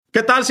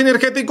¿Qué tal,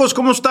 sinergéticos?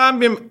 ¿Cómo están?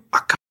 Bien.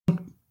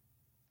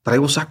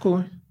 Traigo saco,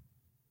 güey.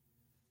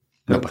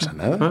 No pasa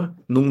nada.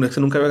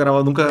 Nunca había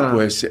grabado, nunca.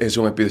 Pues es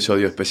un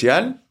episodio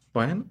especial.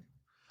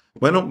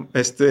 Bueno,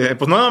 pues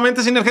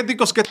nuevamente,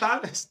 sinergéticos, ¿qué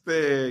tal?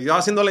 Yo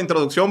haciendo la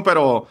introducción,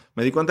 pero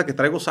me di cuenta que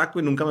traigo saco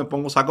y nunca me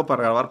pongo saco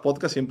para grabar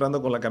podcast. Siempre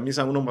ando con la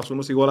camisa 1 más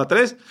 1 es igual a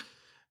 3.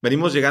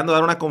 Venimos llegando a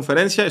dar una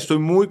conferencia. Estoy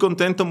muy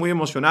contento, muy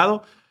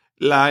emocionado.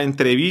 La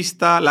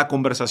entrevista, la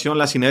conversación,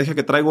 la sinergia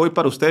que traigo hoy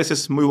para ustedes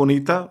es muy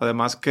bonita.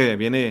 Además que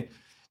viene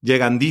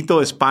llegandito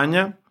de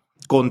España.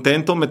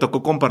 Contento, me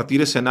tocó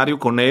compartir escenario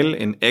con él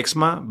en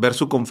EXMA, ver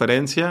su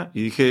conferencia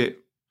y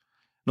dije,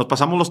 nos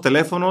pasamos los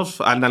teléfonos,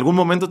 en algún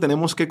momento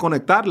tenemos que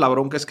conectar. La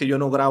bronca es que yo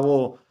no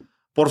grabo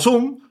por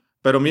Zoom,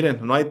 pero miren,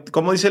 no hay,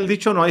 como dice el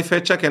dicho, no hay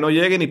fecha que no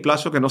llegue ni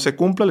plazo que no se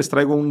cumpla. Les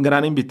traigo un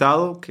gran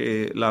invitado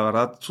que la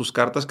verdad sus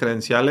cartas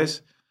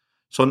credenciales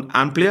son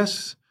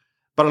amplias.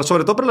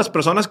 Sobre todo para las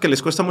personas que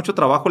les cuesta mucho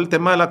trabajo el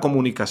tema de la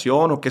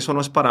comunicación o que eso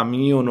no es para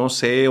mí o no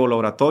sé, o la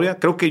oratoria.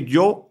 Creo que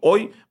yo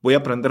hoy voy a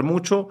aprender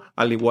mucho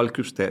al igual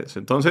que ustedes.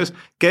 Entonces,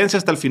 quédense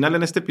hasta el final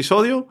en este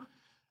episodio.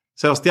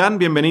 Sebastián,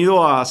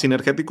 bienvenido a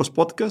Sinergéticos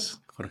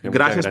Podcast. Jorge,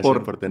 gracias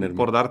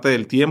por darte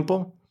el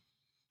tiempo.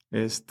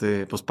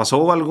 Pues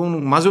pasó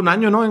más de un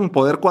año, ¿no? En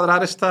poder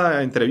cuadrar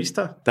esta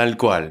entrevista. Tal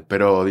cual,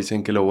 pero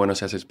dicen que lo bueno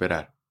se hace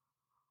esperar.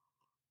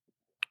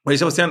 Oye,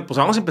 Sebastián, pues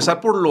vamos a empezar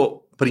por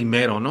lo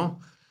primero, ¿no?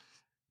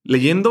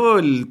 Leyendo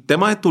el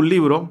tema de tu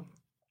libro,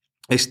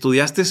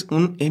 estudiaste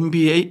un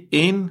MBA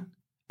en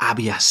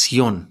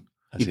aviación.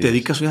 Así y te es.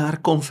 dedicas hoy a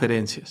dar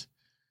conferencias.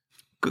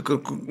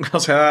 O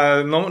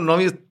sea,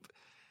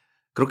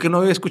 creo que no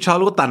había escuchado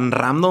algo tan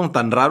random,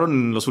 tan raro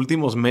en los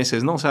últimos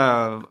meses, ¿no? O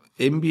sea,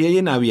 MBA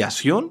en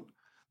aviación.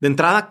 De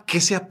entrada,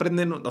 ¿qué se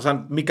aprende? O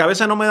sea, mi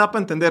cabeza no me da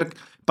para entender,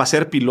 para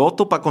ser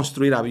piloto, para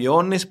construir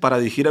aviones, para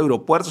dirigir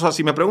aeropuertos. O sea,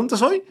 si me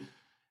preguntas hoy,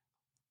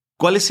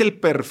 ¿cuál es el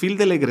perfil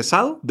del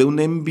egresado de un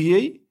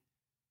MBA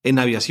en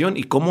aviación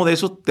y cómo de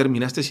eso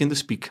terminaste siendo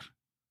speaker?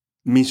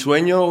 Mi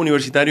sueño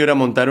universitario era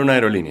montar una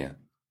aerolínea.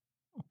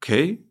 Ok.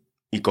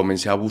 Y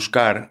comencé a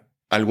buscar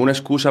alguna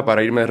excusa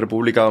para irme de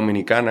República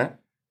Dominicana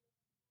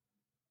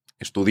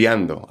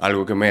estudiando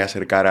algo que me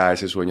acercara a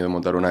ese sueño de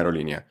montar una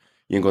aerolínea.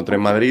 Y encontré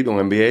en Madrid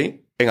un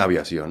MBA en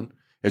aviación.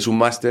 Es un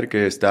máster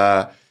que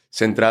está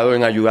centrado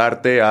en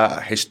ayudarte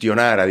a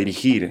gestionar, a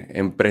dirigir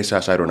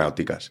empresas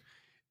aeronáuticas.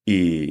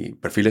 Y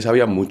perfiles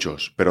había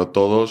muchos, pero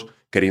todos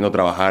queriendo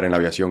trabajar en la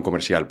aviación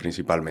comercial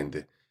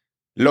principalmente.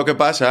 Lo que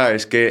pasa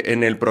es que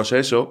en el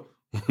proceso,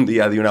 un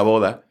día di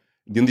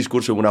un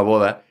discurso en una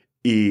boda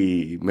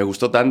y me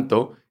gustó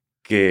tanto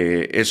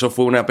que eso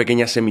fue una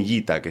pequeña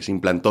semillita que se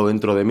implantó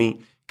dentro de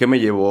mí que me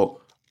llevó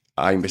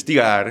a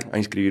investigar, a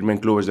inscribirme en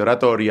clubes de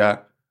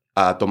oratoria,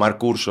 a tomar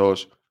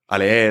cursos, a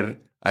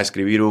leer, a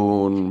escribir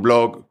un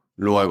blog,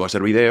 luego a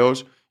hacer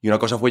videos y una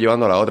cosa fue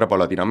llevando a la otra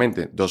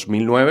paulatinamente.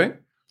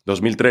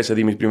 2013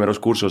 di mis primeros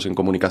cursos en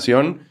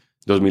comunicación,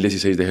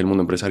 2016 dejé el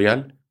mundo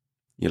empresarial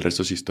y el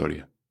resto es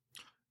historia.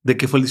 ¿De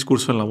qué fue el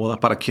discurso en la boda?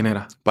 ¿Para quién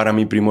era? Para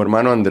mi primo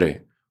hermano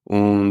André,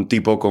 un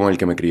tipo con el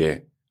que me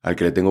crié, al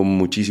que le tengo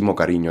muchísimo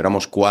cariño.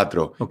 Éramos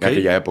 4 en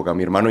aquella época,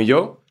 mi hermano y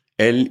yo,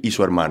 él y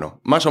su hermano,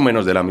 más o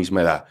menos de la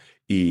misma edad.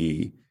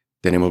 Y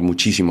tenemos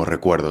muchísimos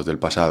recuerdos del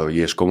pasado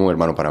y es como un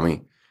hermano para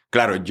mí.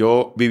 Claro,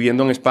 yo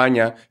viviendo en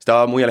España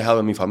estaba muy alejado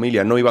de mi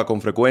familia, no iba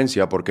con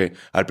frecuencia porque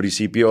al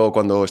principio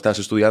cuando estás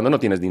estudiando no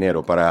tienes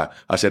dinero para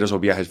hacer esos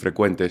viajes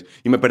frecuentes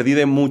y me perdí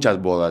de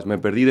muchas bodas, me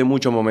perdí de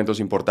muchos momentos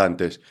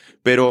importantes,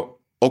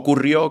 pero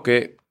ocurrió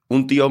que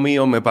un tío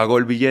mío me pagó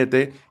el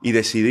billete y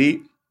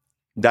decidí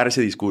dar ese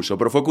discurso,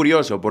 pero fue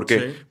curioso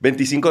porque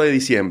 25 de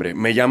diciembre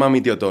me llama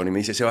mi tío Tony y me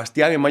dice,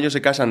 Sebastián, en mayo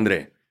se casa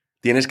André,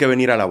 tienes que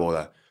venir a la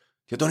boda.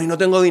 Tío Tony, no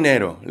tengo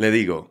dinero, le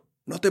digo,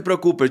 no te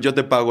preocupes, yo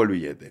te pago el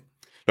billete.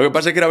 Lo que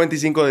pasa es que era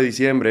 25 de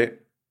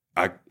diciembre,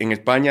 en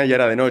España ya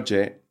era de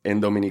noche,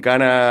 en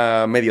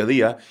Dominicana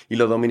mediodía, y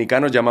los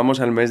dominicanos llamamos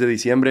al mes de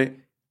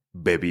diciembre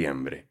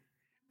bebiembre.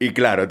 Y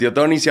claro, tío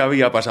Tony se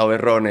había pasado de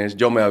rones,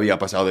 yo me había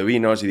pasado de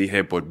vinos y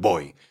dije, pues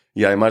voy.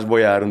 Y además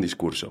voy a dar un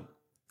discurso.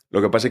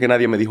 Lo que pasa es que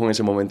nadie me dijo en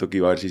ese momento que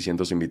iba a haber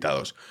 600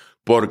 invitados,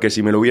 porque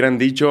si me lo hubieran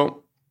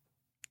dicho,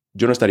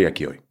 yo no estaría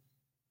aquí hoy.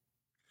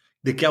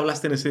 ¿De qué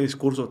hablaste en ese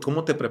discurso?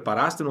 ¿Cómo te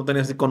preparaste? ¿No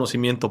tenías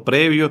conocimiento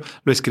previo?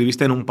 ¿Lo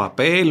escribiste en un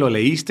papel? ¿Lo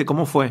leíste?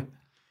 ¿Cómo fue?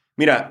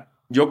 Mira,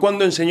 yo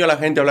cuando enseño a la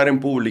gente a hablar en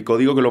público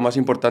digo que lo más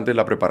importante es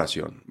la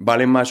preparación.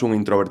 Vale más un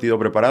introvertido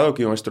preparado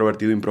que un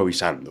extrovertido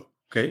improvisando.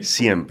 Okay.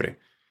 Siempre.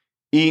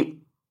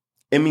 Y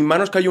en mis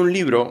manos cayó un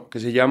libro que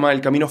se llama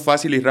El camino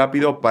fácil y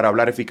rápido para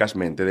hablar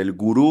eficazmente, del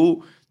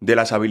gurú de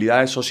las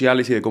habilidades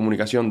sociales y de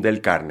comunicación Dale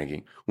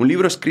Carnegie. Un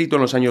libro escrito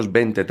en los años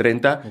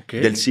 20-30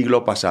 del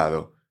siglo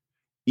pasado.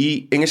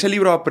 Y en ese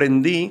libro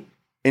aprendí,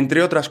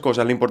 entre otras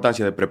cosas, la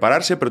importancia de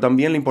prepararse, pero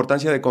también la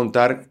importancia de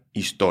contar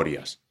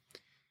historias.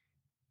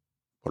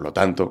 Por lo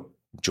tanto,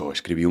 yo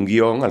escribí un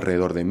guión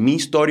alrededor de mi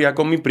historia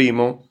con mi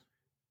primo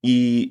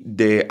y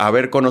de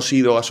haber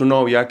conocido a su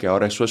novia, que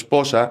ahora es su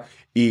esposa,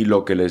 y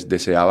lo que les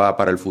deseaba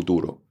para el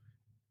futuro.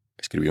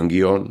 Escribí un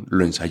guión,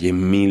 lo ensayé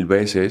 1000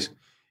 veces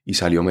y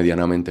salió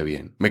medianamente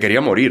bien. Me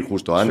quería morir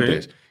justo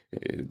antes. Sí.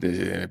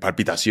 De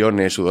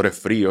palpitaciones, sudores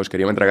fríos,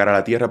 quería entregar a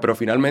la tierra, pero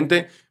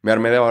finalmente me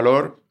armé de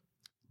valor,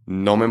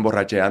 no me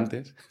emborraché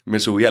antes, me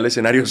subí al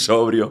escenario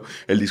sobrio,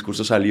 el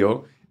discurso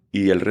salió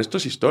y el resto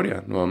es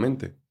historia,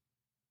 nuevamente.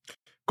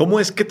 ¿Cómo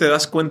es que te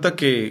das cuenta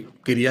que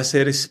querías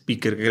ser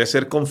speaker, que querías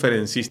ser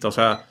conferencista? O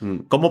sea, Mm.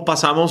 ¿cómo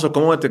pasamos o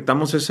cómo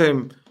detectamos ese...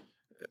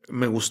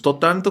 Me gustó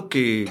tanto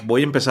que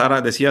voy a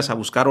empezar, decías, a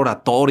buscar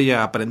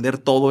oratoria, a aprender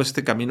todo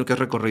este camino que has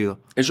recorrido?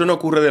 Eso no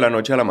ocurre de la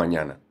noche a la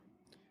mañana.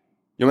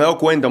 Yo me he dado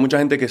cuenta, mucha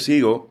gente que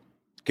sigo,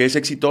 que es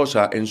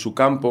exitosa en su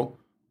campo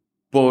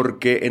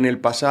porque en el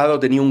pasado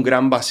tenía un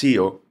gran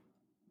vacío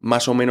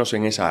más o menos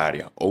en esa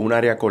área, o un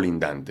área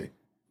colindante.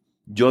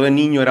 Yo de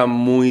niño era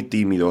muy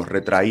tímido,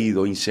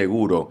 retraído,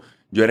 inseguro.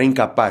 Yo era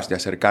incapaz de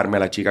acercarme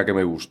a la chica que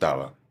me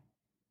gustaba.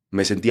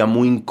 Me sentía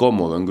muy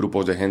incómodo en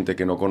grupos de gente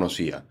que no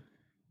conocía.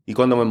 Y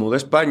cuando me mudé a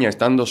España,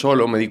 estando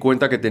solo, me di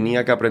cuenta que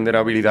tenía que aprender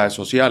habilidades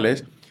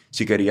sociales,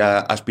 si quería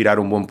aspirar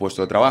a un buen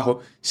puesto de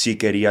trabajo, si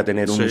quería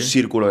tener un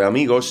círculo de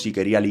amigos, si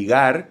quería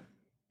ligar.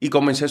 Y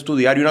comencé a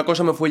estudiar y una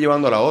cosa me fue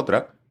llevando a la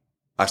otra,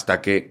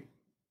 hasta que,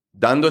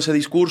 dando ese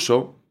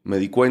discurso, me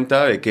di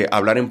cuenta de que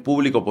hablar en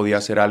público podía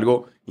ser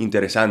algo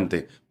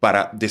interesante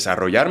para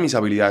desarrollar mis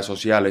habilidades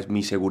sociales,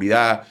 mi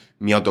seguridad,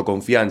 mi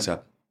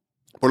autoconfianza.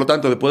 Por lo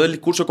tanto, después del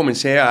discurso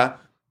comencé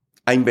a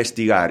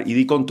investigar y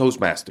di con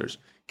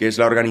Toastmasters, que es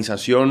la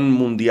organización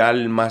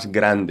mundial más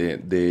grande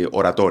de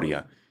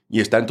oratoria y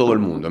está en todo el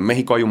mundo. En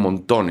México hay un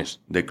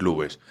montones de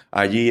clubes.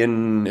 Allí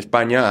en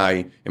España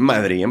hay, en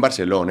Madrid, en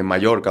Barcelona, en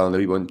Mallorca, donde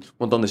vivo, en un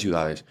montón de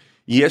ciudades.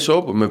 Y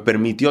eso pues, me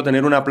permitió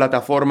tener una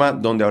plataforma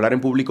donde hablar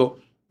en público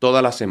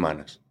todas las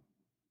semanas.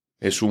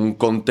 Es un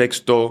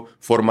contexto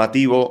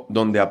formativo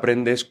donde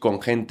aprendes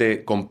con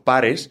gente, con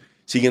pares,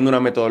 siguiendo una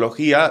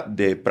metodología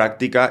de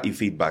práctica y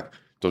feedback.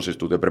 Entonces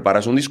tú te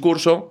preparas un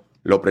discurso,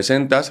 lo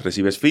presentas,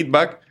 recibes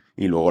feedback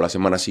y luego la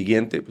semana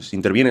siguiente pues,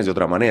 intervienes de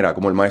otra manera,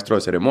 como el maestro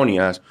de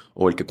ceremonias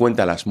o el que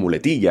cuenta las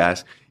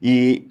muletillas.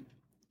 Y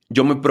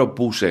yo me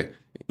propuse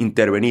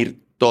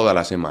intervenir todas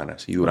las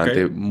semanas y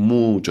durante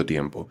mucho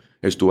tiempo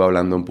estuve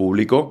hablando en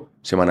público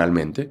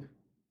semanalmente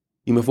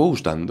y me fue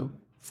gustando.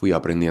 Fui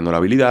aprendiendo la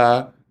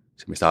habilidad,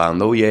 se me estaba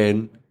dando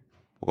bien,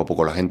 poco a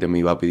poco la gente me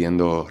iba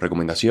pidiendo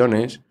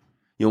recomendaciones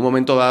y en un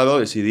momento dado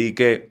decidí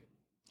que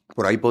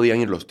por ahí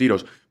podían ir los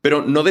tiros.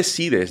 Pero no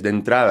decides de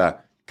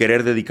entrada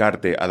querer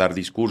dedicarte a dar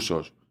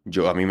discursos.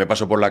 A mí me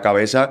pasó por la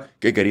cabeza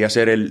que quería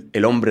ser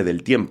el hombre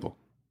del tiempo,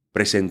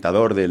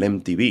 presentador del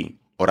MTV,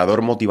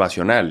 orador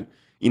motivacional.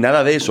 Y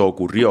nada de eso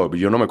ocurrió.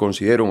 Yo no me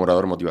considero un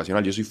orador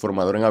motivacional, yo soy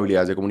formador en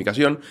habilidades de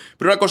comunicación,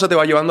 pero una cosa te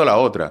va llevando a la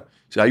otra.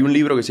 O sea, hay un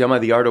libro que se llama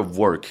The Art of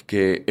Work,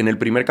 que en el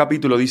primer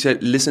capítulo dice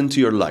Listen to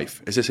Your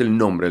Life. Ese es el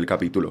nombre del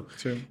capítulo.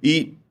 Sí.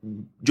 Y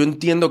yo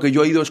entiendo que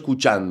yo he ido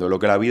escuchando lo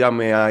que la vida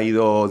me ha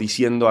ido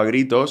diciendo a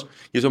gritos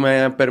y eso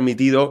me ha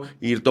permitido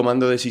ir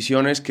tomando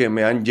decisiones que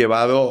me han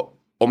llevado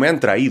o me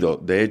han traído,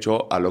 de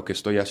hecho, a lo que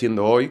estoy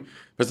haciendo hoy.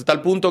 Hasta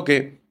tal punto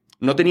que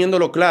no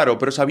teniéndolo claro,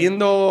 pero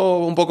sabiendo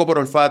un poco por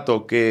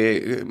olfato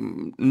que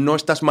no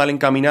estás mal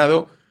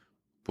encaminado,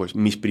 pues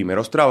mis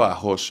primeros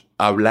trabajos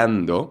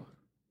hablando,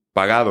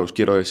 pagados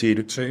quiero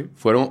decir,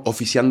 fueron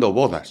oficiando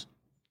bodas.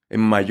 En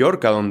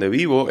Mallorca, donde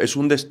vivo, es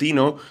un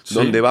destino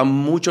donde van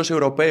muchos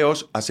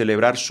europeos a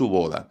celebrar su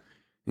boda.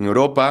 En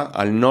Europa,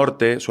 al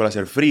norte, suele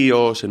ser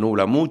frío, se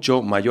nubla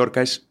mucho.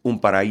 Mallorca es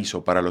un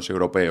paraíso para los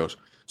europeos,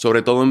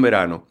 sobre todo en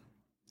verano.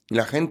 Y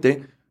la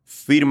gente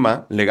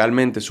firma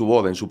legalmente su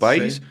boda en su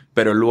país,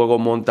 pero luego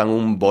montan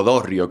un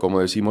bodorrio, como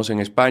decimos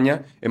en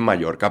España, en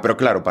Mallorca. Pero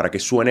claro, para que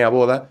suene a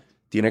boda,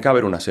 tiene que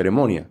haber una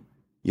ceremonia.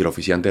 Y el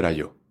oficiante era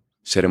yo.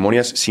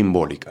 Ceremonias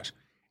simbólicas.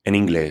 En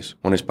inglés,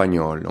 o en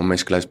español, o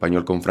mezcla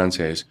español con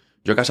francés.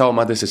 Yo he casado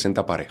más de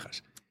 60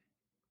 parejas.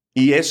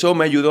 Y eso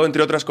me ayudó,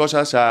 entre otras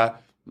cosas,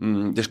 a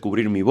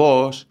descubrir mi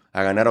voz,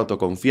 a ganar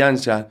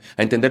autoconfianza,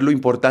 a entender lo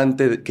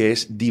importante que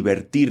es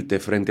divertirte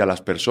frente a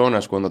las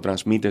personas cuando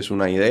transmites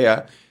una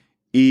idea.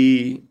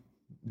 Y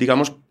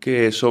digamos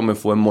que eso me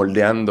fue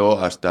moldeando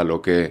hasta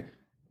lo que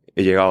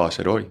he llegado a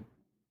ser hoy.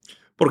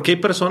 ¿Por qué hay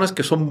personas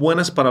que son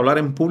buenas para hablar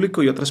en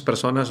público y otras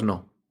personas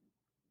no?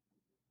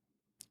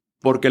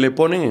 Porque le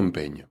ponen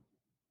empeño.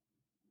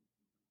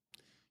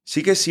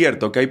 Sí que es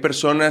cierto que hay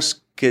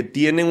personas que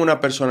tienen una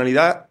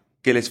personalidad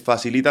que les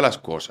facilita las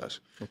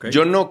cosas.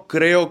 Yo no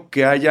creo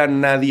que haya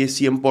nadie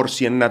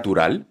 100%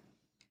 natural,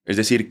 es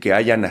decir, que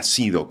haya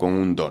nacido con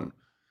un don.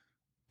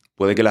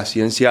 Puede que la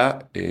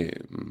ciencia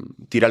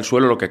tire al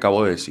suelo lo que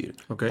acabo de decir.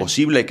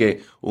 Posible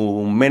que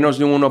menos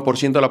de un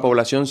 1% de la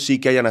población sí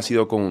que haya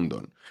nacido con un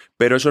don.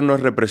 Pero eso no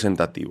es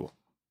representativo.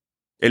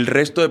 El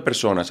resto de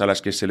personas a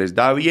las que se les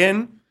da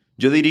bien,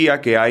 yo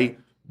diría que hay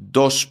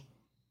dos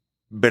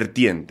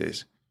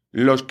vertientes.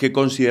 Los que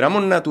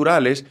consideramos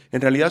naturales,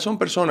 en realidad son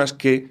personas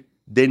que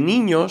de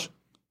niños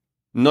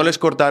no les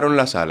cortaron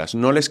las alas,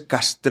 no les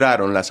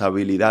castraron las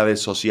habilidades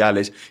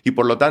sociales y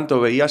por lo tanto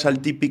veías al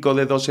típico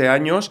de 12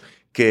 años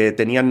que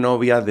tenía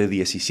novia de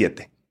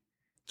 17.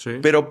 Sí.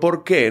 ¿Pero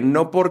por qué?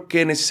 No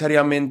porque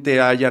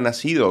necesariamente haya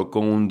nacido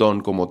con un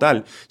don como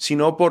tal,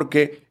 sino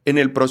porque en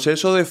el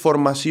proceso de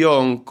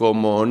formación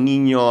como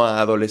niño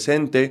a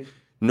adolescente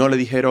no le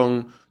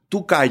dijeron,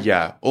 tú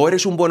calla, o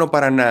eres un bueno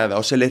para nada,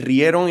 o se les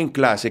rieron en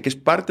clase, que es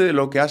parte de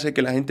lo que hace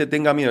que la gente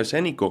tenga miedo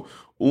escénico,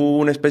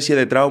 una especie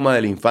de trauma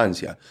de la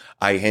infancia.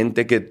 Hay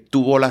gente que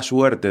tuvo la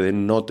suerte de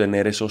no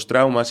tener esos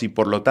traumas y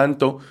por lo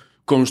tanto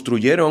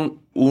construyeron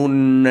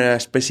una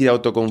especie de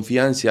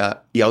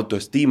autoconfianza y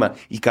autoestima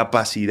y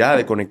capacidad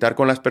de conectar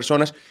con las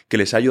personas que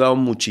les ha ayudado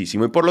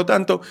muchísimo. Y por lo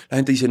tanto, la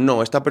gente dice,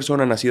 no, esta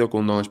persona ha nacido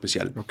con un don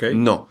especial. Okay.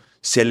 No,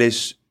 se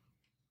les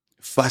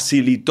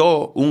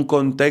facilitó un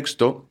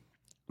contexto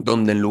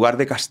donde en lugar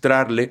de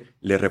castrarle,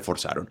 le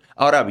reforzaron.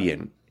 Ahora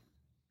bien,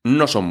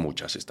 no son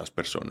muchas estas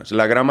personas.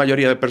 La gran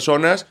mayoría de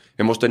personas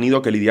hemos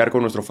tenido que lidiar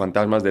con nuestros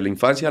fantasmas de la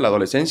infancia, la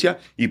adolescencia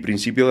y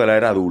principio de la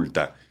era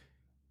adulta.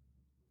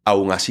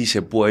 Aún así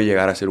se puede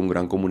llegar a ser un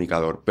gran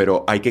comunicador,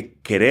 pero hay que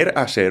querer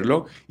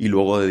hacerlo y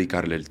luego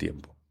dedicarle el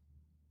tiempo.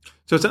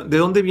 ¿De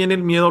dónde viene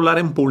el miedo a hablar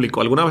en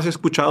público? Alguna vez he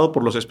escuchado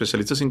por los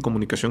especialistas en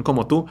comunicación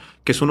como tú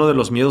que es uno de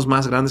los miedos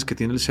más grandes que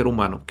tiene el ser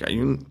humano, que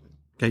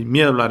hay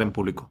miedo a hablar en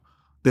público.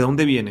 ¿De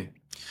dónde viene?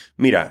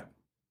 Mira,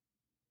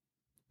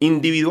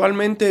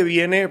 individualmente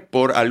viene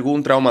por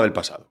algún trauma del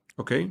pasado.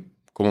 Ok.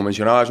 Como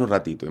mencionaba hace un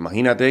ratito,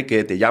 imagínate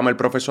que te llama el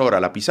profesor a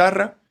la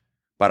pizarra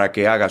para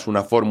que hagas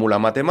una fórmula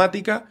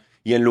matemática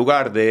y en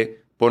lugar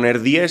de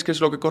poner 10, que es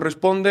lo que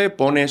corresponde,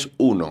 pones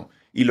 1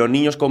 y los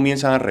niños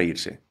comienzan a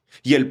reírse.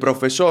 Y el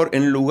profesor,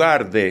 en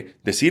lugar de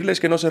decirles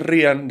que no se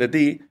rían de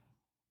ti,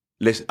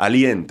 les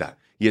alienta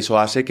y eso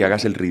hace que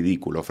hagas el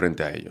ridículo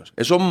frente a ellos.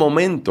 Esos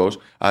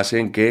momentos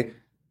hacen que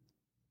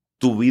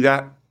tu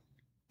vida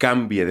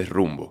cambie de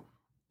rumbo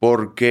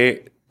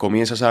porque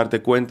comienzas a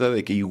darte cuenta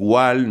de que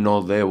igual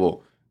no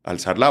debo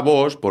alzar la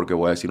voz porque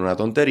voy a decir una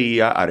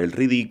tontería, haré el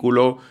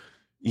ridículo.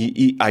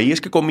 Y ahí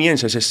es que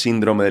comienza ese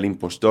síndrome del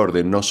impostor,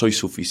 de no soy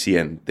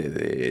suficiente,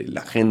 de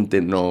la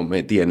gente no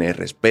me tiene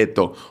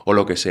respeto o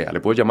lo que sea.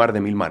 Le puedo llamar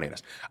de mil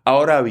maneras.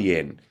 Ahora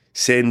bien,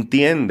 se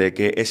entiende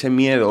que ese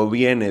miedo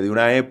viene de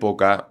una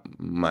época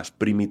más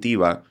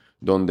primitiva,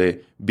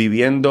 donde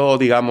viviendo,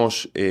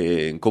 digamos,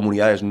 en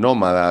comunidades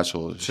nómadas,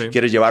 o si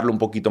quieres llevarlo un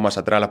poquito más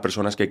atrás, las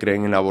personas que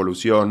creen en la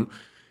evolución,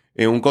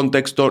 en un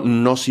contexto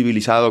no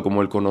civilizado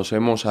como el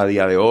conocemos a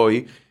día de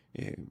hoy,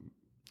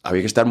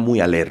 había que estar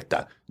muy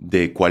alerta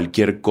de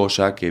cualquier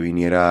cosa que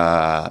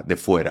viniera de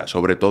fuera,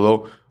 sobre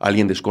todo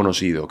alguien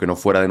desconocido, que no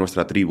fuera de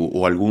nuestra tribu,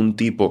 o algún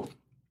tipo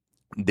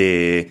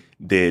de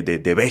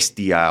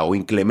bestia o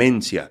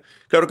inclemencia.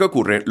 Claro, ¿qué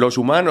ocurre? Los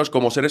humanos,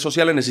 como seres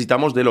sociales,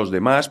 necesitamos de los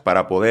demás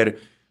para poder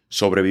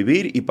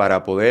sobrevivir y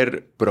para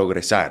poder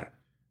progresar.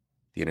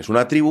 Tienes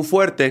una tribu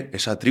fuerte,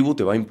 esa tribu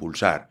te va a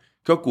impulsar.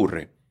 ¿Qué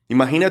ocurre?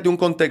 Imagínate un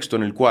contexto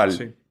en el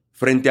cual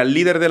frente al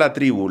líder de la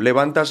tribu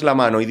levantas la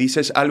mano y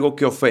dices algo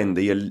que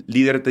ofende y el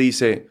líder te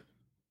dice,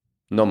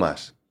 no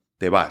más,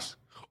 te vas.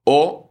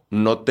 O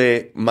no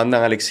te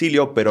mandan al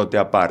exilio, pero te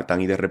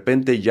apartan y de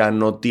repente ya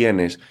no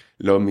tienes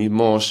las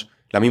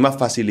mismas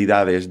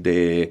facilidades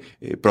de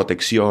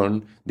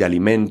protección, de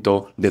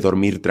alimento, de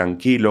dormir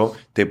tranquilo.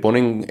 Te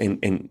ponen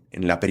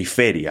en la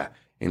periferia.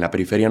 En la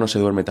periferia no se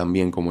duerme tan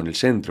bien como en el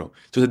centro.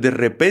 Entonces, de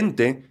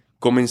repente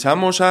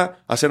comenzamos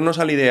a hacernos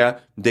a la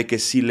idea de que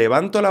si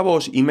levanto la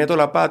voz y meto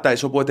la pata,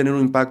 eso puede tener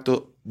un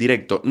impacto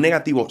directo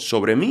negativo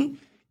sobre mí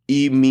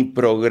y mi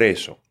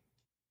progreso.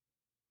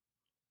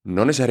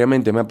 No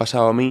necesariamente me ha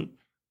pasado a mí,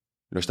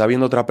 lo está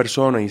viendo otra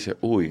persona y dice,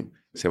 uy,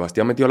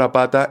 Sebastián metió la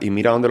pata y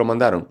mira dónde lo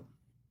mandaron.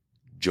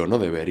 Yo no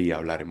debería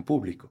hablar en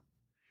público.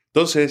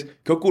 Entonces,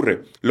 ¿qué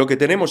ocurre? Lo que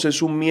tenemos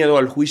es un miedo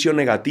al juicio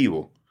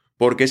negativo,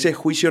 porque ese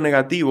juicio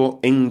negativo,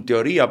 en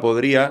teoría,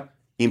 podría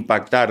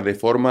impactar de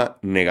forma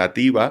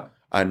negativa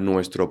a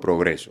nuestro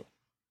progreso.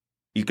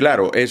 Y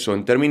claro, eso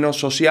en términos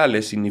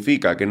sociales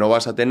significa que no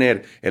vas a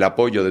tener el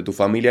apoyo de tu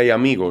familia y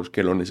amigos,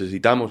 que lo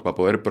necesitamos para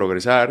poder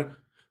progresar,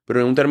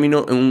 pero en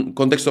un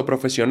contexto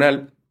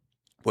profesional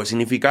puede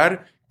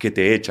significar que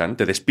te echan,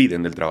 te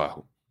despiden del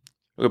trabajo.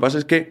 Lo que pasa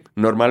es que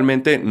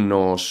normalmente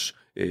nos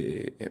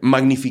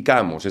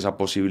magnificamos esas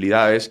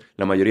posibilidades.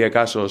 La mayoría de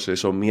casos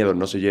esos miedos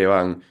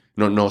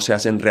no se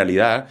hacen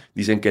realidad.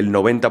 Dicen que el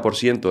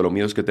 90% de los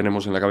miedos que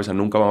tenemos en la cabeza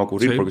nunca van a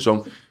ocurrir porque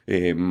son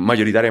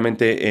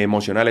mayoritariamente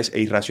emocionales e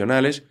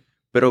irracionales,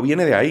 pero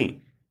viene de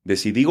ahí, de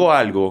si digo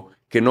algo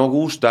que no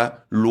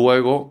gusta,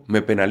 luego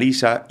me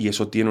penaliza y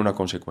eso tiene una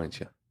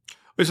consecuencia.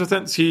 Oye,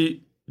 Sebastián,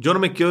 si yo no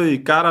me quiero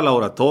dedicar a la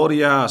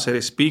oratoria, a ser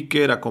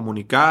speaker, a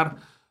comunicar,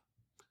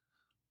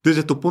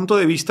 desde tu punto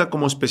de vista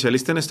como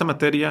especialista en esta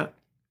materia,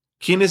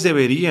 ¿quiénes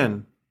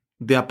deberían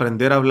de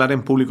aprender a hablar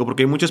en público?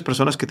 Porque hay muchas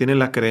personas que tienen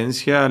la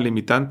creencia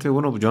limitante,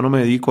 bueno, yo no me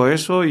dedico a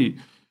eso y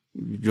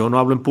yo no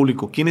hablo en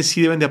público. ¿Quiénes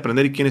sí deben de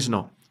aprender y quiénes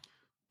no?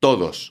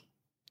 Todos.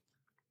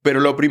 Pero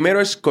lo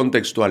primero es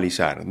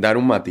contextualizar, dar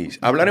un matiz.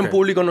 Hablar en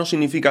público no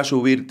significa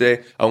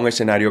subirte a un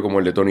escenario como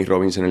el de Tony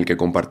Robbins en el que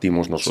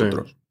compartimos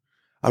nosotros. Sí.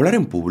 Hablar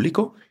en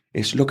público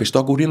es lo que está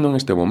ocurriendo en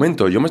este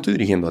momento. Yo me estoy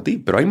dirigiendo a ti,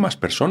 pero hay más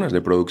personas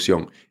de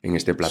producción en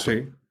este plato.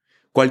 Sí.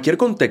 Cualquier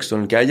contexto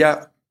en el que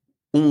haya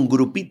un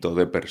grupito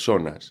de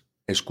personas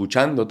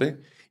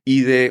escuchándote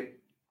y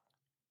de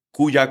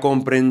cuya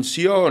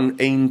comprensión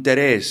e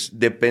interés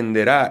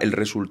dependerá el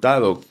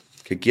resultado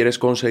que quieres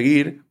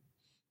conseguir,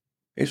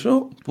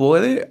 eso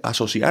puede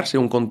asociarse a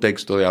un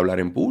contexto de hablar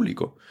en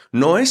público.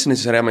 No es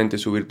necesariamente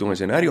subirte a un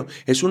escenario,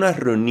 es una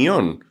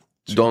reunión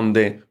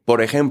donde,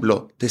 por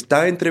ejemplo, te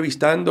está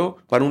entrevistando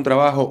para un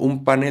trabajo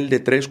un panel de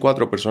 3,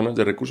 4 personas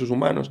de recursos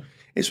humanos.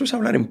 Eso es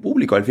hablar en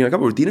público, al fin y al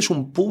cabo, porque tienes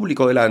un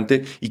público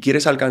delante y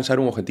quieres alcanzar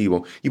un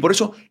objetivo. Y por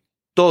eso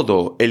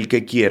todo el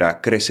que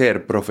quiera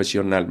crecer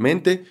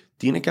profesionalmente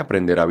tiene que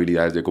aprender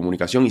habilidades de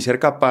comunicación y ser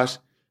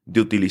capaz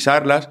de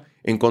utilizarlas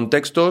en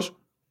contextos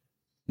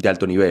de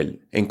alto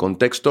nivel, en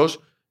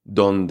contextos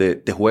donde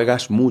te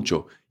juegas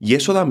mucho. Y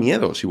eso da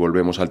miedo si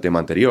volvemos al tema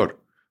anterior.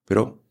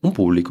 Pero un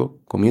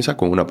público comienza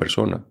con una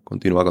persona,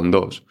 continúa con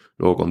 2,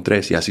 luego con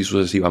 3 y así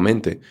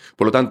sucesivamente.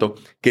 Por lo tanto,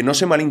 que no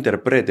se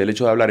malinterprete el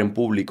hecho de hablar en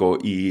público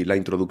y la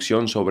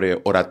introducción sobre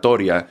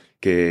oratoria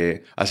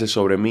que haces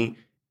sobre mí,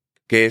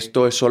 que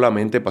esto es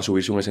solamente para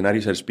subirse a un escenario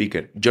y ser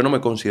speaker. Yo no me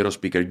considero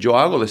speaker. Yo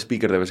hago de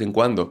speaker de vez en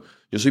cuando.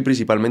 Yo soy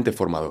principalmente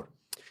formador.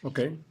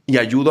 Okay. Y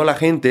ayudo a la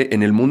gente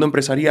en el mundo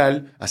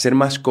empresarial a ser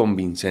más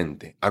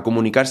convincente, a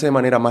comunicarse de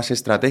manera más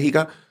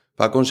estratégica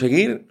para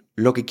conseguir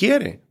lo que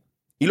quiere.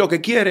 Y lo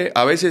que quiere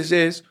a veces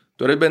es,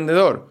 tú eres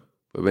vendedor,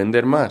 pues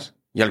vender más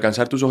y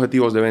alcanzar tus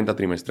objetivos de venta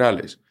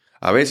trimestrales.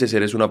 A veces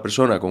eres una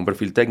persona con un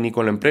perfil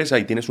técnico en la empresa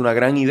y tienes una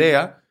gran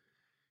idea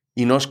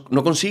y no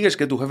consigues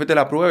que tu jefe te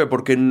la apruebe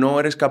porque no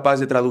eres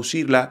capaz de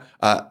traducirla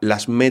a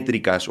las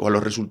métricas o a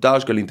los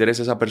resultados que le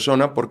interesa a esa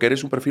persona porque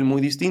eres un perfil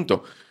muy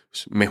distinto.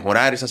 Pues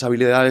mejorar esas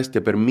habilidades te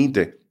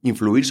permite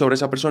influir sobre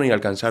esa persona y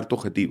alcanzar tu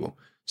objetivo.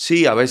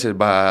 Sí, a veces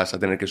vas a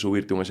tener que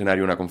subirte a un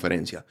escenario o una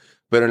conferencia,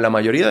 pero en la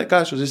mayoría de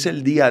casos es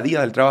el día a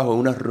día del trabajo, en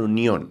una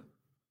reunión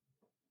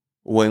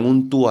o en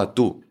un tú a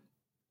tú.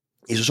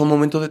 Esos son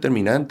momentos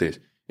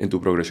determinantes en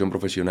tu progresión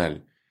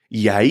profesional.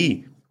 Y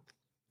ahí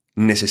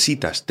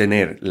necesitas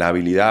tener la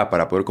habilidad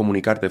para poder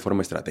comunicarte de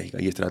forma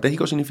estratégica. Y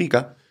estratégico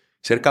significa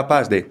ser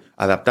capaz de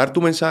adaptar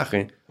tu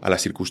mensaje a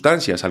las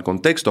circunstancias, al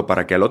contexto,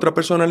 para que a la otra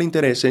persona le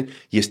interese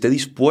y esté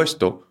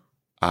dispuesto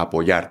a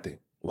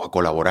apoyarte o a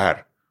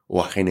colaborar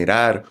o a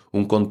generar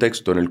un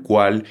contexto en el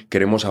cual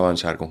queremos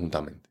avanzar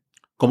conjuntamente.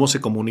 ¿Cómo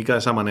se comunica de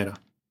esa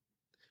manera?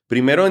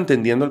 Primero,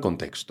 entendiendo el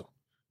contexto.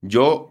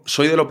 Yo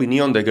soy de la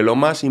opinión de que lo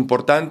más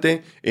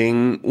importante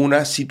en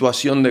una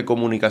situación de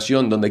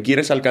comunicación donde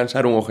quieres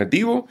alcanzar un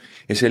objetivo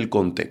es el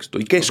contexto.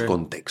 ¿Y qué es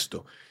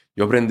contexto?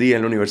 Yo aprendí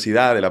en la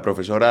universidad de la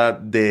profesora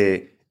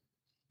de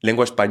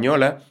lengua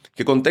española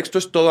que contexto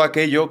es todo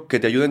aquello que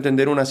te ayuda a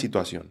entender una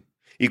situación.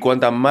 Y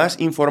cuanta más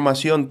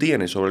información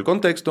tienes sobre el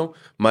contexto,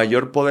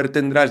 mayor poder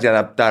tendrás de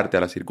adaptarte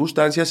a las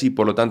circunstancias y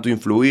por lo tanto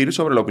influir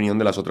sobre la opinión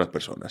de las otras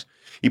personas.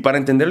 Y para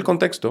entender el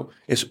contexto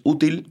es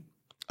útil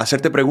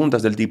hacerte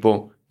preguntas del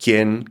tipo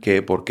 ¿quién,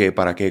 qué, por qué,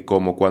 para qué,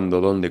 cómo,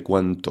 cuándo, dónde,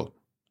 cuánto?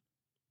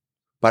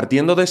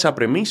 Partiendo de esa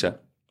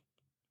premisa,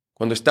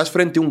 cuando estás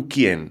frente a un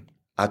quién,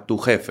 a tu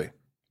jefe,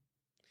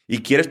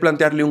 y quieres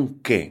plantearle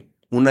un qué,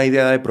 una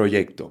idea de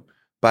proyecto,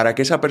 para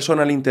que esa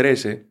persona le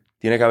interese,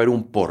 tiene que haber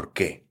un por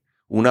qué,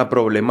 una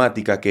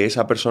problemática que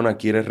esa persona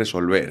quiere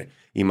resolver.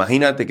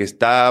 Imagínate que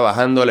está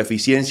bajando la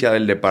eficiencia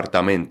del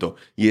departamento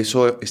y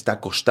eso está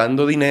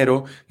costando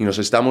dinero y nos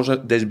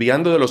estamos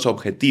desviando de los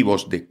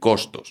objetivos de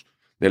costos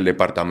del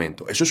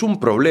departamento. Eso es un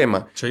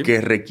problema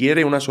que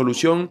requiere una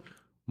solución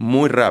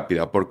muy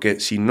rápida, porque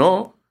si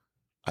no,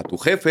 a tu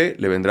jefe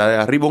le vendrá de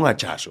arriba un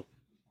hachazo.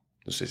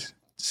 Entonces,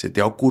 ¿se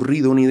te ha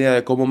ocurrido una idea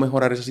de cómo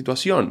mejorar esa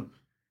situación?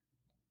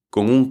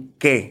 Con un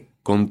qué,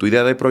 con tu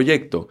idea de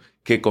proyecto,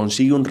 que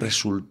consigue un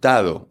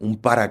resultado, un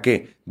para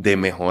qué, de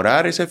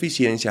mejorar esa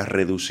eficiencia,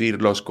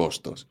 reducir los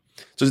costos.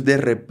 Entonces, de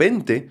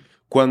repente,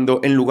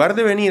 cuando en lugar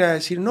de venir a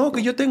decir, no,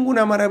 que yo tengo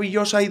una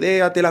maravillosa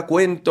idea, te la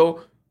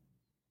cuento.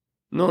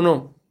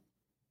 No.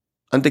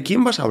 ¿Ante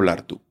quién vas a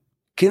hablar tú?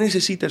 ¿Qué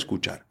necesita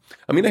escuchar?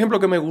 A mí el ejemplo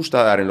que me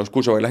gusta dar en los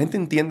cursos, que la gente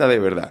entienda de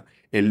verdad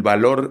el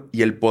valor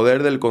y el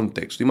poder del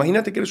contexto.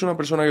 Imagínate que eres una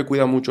persona que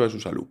cuida mucho de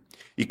su salud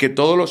y que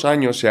todos los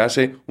años se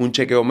hace un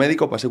chequeo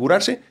médico para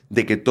asegurarse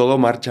de que todo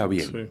marcha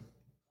bien. Sí.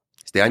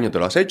 Este año te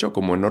lo has hecho,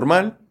 como es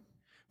normal,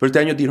 pero este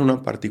año tiene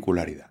una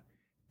particularidad.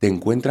 Te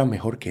encuentras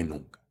mejor que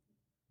nunca.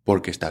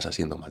 Porque estás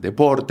haciendo más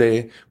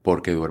deporte,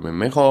 porque duermes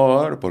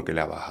mejor, porque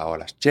le has bajado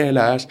las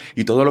chelas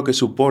y todo lo que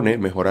supone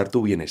mejorar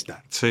tu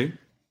bienestar. Sí.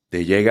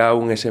 Te llega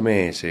un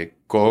SMS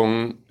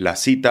con la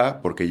cita,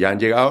 porque ya han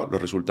llegado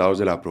los resultados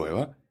de la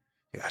prueba.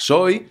 Llegas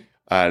hoy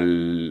a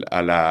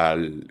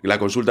la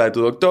consulta de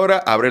tu doctora,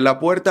 abres la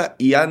puerta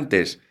y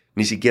antes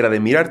ni siquiera de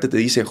mirarte te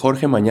dice,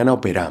 Jorge, mañana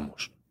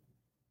operamos.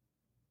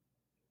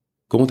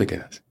 ¿Cómo te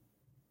quedas?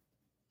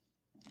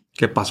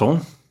 ¿Qué pasó?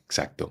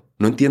 Exacto.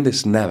 No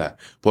entiendes nada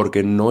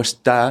porque no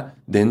está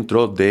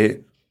dentro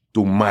de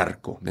tu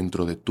marco,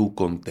 dentro de tu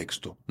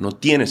contexto. No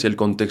tienes el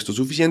contexto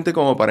suficiente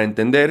como para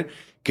entender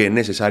que es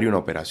necesaria una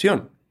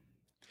operación.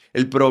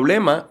 El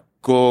problema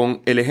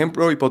con el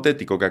ejemplo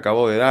hipotético que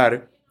acabo de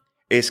dar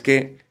es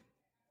que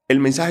el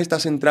mensaje está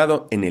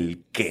centrado en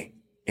el qué.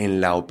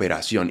 en la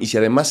operación. Y si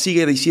además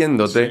sigue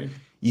diciéndote, Sí.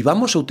 y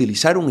vamos a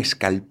utilizar un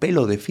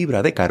escalpelo de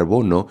fibra de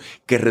carbono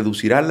que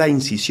reducirá la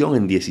incisión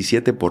en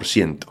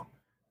 17%.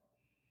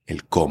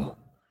 El cómo.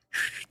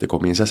 Te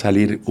comienza a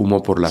salir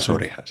humo por las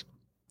orejas.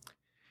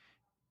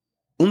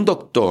 Un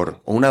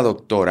doctor o una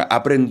doctora ha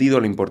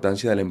aprendido la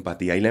importancia de la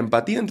empatía. Y la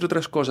empatía, entre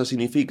otras cosas,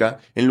 significa,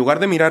 en lugar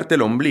de mirarte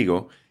el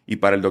ombligo, y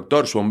para el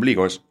doctor su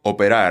ombligo es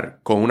operar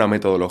con una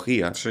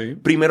metodología,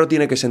 primero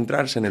tiene que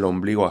centrarse en el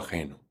ombligo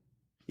ajeno.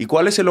 ¿Y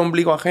cuál es el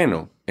ombligo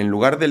ajeno? En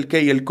lugar del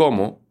qué y el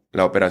cómo,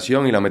 la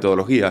operación y la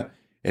metodología,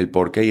 el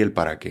por qué y el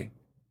para qué.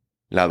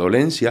 La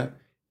dolencia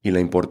y la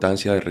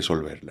importancia de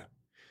resolverla.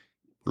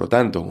 Por lo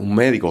tanto, un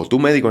médico, o tu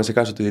médico en ese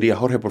caso, te diría,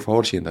 Jorge, por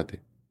favor,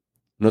 siéntate.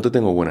 No te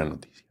tengo buenas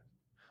noticias.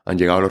 Han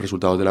llegado los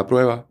resultados de la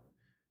prueba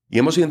y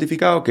hemos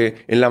identificado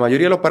que en la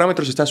mayoría de los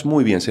parámetros estás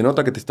muy bien, se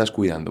nota que te estás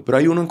cuidando, pero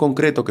hay uno en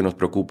concreto que nos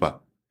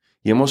preocupa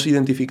y hemos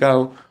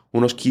identificado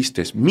unos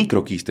quistes,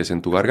 microquistes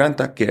en tu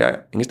garganta que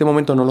en este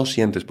momento no los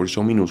sientes porque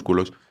son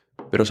minúsculos,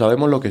 pero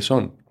sabemos lo que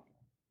son.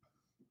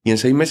 Y en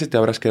 6 meses te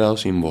habrás quedado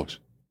sin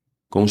voz,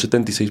 con un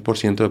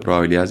 76% de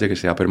probabilidades de que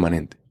sea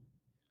permanente.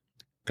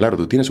 Claro,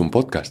 tú tienes un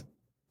podcast.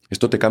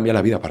 Esto te cambia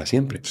la vida para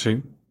siempre.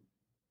 Sí.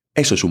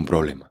 Eso es un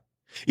problema.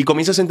 Y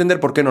comienzas a entender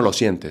por qué no lo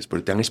sientes,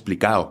 porque te han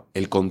explicado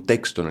el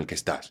contexto en el que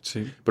estás.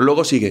 Sí. Pero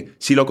luego sigue,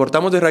 si lo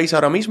cortamos de raíz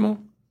ahora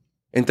mismo,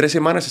 en 3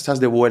 semanas estás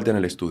de vuelta en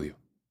el estudio.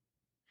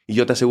 Y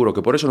yo te aseguro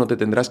que por eso no te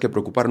tendrás que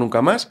preocupar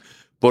nunca más,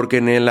 porque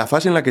en la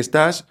fase en la que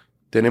estás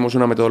tenemos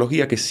una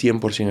metodología que es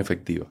 100%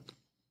 efectiva.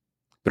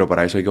 Pero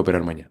para eso hay que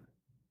operar mañana.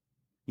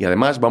 Y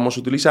además vamos a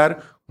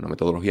utilizar una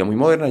metodología muy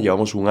moderna,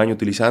 llevamos 1 año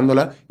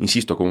utilizándola,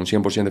 insisto, con un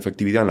 100% de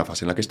efectividad en la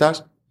fase en la que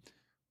estás.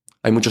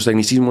 Hay muchos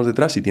tecnicismos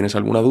detrás. Si tienes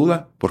alguna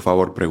duda, por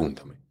favor,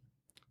 pregúntame.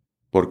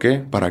 ¿Por qué?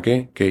 ¿Para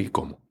qué? ¿Qué y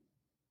cómo?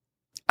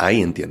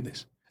 Ahí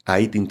entiendes.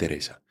 Ahí te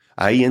interesa.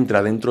 Ahí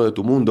entra dentro de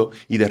tu mundo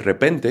y de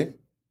repente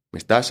me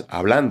estás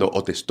hablando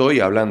o te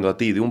estoy hablando a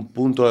ti de un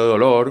punto de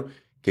dolor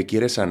que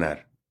quieres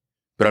sanar.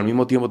 Pero al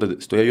mismo tiempo te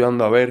estoy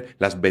ayudando a ver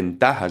las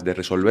ventajas de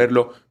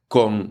resolverlo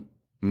con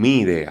mi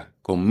idea,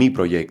 con mi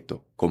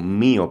proyecto, con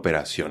mi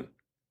operación.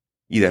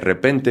 Y de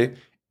repente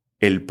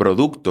el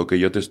producto que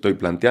yo te estoy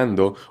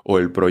planteando o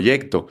el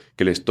proyecto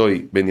que le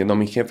estoy vendiendo a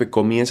mi jefe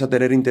comienza a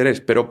tener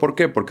interés. ¿Pero por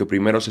qué? Porque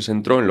primero se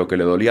centró en lo que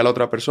le dolía a la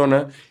otra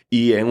persona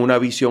y en una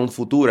visión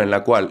futura en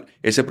la cual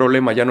ese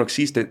problema ya no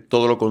existe,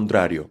 todo lo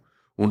contrario,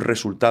 un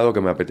resultado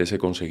que me apetece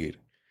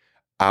conseguir.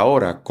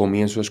 Ahora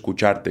comienzo a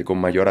escucharte con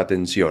mayor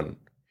atención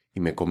y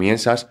me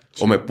comienzas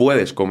o me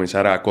puedes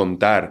comenzar a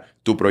contar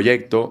tu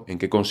proyecto, en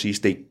qué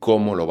consiste y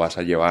cómo lo vas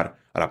a llevar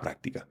a la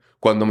práctica.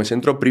 Cuando me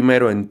centro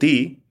primero en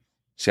ti,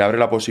 se abre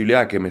la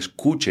posibilidad de que me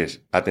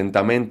escuches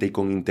atentamente y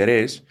con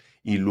interés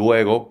y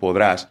luego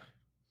podrás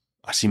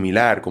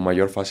asimilar con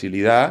mayor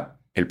facilidad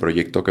el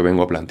proyecto que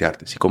vengo a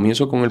plantearte. Si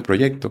comienzo con el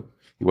proyecto,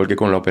 igual que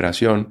con la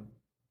operación,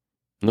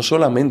 no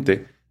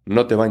solamente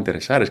no te va a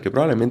interesar, es que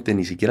probablemente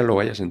ni siquiera lo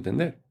vayas a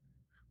entender.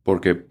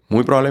 Porque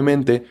muy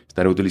probablemente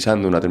estaré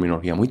utilizando una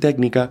terminología muy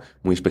técnica,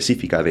 muy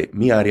específica de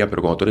mi área,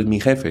 pero cuando tú eres mi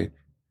jefe,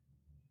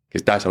 que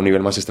estás a un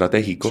nivel más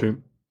estratégico,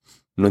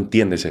 no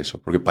entiendes eso,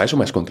 porque para eso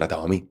me has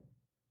contratado a mí.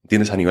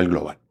 Entiendes a nivel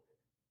global.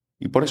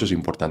 Y por eso es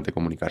importante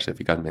comunicarse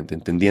eficazmente,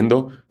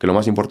 entendiendo que lo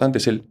más importante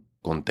es el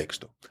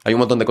contexto. Hay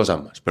un montón de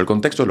cosas más, pero el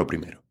contexto es lo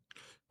primero.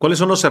 ¿Cuáles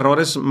son los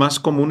errores más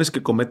comunes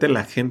que comete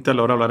la gente a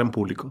la hora de hablar en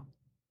público?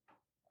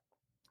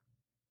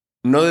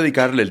 No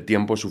dedicarle el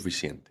tiempo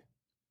suficiente.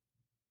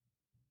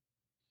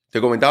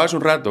 Te comentaba hace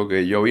un rato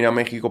que yo vine a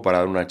México para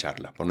dar una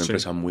charla para una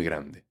empresa muy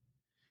grande.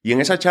 Y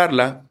en esa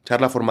charla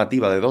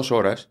formativa de 2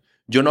 horas,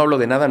 yo no hablo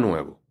de nada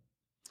nuevo.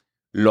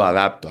 Lo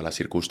adapto a las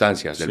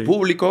circunstancias del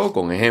público,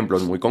 con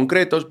ejemplos muy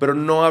concretos, pero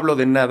no hablo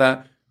de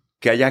nada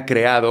que haya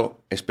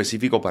creado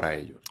específico para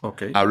ellos.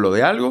 Hablo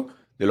de algo,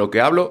 de lo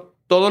que hablo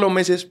todos los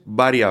meses,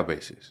 varias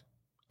veces.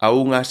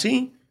 Aún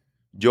así,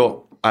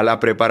 yo a la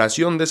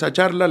preparación de esa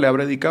charla le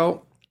habré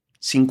dedicado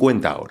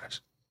 50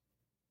 horas.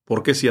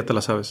 ¿Por qué si ya te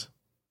la sabes?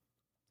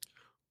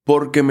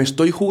 Porque me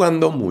estoy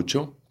jugando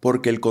mucho,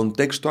 porque el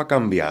contexto ha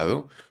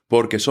cambiado,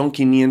 porque son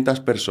 500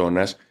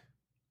 personas,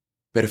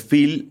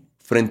 perfil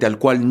frente al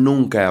cual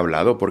nunca he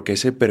hablado, porque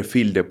ese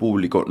perfil de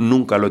público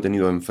nunca lo he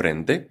tenido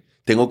enfrente.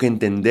 Tengo que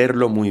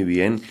entenderlo muy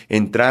bien,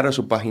 entrar a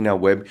su página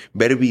web,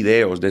 ver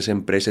videos de esa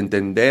empresa,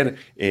 entender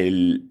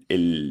el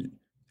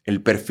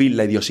perfil,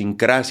 la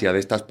idiosincrasia de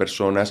estas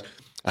personas,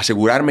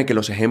 asegurarme que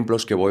los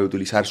ejemplos que voy a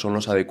utilizar son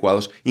los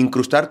adecuados,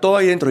 incrustar todo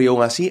ahí dentro y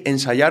aún así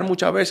ensayar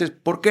muchas veces.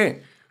 ¿Por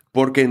qué?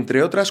 Porque,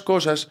 entre otras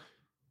cosas,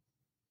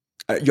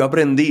 yo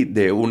aprendí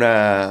de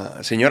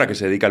una señora que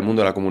se dedica al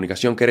mundo de la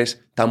comunicación que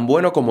eres tan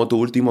bueno como tu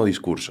último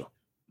discurso.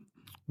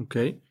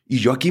 Y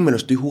yo aquí me lo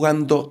estoy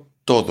jugando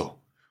todo.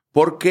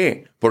 ¿Por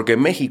qué? Porque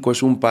México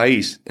es un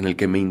país en el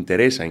que me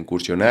interesa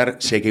incursionar,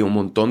 sé que hay un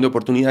montón de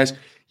oportunidades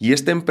y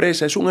esta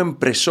empresa es un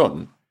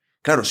empresón.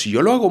 Claro, si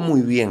yo lo hago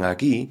muy bien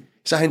aquí,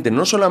 esa gente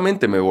no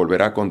solamente me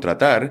volverá a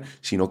contratar,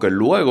 sino que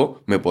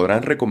luego me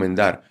podrán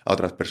recomendar a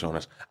otras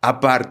personas.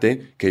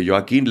 Aparte que yo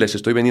aquí les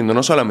estoy vendiendo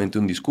no solamente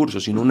un discurso,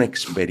 sino una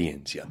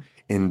experiencia.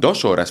 En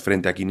 2 horas,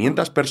 frente a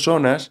 500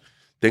 personas,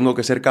 tengo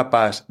que ser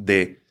capaz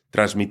de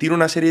transmitir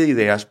una serie de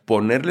ideas,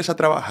 ponerles a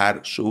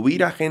trabajar,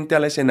 subir a gente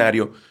al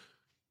escenario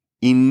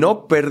y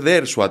no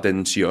perder su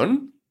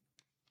atención,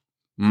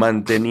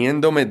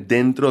 manteniéndome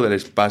dentro del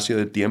espacio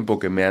de tiempo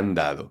que me han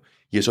dado.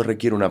 Y eso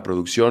requiere una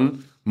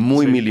producción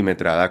muy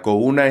milimetrada,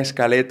 con una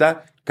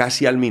escaleta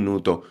casi al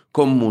minuto,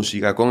 con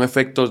música, con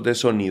efectos de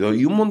sonido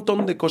y un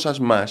montón de cosas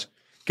más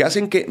que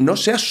hacen que no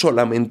sea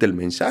solamente el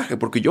mensaje,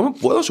 porque yo me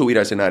puedo subir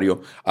al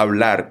escenario a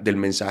hablar del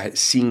mensaje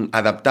sin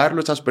adaptarlo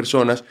a esas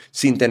personas,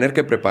 sin tener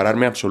que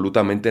prepararme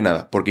absolutamente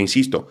nada, porque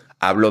insisto,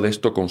 hablo de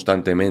esto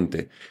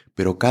constantemente,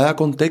 pero cada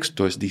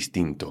contexto es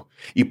distinto.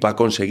 Y para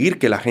conseguir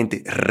que la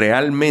gente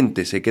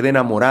realmente se quede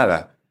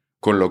enamorada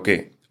con lo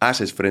que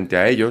haces frente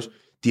a ellos,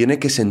 tiene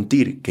que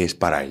sentir que es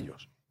para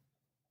ellos.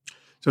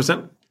 O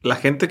sea, la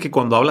gente que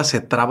cuando habla se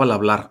traba al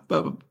hablar.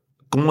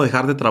 ¿Cómo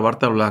dejar de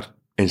trabarte al hablar?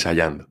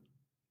 Ensayando.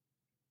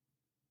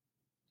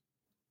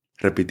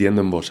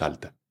 Repitiendo en voz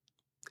alta.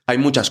 Hay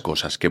muchas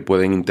cosas que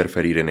pueden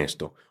interferir en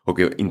esto o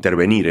que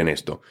intervenir en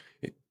esto.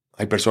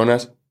 Hay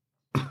personas,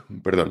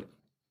 perdón,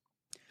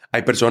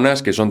 hay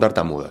personas que son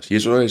tartamudas y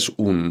eso es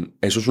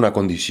una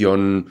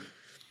condición,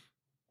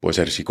 puede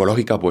ser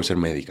psicológica, puede ser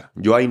médica.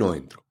 Yo ahí no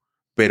entro.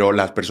 Pero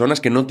las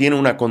personas que no tienen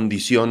una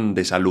condición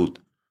de salud,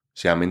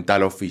 sea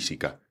mental o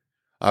física,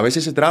 a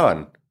veces se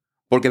traban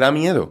porque da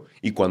miedo.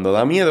 Y cuando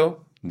da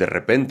miedo, de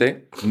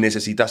repente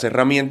necesitas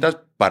herramientas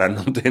para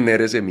no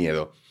tener ese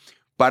miedo.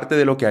 Parte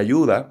de lo que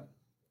ayuda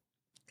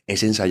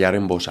es ensayar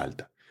en voz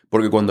alta.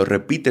 Porque cuando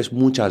repites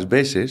muchas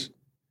veces,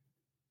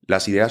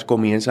 las ideas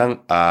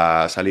comienzan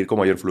a salir con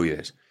mayor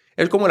fluidez.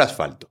 Es como el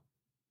asfalto.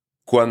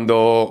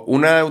 Cuando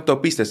una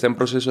autopista está en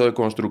proceso de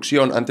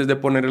construcción, antes de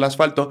poner el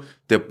asfalto,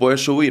 te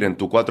puedes subir en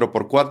tu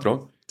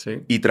 4x4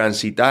 y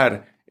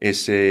transitar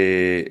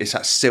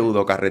esa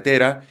pseudo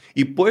carretera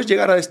y puedes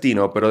llegar a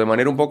destino, pero de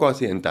manera un poco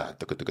accidentada.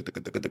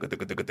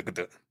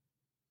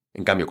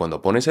 En cambio,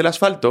 cuando pones el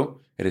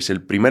asfalto, eres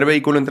el primer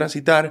vehículo en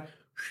transitar,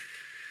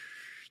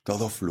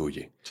 todo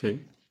fluye.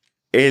 Sí.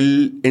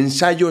 El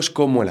ensayo es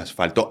como el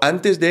asfalto.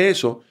 Antes de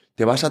eso,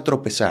 te vas a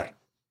tropezar.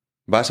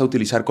 Vas a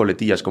utilizar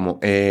coletillas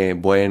como,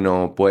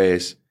 bueno,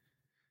 pues,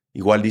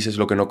 igual dices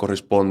lo que no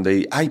corresponde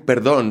y, ay,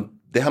 perdón,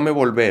 déjame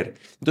volver.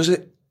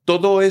 Entonces,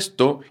 todo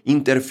esto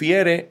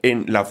interfiere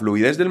en la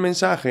fluidez del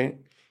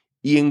mensaje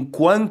y en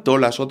cuanto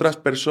las otras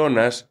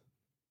personas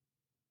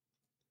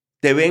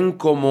te ven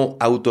como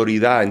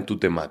autoridad en tu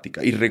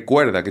temática. Y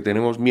recuerda que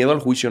tenemos miedo al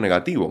juicio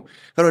negativo.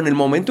 Claro, en el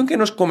momento en que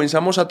nos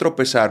comenzamos a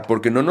tropezar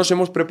porque no nos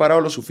hemos preparado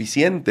lo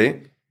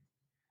suficiente,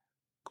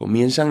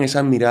 comienzan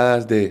esas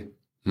miradas de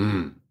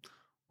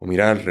o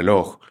mirar el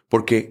reloj.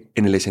 Porque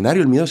en el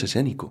escenario el miedo es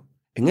escénico.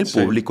 En el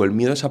público el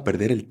miedo es a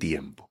perder el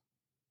tiempo.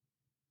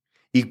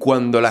 Y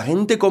cuando la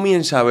gente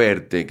comienza a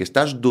verte que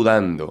estás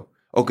dudando,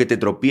 o que te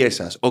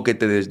tropiezas, o que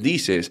te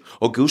desdices,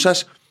 o que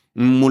usas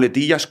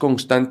muletillas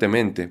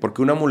constantemente,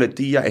 porque una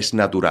muletilla es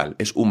natural,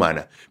 es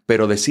humana,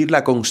 pero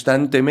decirla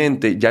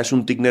constantemente ya es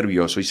un tic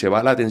nervioso y se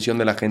va la atención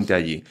de la gente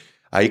allí.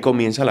 Ahí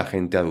comienza la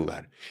gente a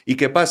dudar. ¿Y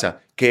qué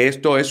pasa? Que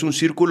esto es un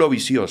círculo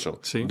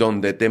vicioso,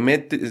 donde te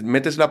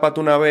metes la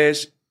pata una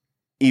vez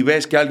y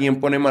ves que alguien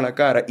pone mala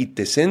cara y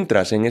te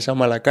centras en esa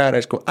mala cara,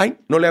 es como, ¡ay,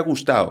 no le ha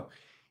gustado!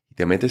 Y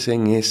te metes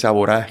en esa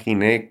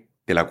vorágine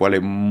de la cual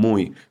es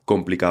muy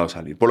complicado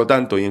salir. Por lo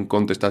tanto, y en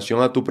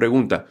contestación a tu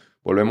pregunta,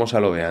 volvemos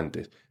a lo de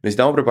antes.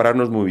 Necesitamos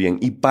prepararnos muy bien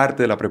y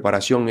parte de la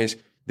preparación es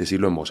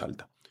decirlo en voz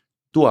alta.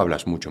 Tú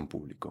hablas mucho en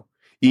público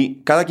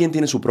y cada quien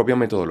tiene su propia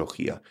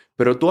metodología,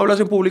 pero tú hablas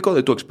en público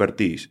de tu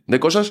expertise, de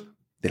cosas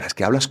de las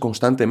que hablas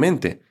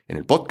constantemente en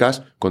el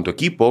podcast, con tu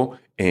equipo,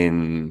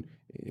 en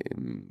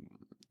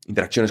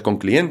interacciones con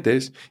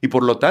clientes y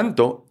por lo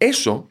tanto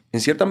eso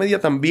en cierta medida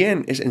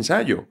también es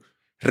ensayo.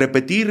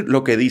 Repetir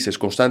lo que dices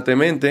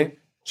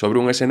constantemente sobre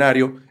un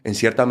escenario, en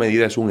cierta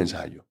medida es un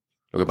ensayo.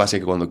 Lo que pasa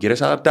es que cuando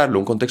quieres adaptarlo a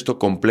un contexto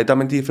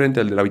completamente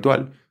diferente al del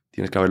habitual,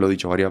 tienes que haberlo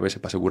dicho varias veces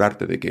para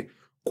asegurarte de que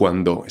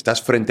cuando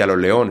estás frente a los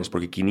leones,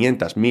 porque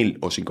 500, 1000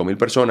 o 5000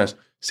 personas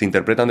se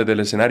interpretan desde el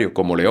escenario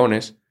como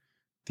leones,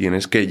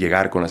 tienes que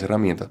llegar con las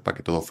herramientas para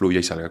que todo fluya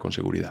y salga con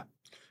seguridad.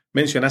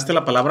 Mencionaste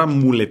la palabra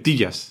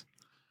muletillas.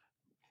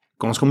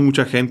 Conozco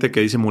mucha gente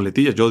que dice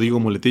muletillas. Yo digo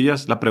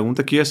muletillas. La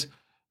pregunta aquí es,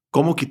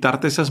 ¿cómo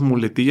quitarte esas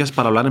muletillas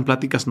para hablar en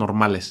pláticas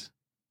normales?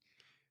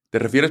 ¿Te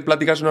refieres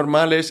pláticas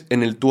normales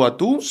en el tú a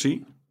tú?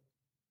 Sí.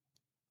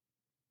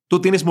 ¿Tú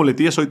tienes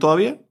muletillas hoy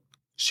todavía?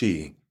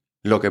 Sí.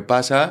 Lo que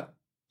pasa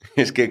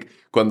es que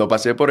cuando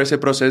pasé por ese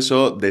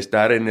proceso de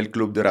estar en el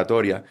club de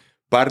oratoria,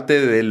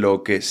 parte de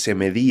lo que se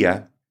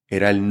medía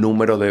era el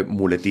número de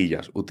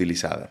muletillas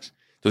utilizadas.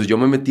 Entonces yo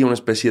me metí en una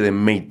especie de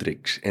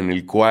matrix en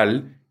el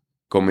cual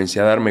comencé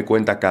a darme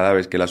cuenta cada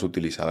vez que las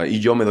utilizaba y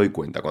yo me doy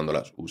cuenta cuando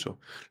las uso.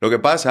 Lo que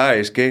pasa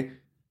es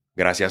que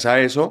gracias a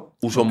eso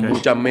uso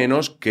muchas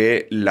menos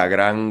que la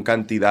gran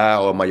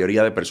cantidad o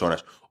mayoría de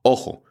personas.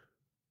 Ojo,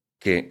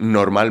 que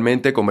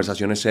normalmente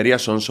conversaciones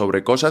serias son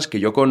sobre cosas que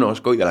yo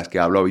conozco y de las que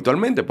hablo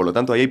habitualmente. Por lo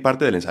tanto, ahí hay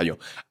parte del ensayo.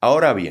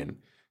 Ahora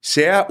bien,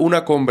 sea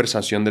una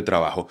conversación de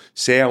trabajo,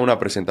 sea una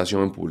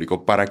presentación en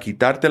público, para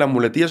quitarte las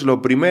muletillas,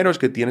 lo primero es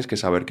que tienes que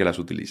saber que las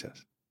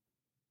utilizas.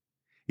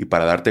 Y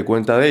para darte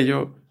cuenta de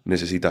ello,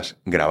 necesitas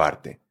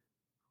grabarte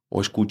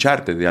o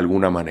escucharte de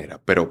alguna manera.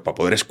 Pero para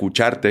poder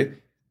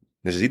escucharte,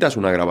 necesitas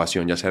una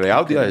grabación, ya sea de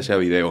audio, ya sea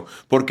de video,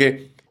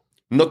 porque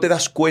no te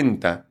das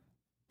cuenta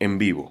en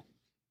vivo.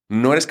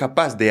 No eres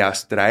capaz de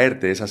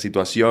abstraerte de esa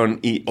situación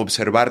y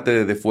observarte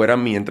desde fuera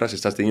mientras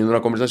estás teniendo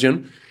una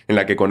conversación en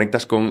la que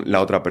conectas con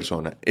la otra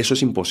persona. Eso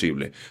es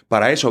imposible.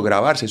 Para eso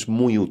grabarse es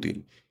muy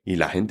útil. Y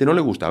la gente no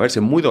le gusta verse,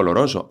 es muy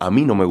doloroso. A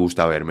mí no me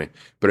gusta verme,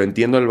 pero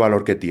entiendo el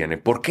valor que tiene.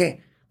 ¿Por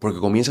qué? Porque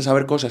comienzas a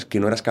ver cosas que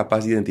no eras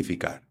capaz de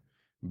identificar.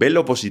 Ves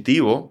lo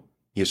positivo,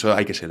 y eso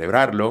hay que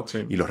celebrarlo,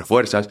 Sí. y lo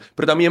refuerzas,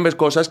 pero también ves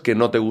cosas que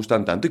no te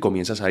gustan tanto y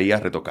comienzas ahí a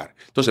retocar.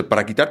 Entonces,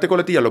 para quitarte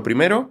coletillas, lo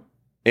primero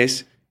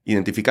es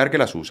identificar que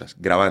las usas,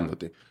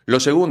 grabándote. Lo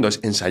segundo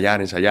es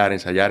ensayar, ensayar,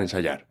 ensayar,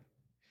 ensayar.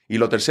 Y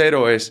lo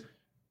tercero es,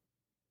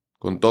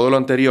 con todo lo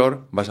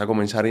anterior, vas a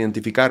comenzar a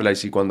identificarla y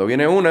si cuando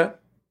viene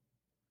una,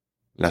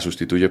 la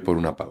sustituyes por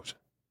una pausa.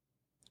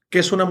 ¿Qué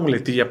es una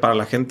muletilla para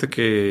la gente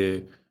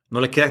que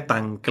no le queda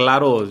tan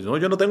claro? No,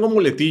 yo no tengo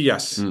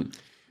muletillas.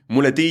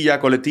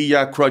 Muletilla,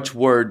 coletilla, crutch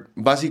word,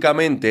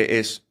 básicamente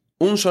es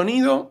un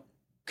sonido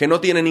que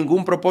no tiene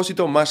ningún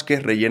propósito más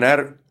que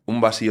rellenar un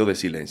vacío de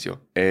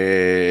silencio.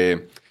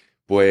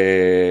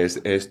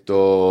 Pues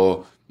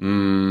estos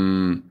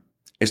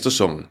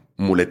son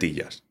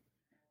muletillas.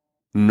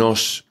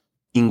 Nos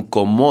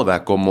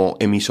incomoda como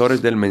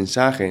emisores del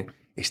mensaje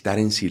estar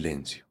en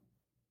silencio.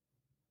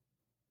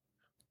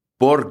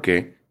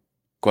 Porque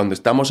cuando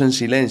estamos en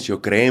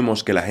silencio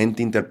creemos que la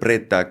gente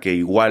interpreta que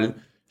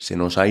igual se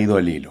nos ha ido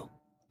el hilo,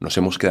 nos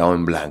hemos quedado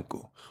en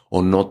blanco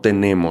o no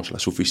tenemos la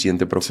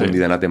suficiente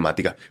profundidad en la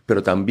temática.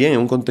 Pero también en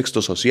un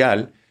contexto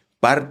social,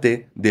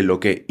 parte de lo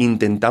que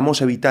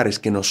intentamos evitar es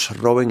que nos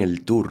roben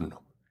el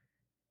turno.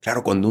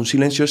 Claro, cuando un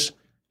silencio es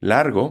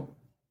largo,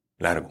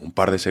 un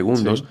par de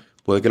segundos,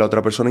 puede que la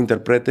otra persona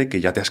interprete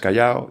que ya te has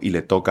callado y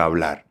le toca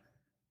hablar.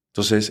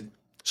 Entonces,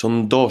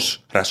 son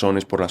dos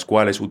razones por las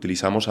cuales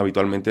utilizamos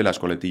habitualmente las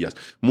coletillas.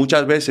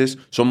 Muchas veces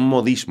son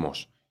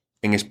modismos.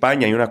 En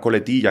España hay una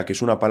coletilla que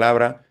es una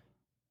palabra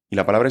y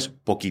la palabra es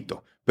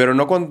poquito. Pero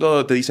no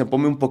cuando te dicen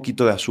ponme un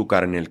poquito de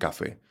azúcar en el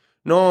café.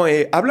 No,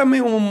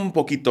 háblame un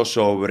poquito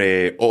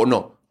sobre... O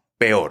no,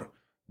 peor.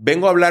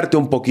 Vengo a hablarte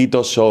un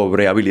poquito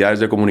sobre habilidades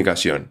de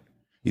comunicación.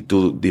 Y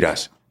tú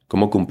dirás,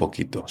 ¿cómo que un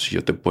poquito? Si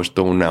yo te he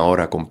puesto una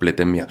hora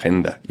completa en mi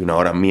agenda y una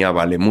hora mía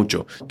vale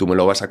mucho. Tú me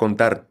lo vas a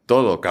contar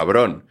todo,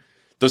 cabrón.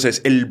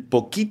 Entonces, el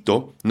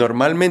poquito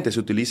normalmente se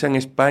utiliza en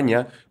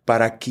España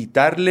para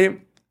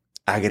quitarle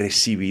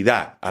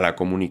agresividad a la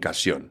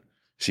comunicación.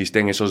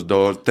 Existen esos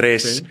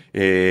tres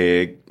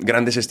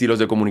grandes estilos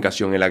de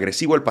comunicación, el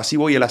agresivo, el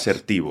pasivo y el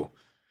asertivo.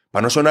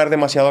 Para no sonar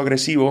demasiado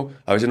agresivo,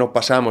 a veces nos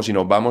pasamos y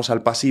nos vamos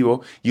al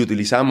pasivo y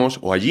utilizamos,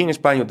 o allí en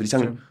España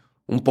utilizan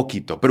un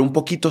poquito, pero un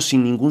poquito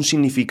sin ningún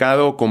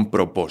significado con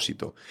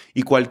propósito.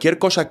 Y cualquier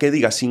cosa que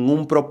digas sin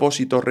un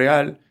propósito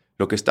real,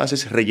 lo que estás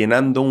es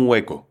rellenando un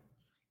hueco.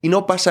 Y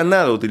no pasa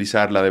nada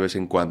utilizarla de vez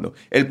en cuando.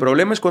 El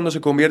problema es cuando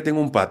se convierte en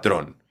un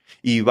patrón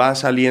y va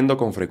saliendo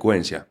con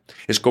frecuencia.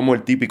 Es como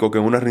el típico que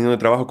en una reunión de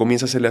trabajo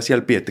comienza a hacerle así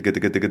al pie, te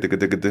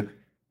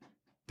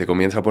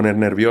comienza a poner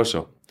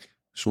nervioso.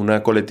 Es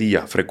una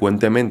coletilla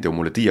frecuentemente, o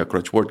muletilla,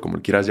 crutch word, como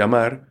le quieras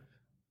llamar,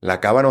 la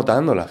acaba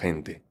notando la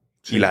gente.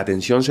 Y la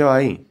atención se va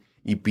ahí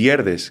y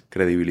pierdes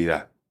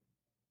credibilidad.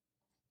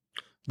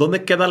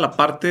 ¿Dónde queda la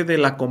parte de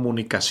la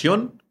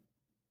comunicación?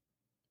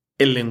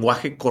 El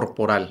lenguaje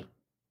corporal.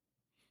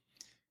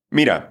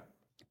 Mira,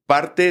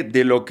 parte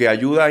de lo que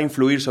ayuda a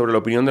influir sobre la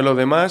opinión de los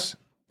demás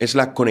es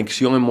la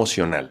conexión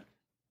emocional.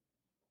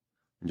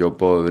 Yo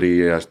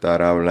podría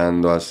estar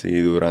hablando así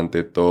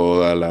durante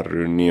toda la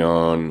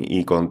reunión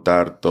y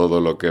contar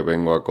todo lo que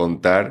vengo a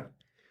contar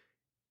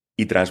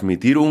y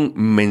transmitir un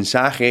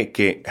mensaje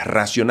que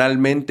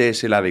racionalmente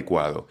es el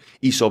adecuado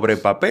y sobre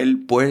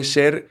papel puede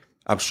ser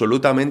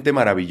absolutamente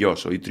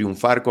maravilloso y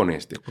triunfar con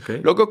este.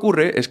 Lo que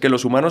ocurre es que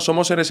los humanos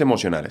somos seres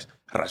emocionales,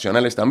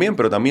 racionales también,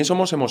 pero también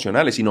somos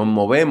emocionales y nos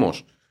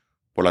movemos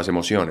por las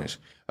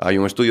emociones. Hay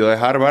un estudio de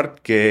Harvard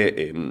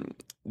que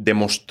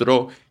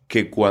demostró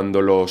que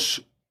cuando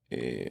los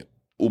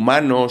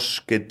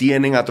humanos que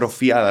tienen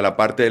atrofiada la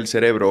parte del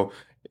cerebro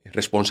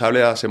responsable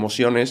de las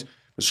emociones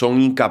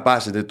son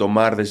incapaces de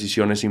tomar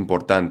decisiones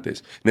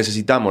importantes.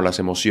 Necesitamos las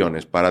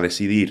emociones para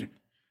decidir.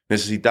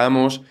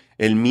 Necesitamos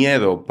el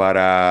miedo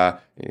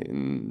para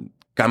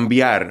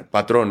cambiar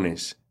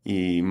patrones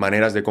y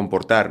maneras de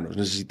comportarnos.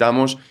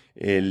 Necesitamos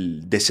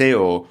el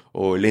deseo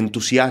o el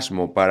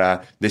entusiasmo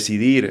para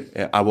decidir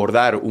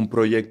abordar un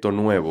proyecto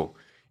nuevo.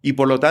 Y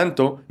por lo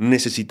tanto,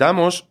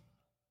 necesitamos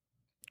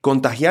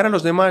contagiar a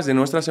los demás de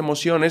nuestras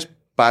emociones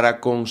para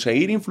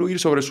conseguir influir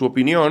sobre su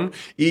opinión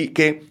y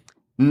que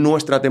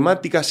nuestra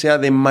temática sea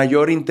de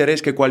mayor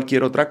interés que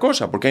cualquier otra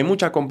cosa, porque hay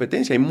mucha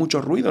competencia, hay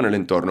mucho ruido en el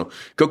entorno.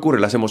 ¿Qué ocurre?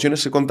 Las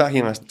emociones se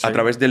contagian a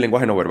través del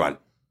lenguaje no verbal.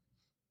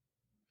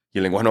 Y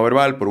el lenguaje no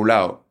verbal, por un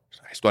lado,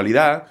 es la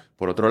gestualidad,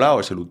 por otro lado,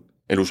 es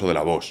el uso de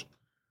la voz.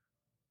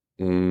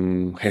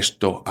 Un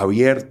gesto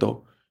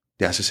abierto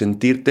te hace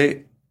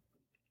sentirte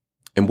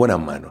en buenas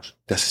manos,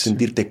 te hace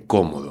sentirte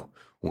cómodo.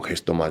 Un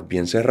gesto más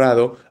bien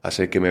cerrado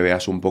hace que me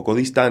veas un poco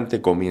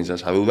distante,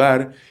 comienzas a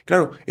dudar.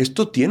 Claro,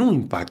 esto tiene un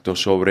impacto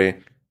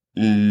sobre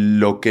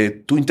lo que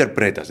tú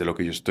interpretas de lo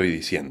que yo estoy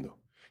diciendo.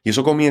 Y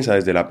eso comienza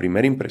desde la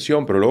primera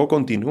impresión, pero luego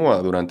continúa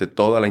durante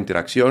toda la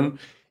interacción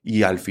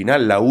y al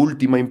final la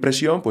última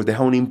impresión pues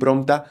deja una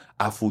impronta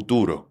a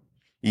futuro.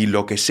 Y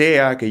lo que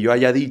sea que yo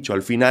haya dicho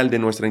al final de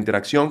nuestra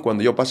interacción,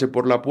 cuando yo pase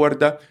por la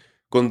puerta,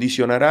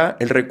 condicionará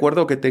el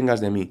recuerdo que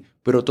tengas de mí.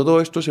 Pero todo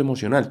esto es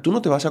emocional. Tú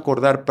no te vas a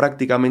acordar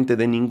prácticamente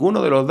de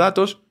ninguno de los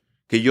datos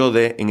que yo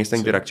dé en esta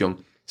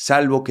interacción,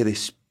 salvo que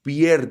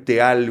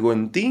despierte algo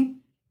en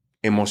ti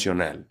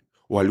emocional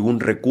o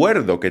algún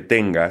recuerdo que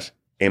tengas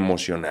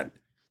emocional.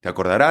 Te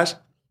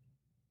acordarás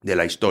de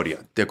la historia,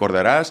 te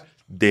acordarás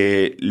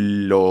de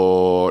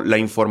la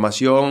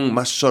información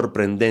más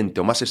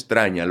sorprendente o más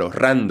extraña, los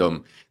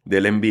random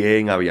del MBA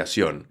en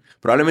aviación.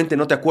 Probablemente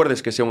no te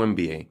acuerdes que sea un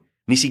MBA.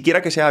 Ni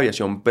siquiera que sea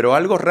aviación, pero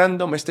algo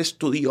random,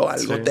 estudió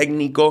algo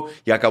técnico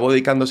y acabó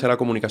dedicándose a la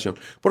comunicación.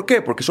 ¿Por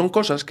qué? Porque son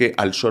cosas que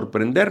al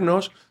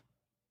sorprendernos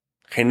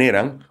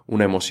generan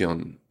una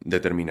emoción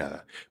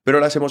determinada. Pero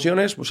las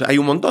emociones, pues hay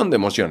un montón de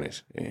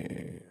emociones,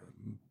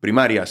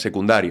 primarias,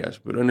 secundarias,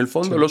 pero en el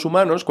fondo los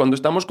humanos, cuando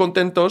estamos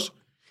contentos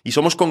y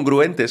somos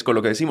congruentes con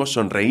lo que decimos,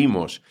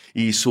 sonreímos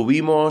y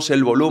subimos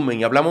el volumen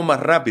y hablamos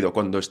más rápido.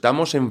 Cuando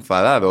estamos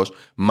enfadados,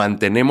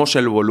 mantenemos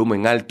el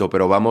volumen alto,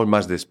 pero vamos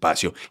más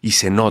despacio. Y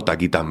se nota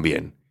aquí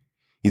también.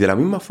 Y de la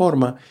misma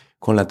forma,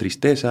 con la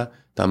tristeza,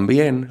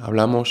 también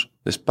hablamos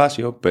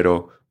despacio,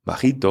 pero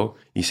bajito,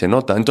 y se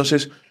nota.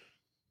 Entonces,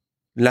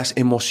 las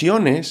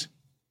emociones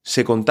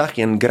se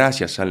contagian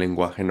gracias al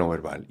lenguaje no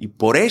verbal. Y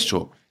por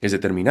eso es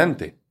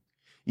determinante.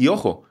 Y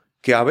ojo,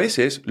 que a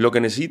veces lo que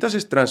necesitas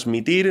es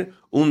transmitir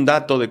un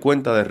dato de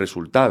cuenta de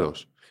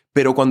resultados.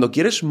 Pero cuando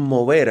quieres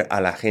mover a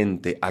la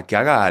gente a que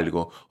haga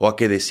algo o a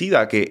que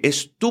decida que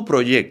es tu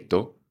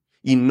proyecto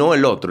y no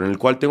el otro en el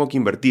cual tengo que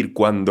invertir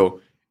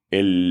cuando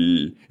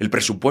el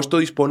presupuesto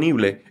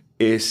disponible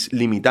es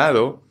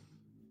limitado,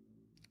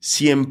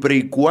 siempre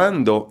y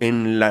cuando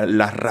en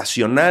la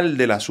racional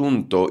del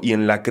asunto y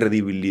en la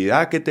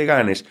credibilidad que te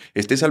ganes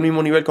estés al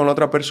mismo nivel con la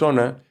otra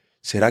persona,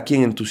 será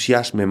quien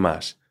entusiasme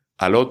más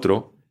al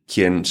otro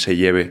quien se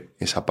lleve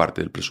esa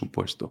parte del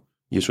presupuesto.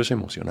 Y eso es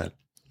emocional.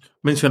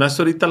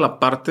 Mencionaste ahorita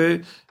la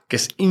parte que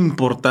es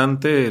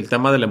importante, el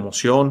tema de la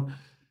emoción.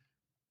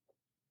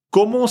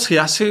 ¿Cómo se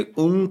hace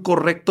un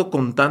correcto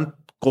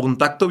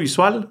contacto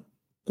visual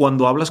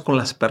cuando hablas con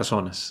las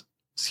personas?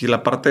 Si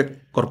la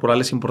parte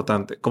corporal es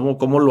importante,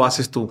 ¿cómo lo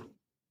haces tú?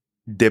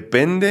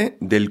 Depende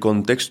del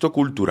contexto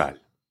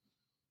cultural.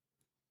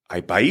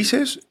 Hay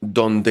países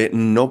donde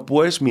no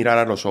puedes mirar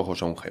a los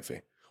ojos a un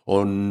jefe.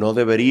 O no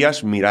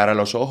deberías mirar a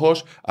los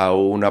ojos a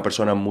una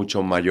persona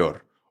mucho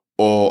mayor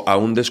o a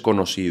un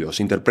desconocido.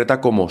 Se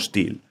interpreta como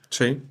hostil.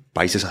 Sí.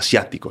 Países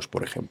asiáticos,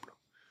 por ejemplo.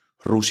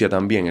 Rusia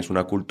también es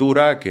una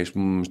cultura que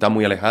está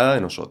muy alejada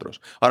de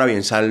nosotros. Ahora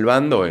bien,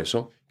 salvando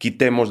eso,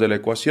 quitemos de la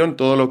ecuación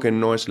todo lo que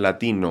no es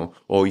latino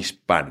o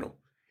hispano.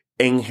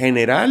 En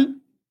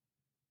general,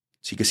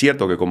 sí que es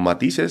cierto que con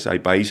matices hay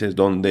países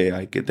donde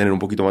hay que tener un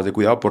poquito más de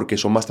cuidado porque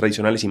son más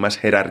tradicionales y más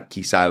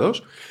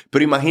jerarquizados,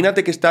 pero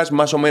imagínate que estás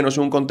más o menos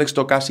en un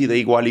contexto casi de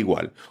igual a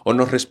igual, o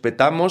nos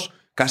respetamos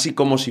casi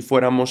como si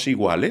fuéramos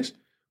iguales,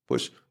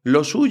 pues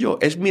lo suyo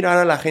es mirar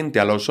a la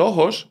gente a los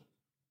ojos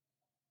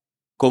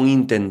con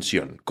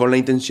intención, con la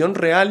intención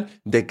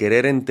real de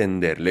querer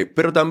entenderle,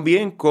 pero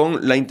también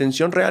con la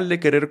intención real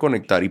de querer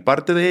conectar, y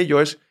parte de ello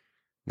es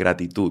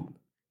gratitud,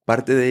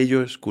 parte de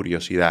ello es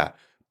curiosidad,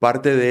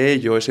 parte de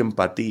ello es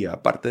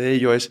empatía, parte de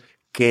ello es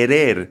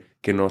querer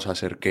que nos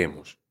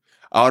acerquemos.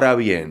 Ahora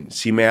bien,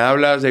 si me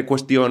hablas de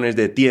cuestiones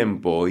de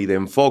tiempo y de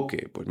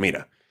enfoque, pues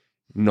mira,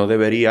 no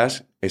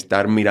deberías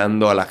estar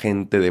mirando a la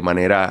gente de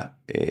manera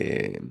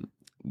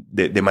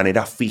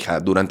fija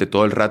durante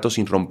todo el rato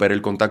sin romper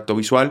el contacto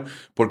visual,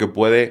 porque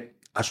puede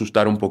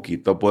asustar un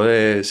poquito,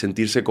 puede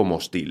sentirse como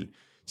hostil.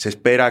 Se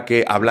espera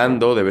que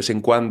hablando de vez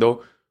en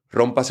cuando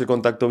rompas el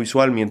contacto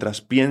visual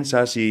mientras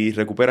piensas y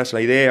recuperas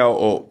la idea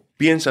o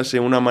piensas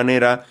en una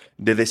manera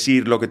de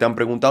decir lo que te han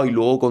preguntado y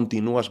luego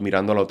continúas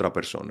mirando a la otra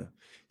persona.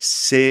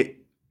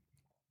 Se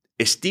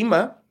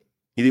estima,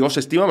 y digo se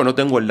estima, pero no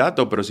tengo el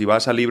dato, pero si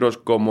vas a libros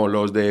como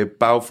los de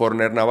Pau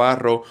Forner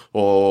Navarro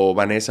o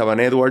Vanessa Van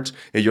Edwards,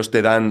 ellos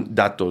te dan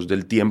datos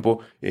del tiempo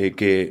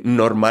que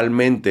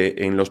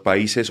normalmente en los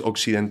países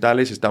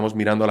occidentales estamos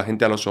mirando a la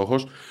gente a los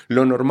ojos.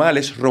 Lo normal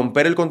es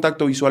romper el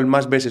contacto visual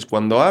más veces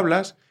cuando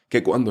hablas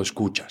que cuando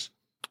escuchas.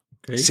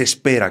 Okay. Se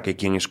espera que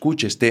quien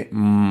escuche esté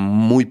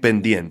muy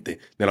pendiente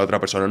de la otra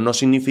persona. No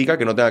significa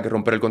que no tenga que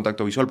romper el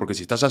contacto visual, porque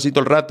si estás así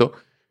todo el rato,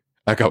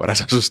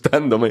 acabarás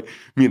asustándome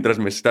mientras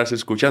me estás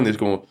escuchando. Y es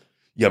como,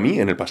 Y a mí,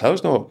 en el pasado,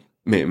 esto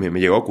me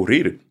llegó a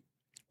ocurrir.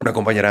 Una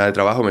compañera de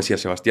trabajo me decía,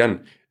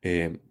 Sebastián,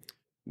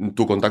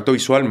 tu contacto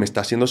visual me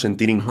está haciendo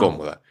sentir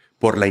incómoda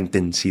por la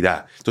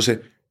intensidad. Entonces,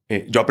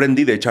 yo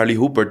aprendí de Charlie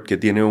Houpert, que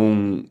tiene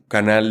un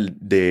canal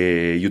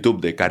de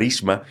YouTube de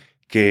carisma,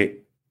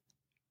 que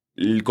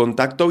el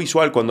contacto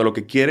visual, cuando lo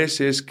que quieres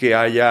es que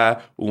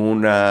haya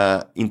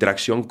una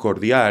interacción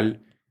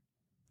cordial,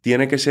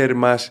 tiene que ser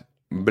más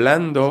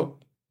blando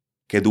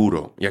que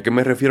duro. ¿Y a qué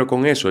me refiero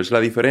con eso? Es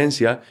la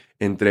diferencia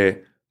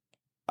entre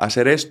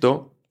hacer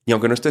esto y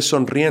aunque no estés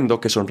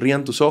sonriendo, que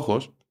sonrían tus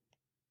ojos,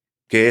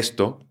 que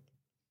esto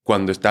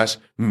cuando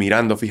estás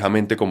mirando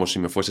fijamente como si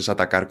me fueses a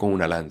atacar con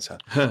una lanza.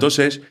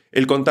 Entonces,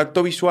 el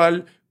contacto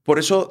visual, por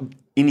eso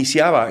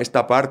iniciaba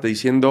esta parte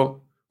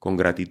diciendo con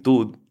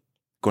gratitud,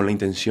 con la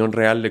intención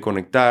real de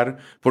conectar,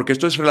 porque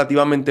esto es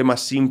relativamente más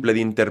simple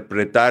de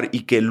interpretar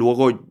y que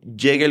luego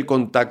llegue el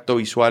contacto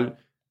visual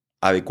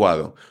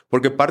adecuado.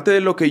 Porque parte de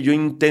lo que yo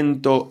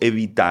intento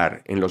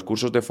evitar en los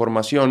cursos de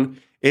formación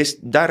es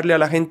darle a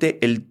la gente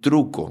el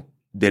truco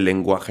del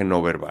lenguaje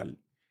no verbal.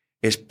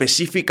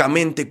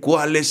 Específicamente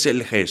cuál es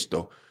el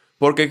gesto.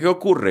 Porque ¿qué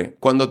ocurre?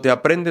 Cuando te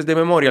aprendes de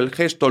memoria el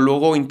gesto,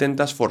 luego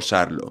intentas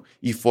forzarlo.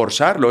 Y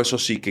forzarlo, eso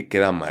sí que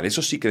queda mal,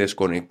 eso sí que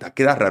desconecta,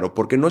 queda raro,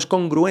 porque no es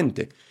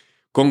congruente.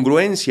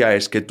 Congruencia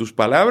es que tus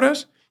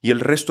palabras y el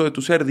resto de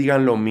tu ser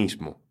digan lo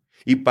mismo.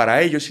 Y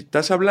para ello, si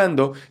estás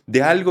hablando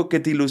de algo que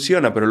te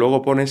ilusiona, pero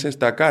luego pones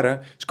esta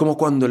cara, es como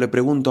cuando le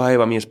pregunto a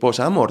Eva, mi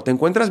esposa, amor, ¿te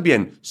encuentras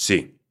bien?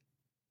 Sí.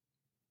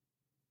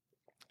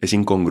 Es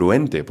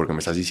incongruente, porque me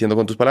estás diciendo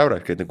con tus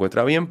palabras que te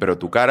encuentras bien, pero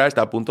tu cara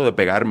está a punto de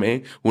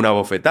pegarme una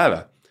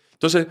bofetada.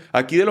 Entonces,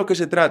 aquí de lo que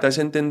se trata es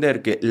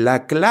entender que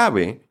la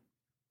clave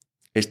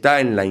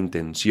está en la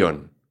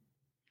intención,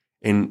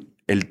 en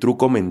el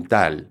truco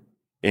mental,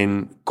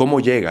 en cómo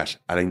llegas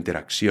a la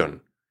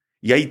interacción.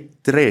 Y hay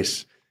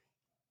 3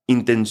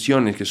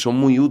 intenciones que son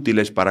muy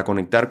útiles para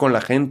conectar con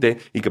la gente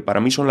y que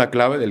para mí son la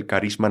clave del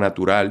carisma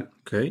natural.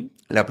 Okay.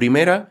 La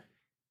primera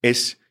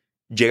es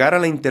llegar a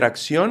la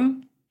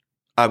interacción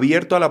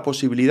abierto a la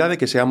posibilidad de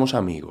que seamos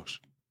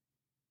amigos.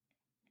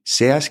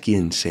 Seas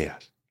quien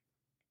seas.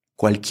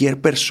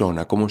 Cualquier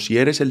persona, como si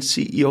eres el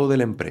CEO de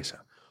la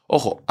empresa.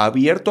 Ojo,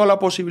 abierto a la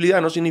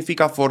posibilidad no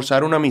significa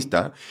forzar una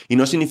amistad y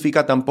no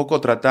significa tampoco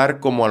tratar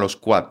como a los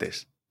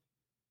cuates.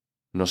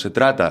 No se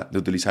trata de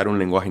utilizar un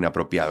lenguaje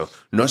inapropiado.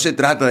 No se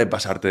trata de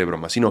pasarte de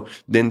broma, sino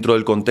dentro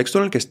del contexto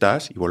en el que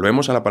estás, y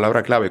volvemos a la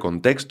palabra clave,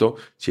 contexto,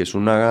 si es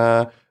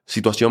una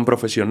situación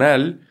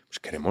profesional, pues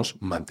queremos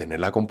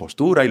mantener la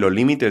compostura y los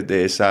límites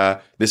de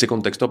ese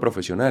contexto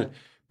profesional.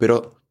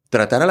 Pero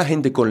tratar a la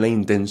gente con la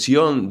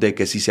intención de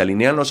que si se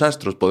alinean los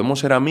astros podemos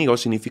ser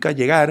amigos significa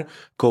llegar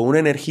con una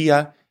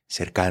energía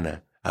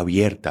cercana,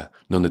 abierta,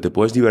 donde te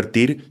puedes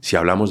divertir si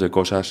hablamos de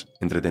cosas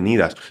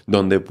entretenidas,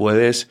 donde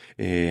puedes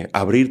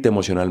abrirte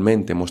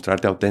emocionalmente,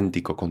 mostrarte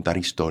auténtico, contar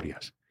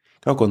historias.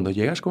 Claro, cuando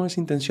llegas con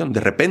esa intención,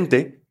 de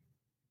repente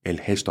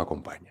el gesto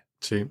acompaña.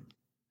 Sí.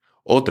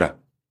 Otra,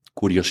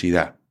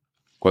 curiosidad.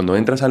 Cuando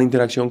entras a la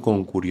interacción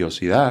con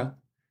curiosidad,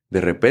 de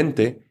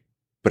repente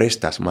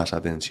prestas más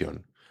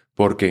atención.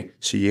 Porque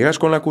si llegas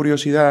con la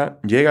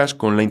curiosidad, llegas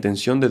con la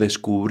intención de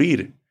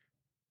descubrir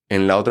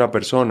en la otra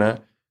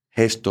persona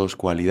gestos,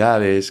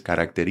 cualidades,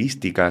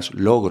 características,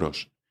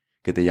 logros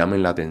que te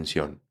llamen la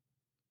atención.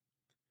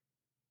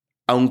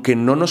 Aunque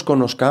no nos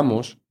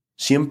conozcamos,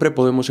 siempre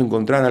podemos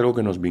encontrar algo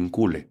que nos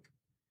vincule.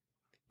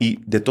 Y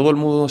de todo el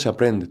mundo se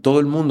aprende, todo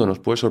el mundo nos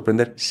puede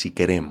sorprender si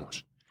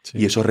queremos. Sí.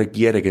 Y eso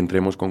requiere que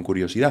entremos con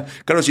curiosidad.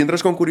 Claro, si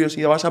entras con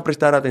curiosidad vas a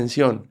prestar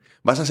atención,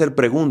 vas a hacer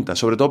preguntas,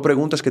 sobre todo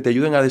preguntas que te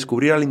ayuden a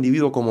descubrir al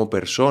individuo como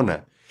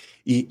persona.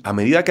 Y a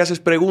medida que haces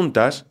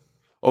preguntas,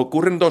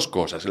 ocurren 2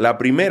 cosas. La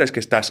primera es que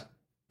estás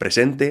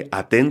presente,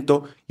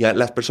 atento, y a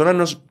las personas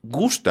nos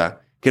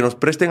gusta que nos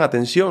presten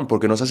atención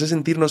porque nos hace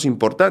sentirnos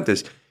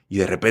importantes y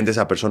de repente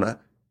esa persona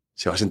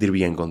se va a sentir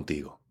bien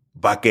contigo.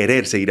 Va a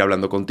querer seguir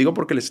hablando contigo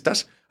porque le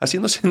estás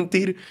haciendo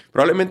sentir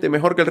probablemente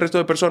mejor que el resto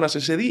de personas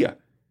ese día.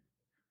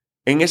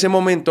 En ese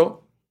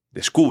momento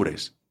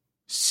descubres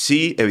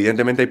si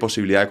evidentemente hay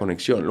posibilidad de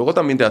conexión. Luego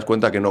también te das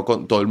cuenta que no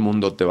con todo el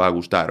mundo te va a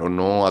gustar o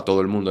no a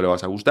todo el mundo le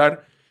vas a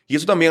gustar. Y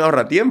eso también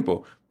ahorra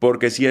tiempo,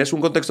 porque si es un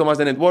contexto más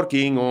de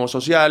networking o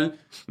social,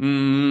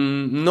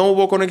 no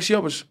hubo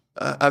conexión, pues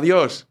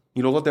adiós.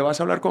 Y luego te vas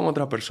a hablar con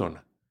otra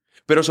persona.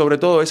 Pero sobre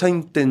todo esa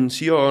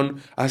intención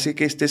hace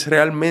que estés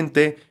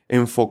realmente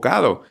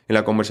enfocado en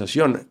la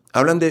conversación.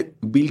 Hablan de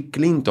Bill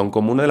Clinton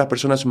como una de las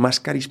personas más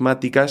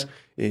carismáticas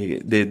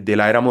de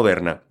la era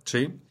moderna.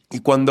 Sí. Y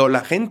cuando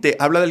la gente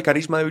habla del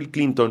carisma de Bill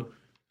Clinton,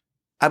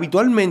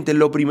 habitualmente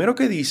lo primero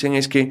que dicen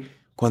es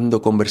que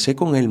cuando conversé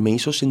con él me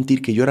hizo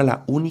sentir que yo era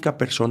la única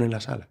persona en la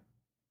sala.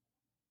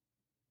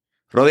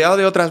 Rodeado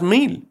de otras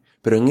 1000,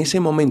 pero en ese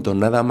momento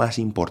nada más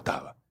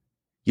importaba.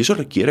 Y eso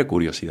requiere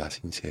curiosidad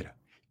sincera.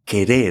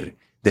 Querer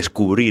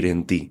descubrir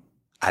en ti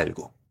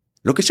algo,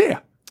 lo que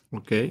sea.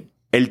 Okay.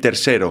 El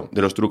tercero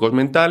de los trucos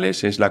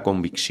mentales es la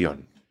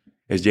convicción.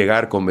 Es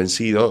llegar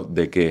convencido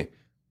de que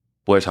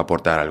puedes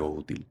aportar algo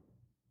útil.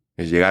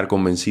 Es llegar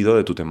convencido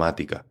de tu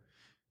temática.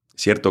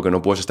 Cierto que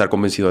no puedes estar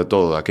convencido de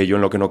todo. Aquello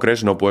en lo que no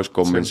crees no puedes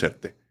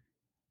convencerte. Sí.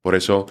 Por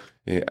eso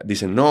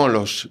dicen, no,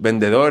 los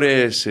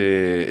vendedores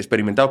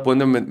experimentados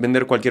pueden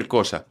vender cualquier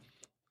cosa.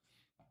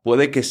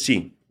 Puede que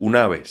sí,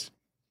 una vez.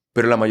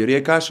 Pero en la mayoría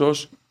de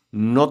casos,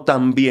 no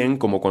tan bien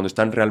como cuando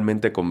están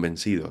realmente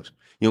convencidos.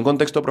 Y un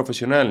contexto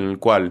profesional en el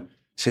cual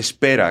se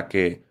espera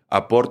que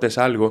aportes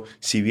algo,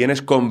 si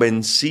vienes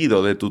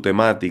convencido de tu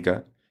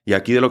temática, y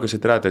aquí de lo que se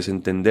trata es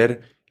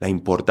entender la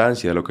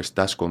importancia de lo que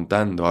estás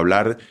contando,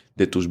 hablar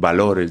de tus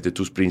valores, de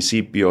tus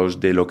principios,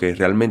 de lo que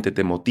realmente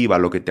te motiva,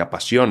 lo que te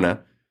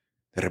apasiona,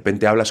 de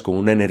repente hablas con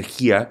una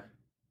energía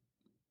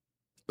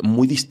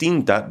muy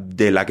distinta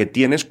de la que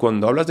tienes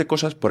cuando hablas de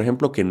cosas, por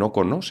ejemplo, que no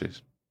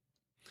conoces.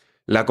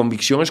 La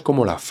convicción es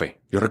como la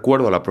fe. Yo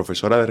recuerdo a la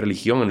profesora de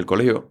religión en el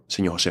colegio,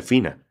 señora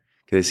Josefina,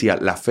 que decía,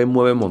 la fe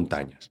mueve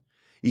montañas.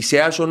 Y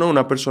seas o no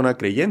una persona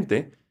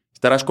creyente,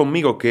 estarás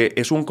conmigo que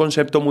es un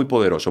concepto muy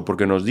poderoso,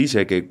 porque nos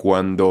dice que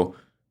cuando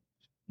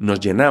nos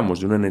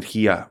llenamos de una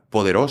energía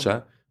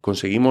poderosa,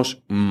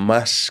 conseguimos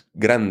más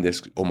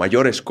grandes o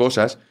mayores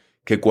cosas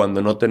que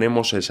cuando no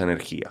tenemos esa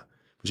energía.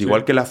 Pues sí.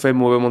 Igual que la fe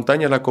mueve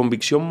montañas, la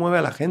convicción mueve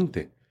a la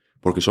gente,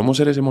 porque somos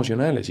seres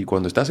emocionales y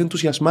cuando estás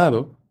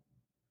entusiasmado,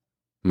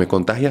 me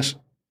contagias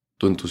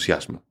tu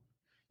entusiasmo.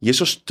 Y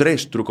esos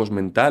 3 trucos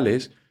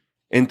mentales,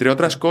 entre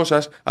otras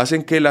cosas,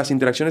 hacen que las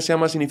interacciones sean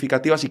más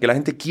significativas y que la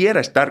gente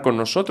quiera estar con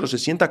nosotros, se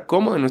sienta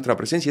cómodo en nuestra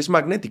presencia. Es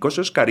magnético,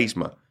 eso es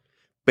carisma.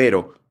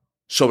 Pero,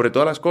 sobre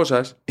todas las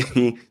cosas,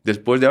 y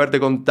después de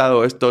haberte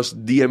contado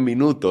estos 10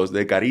 minutos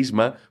de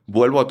carisma,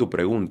 vuelvo a tu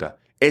pregunta.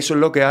 Eso es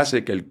lo que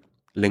hace que el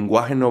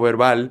lenguaje no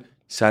verbal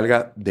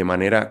salga de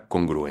manera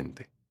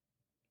congruente.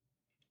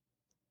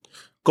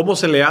 ¿Cómo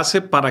se le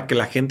hace para que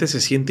la gente se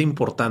sienta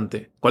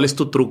importante? ¿Cuál es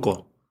tu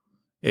truco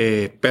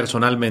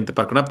personalmente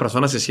para que una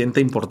persona se sienta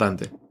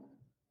importante?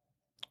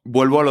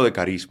 Vuelvo a lo de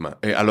carisma,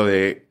 a lo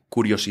de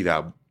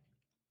curiosidad.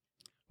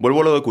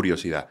 Vuelvo a lo de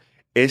curiosidad.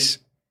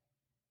 Es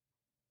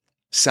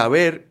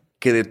saber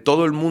que de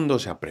todo el mundo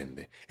se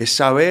aprende. Es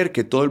saber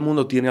que todo el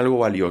mundo tiene algo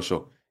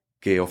valioso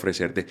que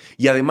ofrecerte.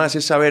 Y además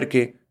es saber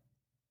que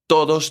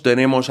todos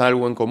tenemos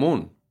algo en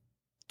común.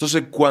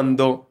 Entonces,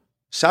 cuando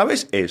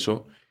sabes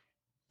eso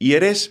y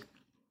eres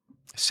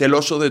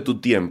celoso de tu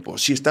tiempo,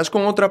 si estás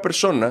con otra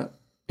persona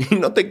y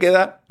no te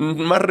queda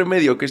más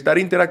remedio que estar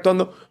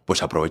interactuando,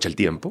 pues aprovecha el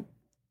tiempo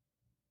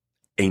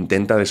e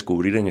intenta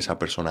descubrir en esa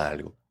persona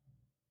algo.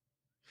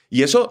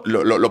 Y eso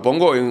lo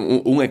pongo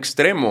en un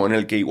extremo en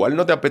el que igual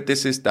no te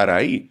apetece estar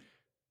ahí.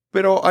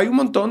 Pero hay un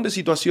montón de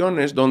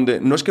situaciones donde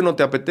no es que no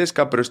te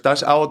apetezca, pero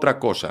estás a otra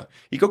cosa.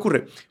 ¿Y qué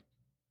ocurre?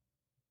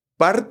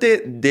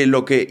 Parte de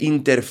lo que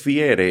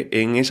interfiere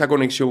en esa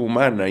conexión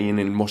humana y en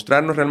el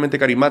mostrarnos realmente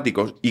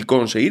carismáticos y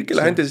conseguir que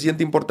la gente se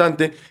sienta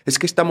importante es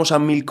que estamos a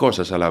 1000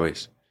 cosas a la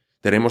vez.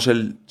 Tenemos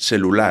el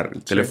celular,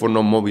 el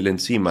teléfono móvil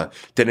encima,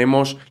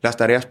 tenemos las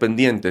tareas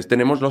pendientes,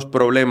 tenemos los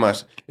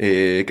problemas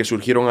que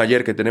surgieron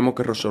ayer que tenemos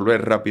que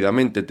resolver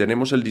rápidamente,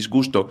 tenemos el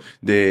disgusto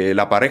de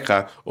la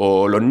pareja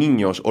o los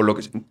niños o lo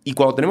que... Y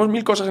cuando tenemos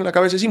 1000 cosas en la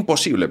cabeza es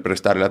imposible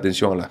prestarle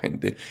atención a la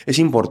gente. Es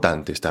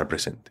importante estar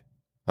presente.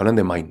 Hablan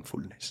de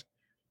mindfulness.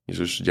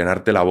 Eso es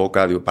llenarte la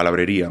boca de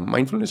palabrería.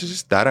 Mindfulness es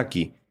estar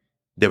aquí,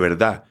 de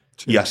verdad,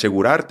 y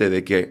asegurarte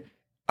de que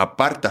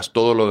apartas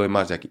todo lo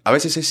demás de aquí. A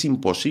veces es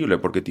imposible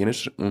porque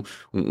tienes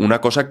una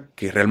cosa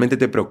que realmente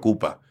te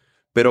preocupa.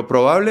 Pero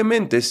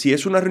probablemente si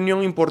es una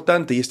reunión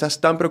importante y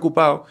estás tan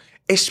preocupado,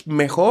 es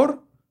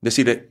mejor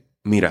decirle,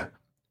 mira,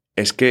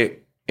 es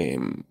que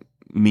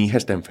mi hija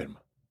está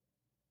enferma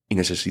y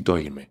necesito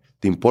irme.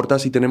 ¿Te importa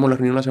si tenemos la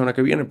reunión la semana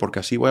que viene? Porque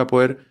así voy a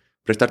poder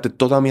prestarte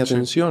toda mi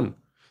atención.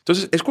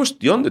 Entonces es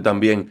cuestión de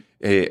también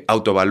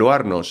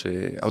autoevaluarnos,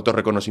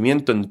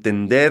 autorreconocimiento,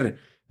 entender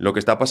lo que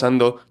está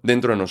pasando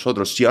dentro de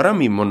nosotros. Si ahora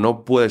mismo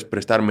no puedes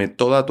prestarme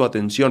toda tu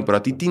atención, pero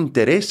a ti te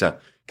interesa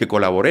que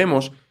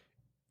colaboremos,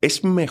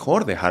 es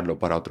mejor dejarlo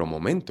para otro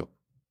momento.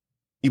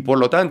 Y por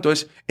lo tanto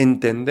es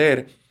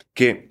entender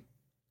que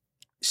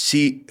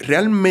si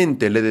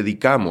realmente le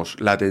dedicamos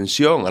la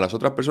atención a las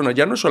otras personas,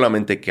 ya no es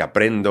solamente que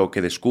aprendo,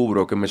 que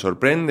descubro, que me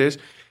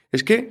sorprendes,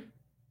 es que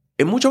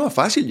es mucho más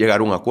fácil llegar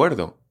a un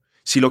acuerdo.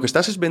 Si lo que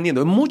estás es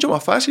vendiendo, es mucho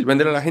más fácil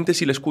vender a la gente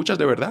si le escuchas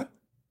de verdad.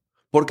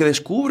 Porque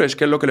descubres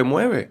qué es lo que le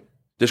mueve.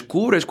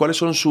 Descubres cuáles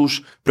son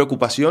sus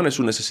preocupaciones,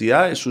 sus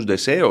necesidades, sus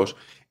deseos.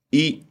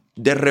 Y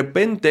de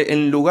repente,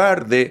 en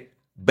lugar de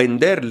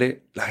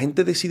venderle, la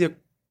gente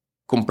decide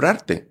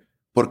comprarte.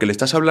 Porque le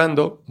estás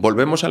hablando,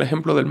 volvemos al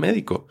ejemplo del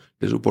médico,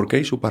 de su por qué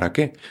y su para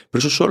qué. Pero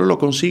eso solo lo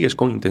consigues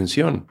con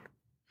intención.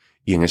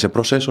 Y en ese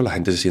proceso la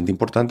gente se siente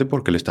importante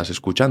porque le estás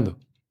escuchando.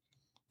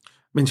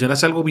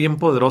 Mencionas algo bien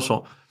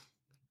poderoso,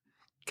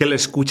 que le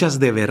escuchas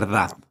de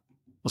verdad.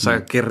 O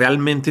sea, que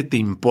realmente te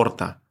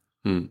importa.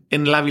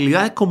 En la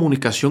habilidad de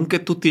comunicación que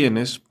tú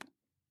tienes,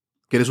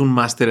 que eres un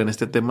máster en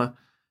este tema,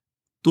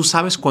 tú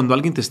sabes cuando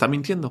alguien te está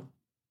mintiendo.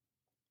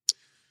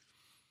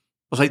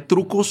 O sea, hay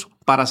trucos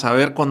para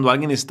saber cuando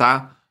alguien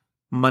está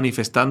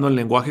manifestando el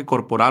lenguaje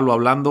corporal o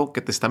hablando que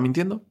te está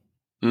mintiendo.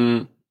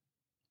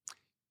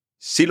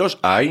 Sí los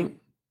hay.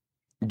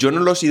 Yo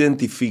no los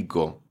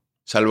identifico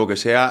salvo que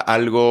sea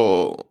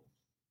algo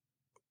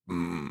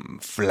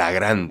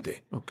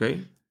flagrante. Ok.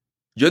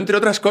 Yo, entre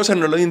otras cosas,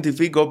 no lo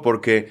identifico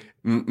porque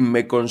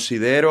me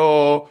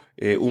considero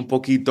un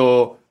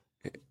poquito...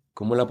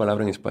 ¿Cómo es la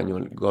palabra en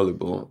español?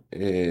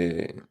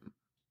 Gullible.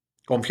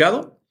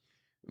 ¿Confiado?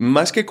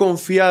 Más que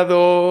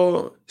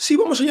confiado... Sí,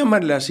 vamos a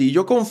llamarle así.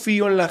 Yo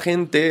confío en la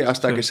gente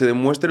hasta que se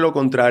demuestre lo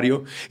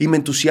contrario y me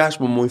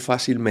entusiasmo muy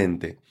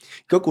fácilmente.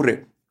 ¿Qué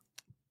ocurre?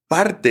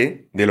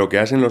 Parte de lo que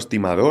hacen los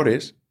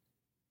timadores...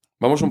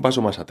 Vamos un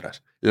paso más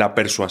atrás. La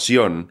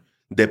persuasión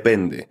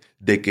depende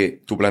de que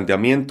tu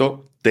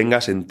planteamiento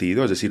tenga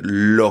sentido, es decir,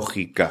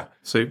 lógica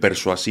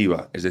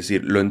persuasiva. Es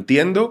decir, lo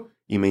entiendo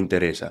y me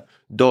interesa.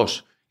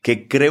 2,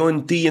 que creo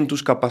en ti y en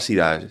tus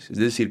capacidades, es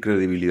decir,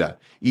 credibilidad.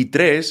 Y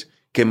 3,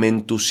 que me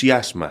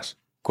entusiasmas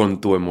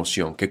con tu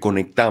emoción, que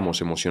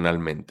conectamos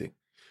emocionalmente.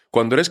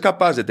 Cuando eres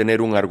capaz de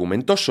tener un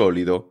argumento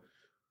sólido,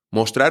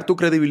 mostrar tu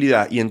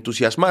credibilidad y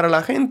entusiasmar a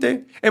la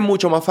gente, es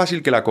mucho más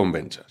fácil que la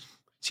convenzas.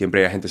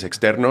 Siempre hay agentes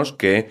externos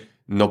que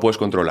no puedes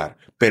controlar.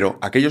 Pero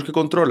aquellos que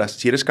controlas,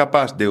 si eres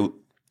capaz de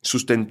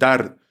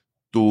sustentar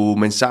tu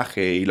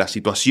mensaje y la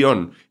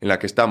situación en la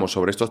que estamos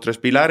sobre estos 3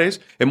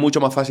 pilares, es mucho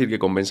más fácil que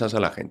convenzas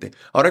a la gente.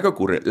 Ahora, ¿qué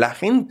ocurre? La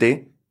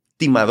gente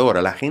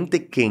timadora, la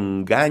gente que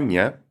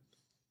engaña,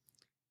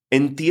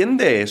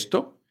 entiende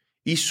esto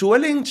y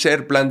suelen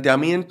ser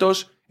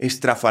planteamientos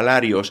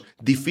estrafalarios,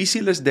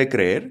 difíciles de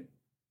creer.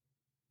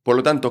 Por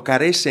lo tanto,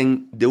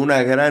 carecen de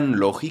una gran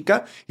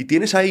lógica y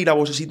tienes ahí la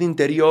vocecita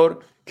interior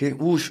que,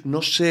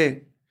 no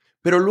sé,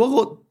 pero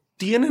luego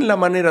tienen la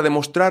manera de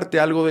mostrarte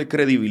algo de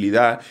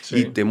credibilidad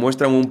y te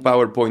muestran un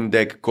PowerPoint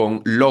deck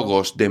con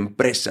logos de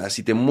empresas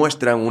y te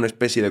muestran una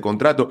especie de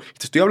contrato.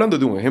 Te estoy hablando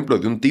de un ejemplo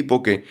de un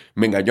tipo que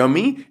me engañó a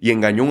mí y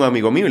engañó a un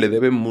amigo mío y le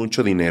debe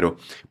mucho dinero.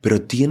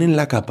 Pero tienen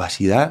la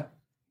capacidad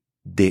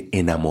de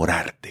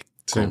enamorarte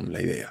con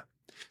la idea.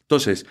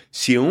 Entonces,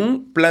 si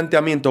un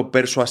planteamiento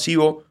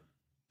persuasivo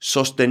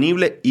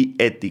sostenible y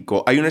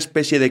ético. Hay una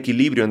especie de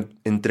equilibrio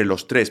entre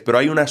los 3, pero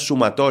hay una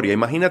sumatoria.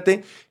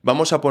 Imagínate,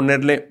 vamos a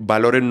ponerle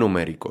valores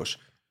numéricos.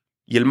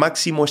 Y el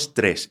máximo es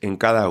 3 en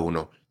cada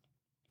uno.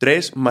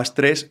 3 más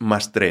 3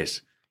 más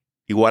 3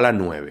 igual a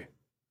 9.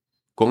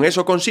 Con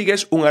eso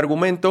consigues un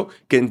argumento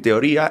que en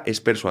teoría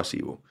es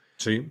persuasivo.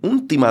 Sí.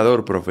 Un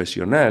timador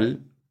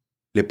profesional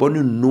le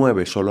pone un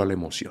 9 solo a la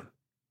emoción.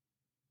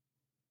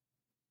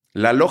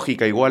 La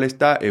lógica igual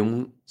está en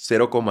un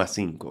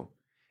 0,5.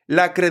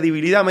 La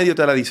credibilidad medio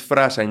te la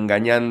disfraza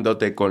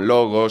engañándote con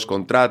logos,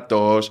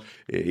 contratos,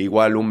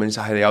 igual un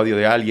mensaje de audio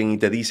de alguien y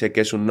te dice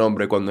que es un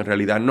nombre cuando en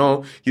realidad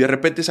no, y de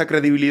repente esa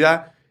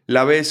credibilidad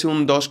la ves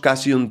un 2,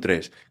 casi un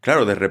 3.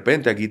 Claro, de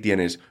repente aquí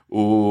tienes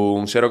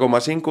un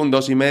 0,5, un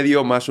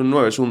 2,5 más un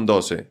 9, es un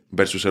 12,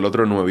 versus el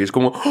otro 9, y es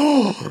como,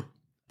 ¡oh!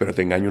 Pero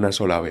te engaño una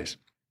sola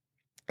vez.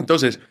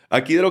 Entonces,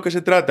 aquí de lo que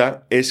se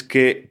trata es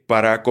que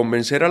para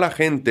convencer a la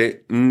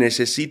gente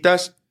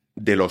necesitas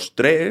de los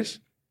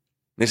 3...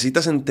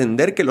 Necesitas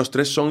entender que los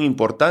 3 son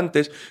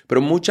importantes,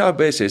 pero muchas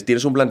veces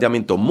tienes un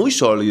planteamiento muy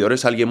sólido,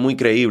 eres alguien muy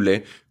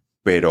creíble,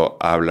 pero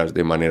hablas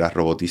de manera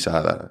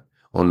robotizada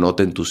o no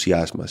te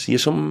entusiasmas. Y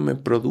eso me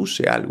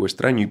produce algo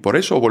extraño. Y por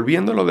eso,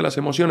 volviendo a lo de las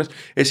emociones,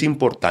 es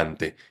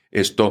importante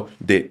esto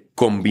de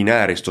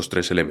combinar estos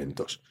 3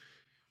 elementos.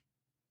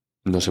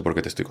 No sé por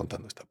qué te estoy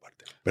contando esta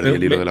parte. Perdí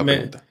el hilo de la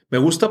pregunta. Me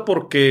gusta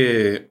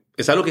porque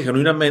es algo que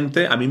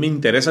genuinamente a mí me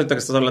interesa ahorita que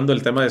estás hablando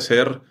del tema de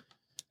ser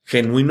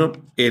genuino.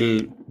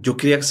 Yo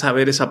quería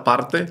saber esa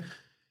parte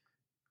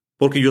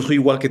porque yo soy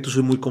igual que tú,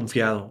 soy muy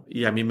confiado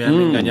y a mí me han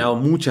engañado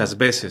muchas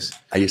veces.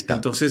 Ahí está.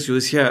 Entonces yo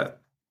decía,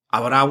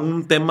 habrá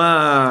un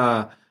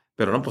tema,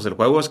 pero no, pues el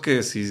juego es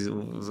que si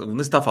un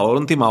estafador,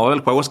 un timador,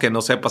 el juego es que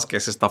no sepas que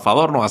es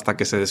estafador, ¿no? Hasta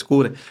que se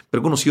descubre.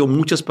 Pero he conocido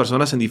muchas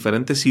personas en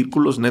diferentes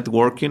círculos,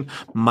 networking,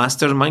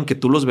 mastermind, que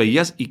tú los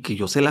veías y que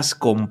yo se las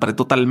compré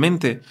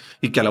totalmente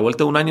y que a la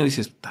vuelta de un año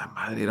dices, ¡ta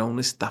madre! Era un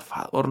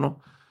estafador, ¿no?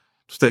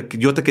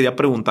 Yo te quería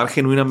preguntar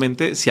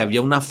genuinamente si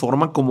había una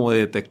forma como de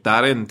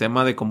detectar en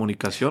tema de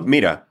comunicación.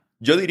 Mira,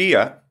 yo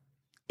diría,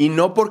 y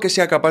no porque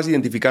sea capaz de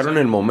identificarlo en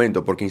el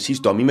momento, porque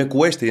insisto, a mí me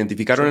cuesta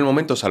identificarlo en el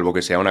momento, salvo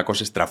que sea una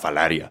cosa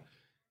estrafalaria.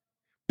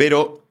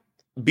 Pero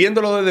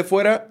viéndolo desde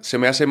fuera se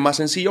me hace más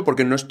sencillo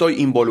porque no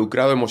estoy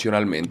involucrado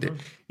emocionalmente.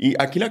 Y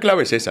aquí la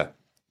clave es esa.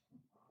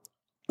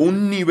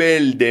 Un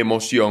nivel de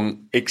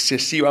emoción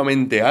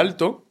excesivamente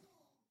alto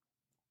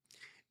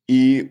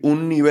y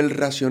un nivel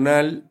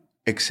racional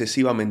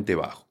excesivamente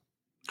bajo.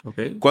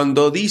 Okay.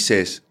 Cuando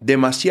dices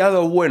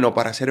demasiado bueno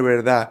para ser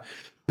verdad,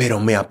 pero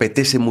me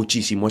apetece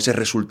muchísimo ese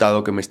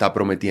resultado que me está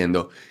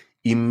prometiendo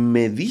y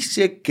me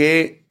dice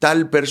que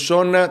tal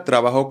persona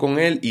trabajó con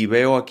él y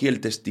veo aquí el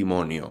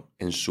testimonio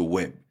en su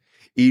web.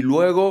 Y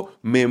luego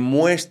me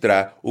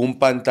muestra un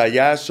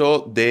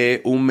pantallazo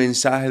de un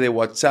mensaje de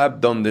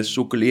WhatsApp donde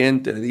su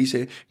cliente le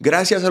dice,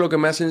 gracias a lo que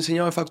me has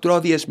enseñado he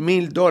facturado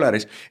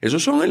 $10,000.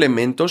 Esos son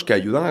elementos que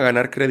ayudan a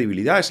ganar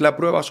credibilidad, es la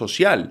prueba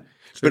social.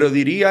 Sí. Pero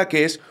diría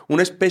que es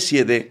una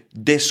especie de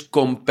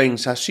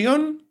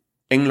descompensación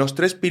en los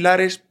 3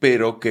 pilares,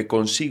 pero que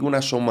consiga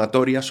una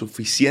sumatoria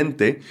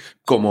suficiente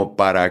como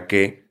para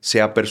que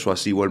sea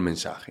persuasivo el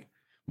mensaje.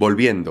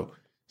 Volviendo,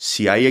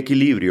 si hay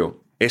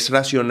equilibrio, es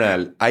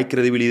racional, hay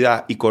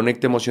credibilidad y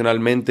conecta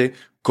emocionalmente,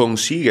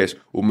 consigues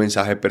un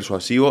mensaje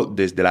persuasivo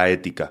desde la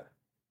ética.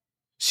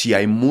 Si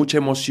hay mucha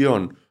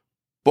emoción,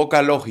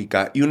 poca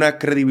lógica y una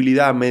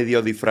credibilidad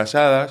medio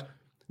disfrazada,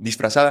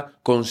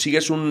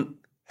 consigues un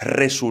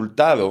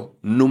resultado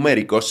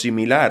numérico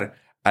similar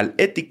al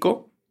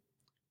ético,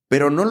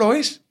 pero no lo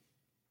es.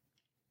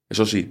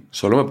 Eso sí,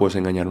 solo me puedes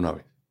engañar una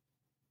vez.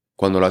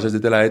 Cuando lo haces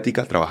desde la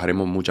ética,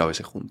 trabajaremos muchas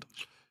veces juntos.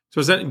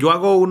 Entonces, yo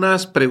hago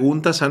unas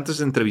preguntas antes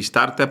de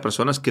entrevistarte a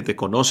personas que te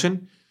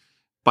conocen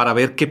para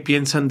ver qué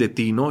piensan de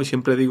ti, ¿no? Y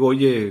siempre digo,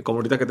 oye, como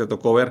ahorita que te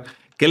tocó ver,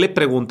 ¿qué le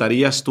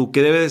preguntarías tú?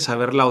 ¿Qué debe de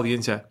saber la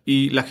audiencia?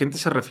 Y la gente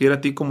se refiere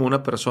a ti como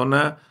una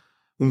persona,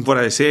 un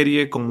fuera de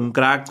serie, como un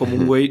crack, como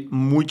un güey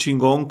muy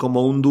chingón,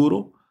 como un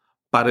duro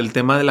para el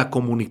tema de la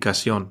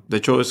comunicación. De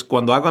hecho, es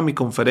cuando haga mi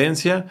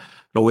conferencia,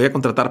 lo voy a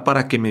contratar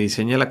para que me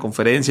diseñe la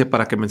conferencia,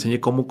 para que me enseñe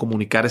cómo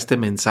comunicar este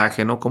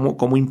mensaje, ¿no?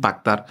 Cómo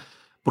impactar.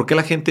 ¿Por qué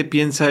la gente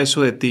piensa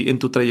eso de ti? En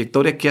tu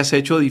trayectoria, ¿qué has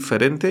hecho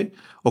diferente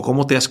o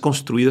cómo te has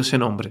construido ese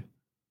nombre?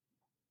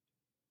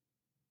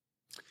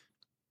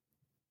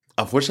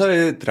 A fuerza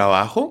de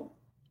trabajo,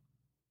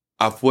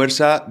 a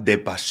fuerza de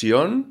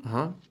pasión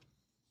Ajá.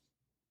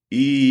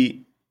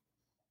 y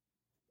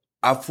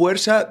a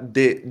fuerza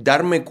de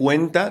darme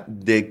cuenta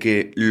de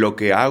que lo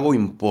que hago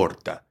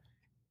importa.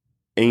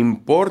 E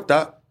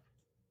importa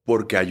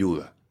porque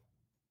ayuda.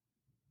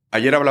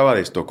 Ayer hablaba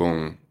de esto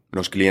con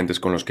los clientes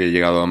con los que he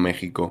llegado a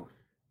México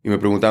y me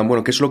preguntaban,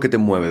 bueno, ¿qué es lo que te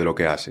mueve de lo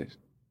que haces?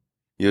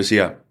 Y yo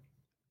decía,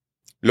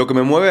 lo que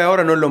me mueve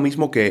ahora no es lo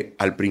mismo que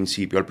al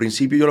principio. Al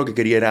principio yo lo que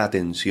quería era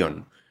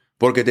atención,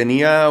 porque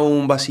tenía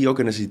un vacío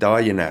que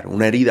necesitaba llenar,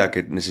 una herida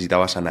que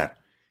necesitaba sanar.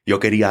 Yo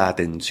quería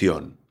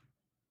atención,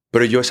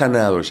 pero yo he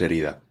sanado esa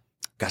herida,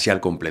 casi al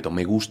completo.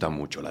 Me gusta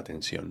mucho la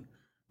atención,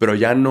 pero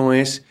ya no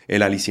es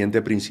el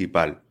aliciente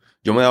principal.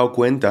 Yo me he dado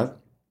cuenta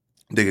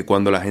de que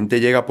cuando la gente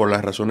llega por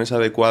las razones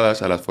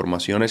adecuadas a las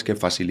formaciones que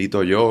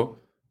facilito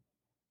yo,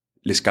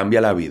 les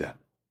cambia la vida,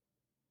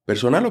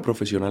 personal o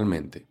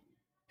profesionalmente.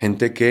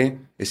 Gente que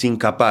es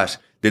incapaz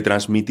de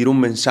transmitir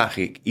un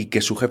mensaje y que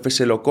su jefe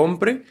se lo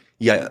compre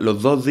y a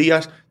los 2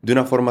 días de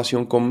una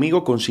formación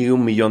conmigo consigue $1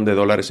 millón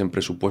en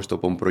presupuesto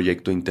para un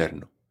proyecto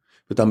interno.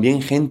 Pero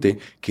también gente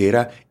que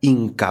era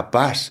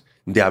incapaz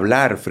de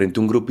hablar frente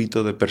a un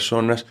grupito de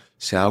personas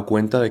se ha dado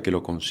cuenta de que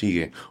lo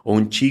consigue. O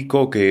un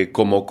chico que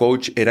como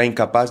coach era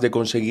incapaz de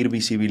conseguir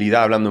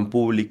visibilidad hablando en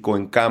público,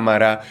 en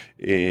cámara,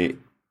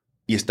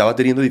 y estaba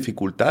teniendo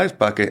dificultades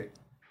para que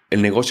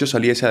el negocio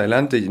saliese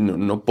adelante.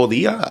 No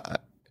podía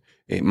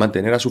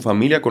mantener a su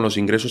familia con los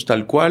ingresos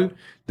tal cual.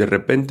 De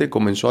repente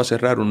comenzó a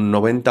cerrar un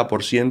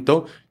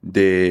 90%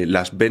 de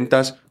las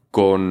ventas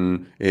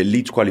con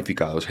leads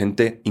cualificados,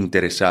 gente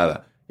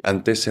interesada.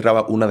 Antes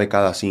cerraba 1 de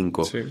cada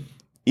 5. Sí.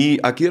 Y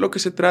aquí de lo que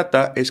se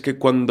trata es que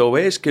cuando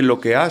ves que lo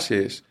que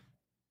haces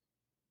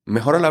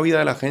mejora la vida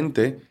de la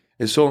gente,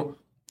 eso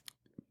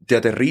te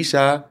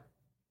aterriza,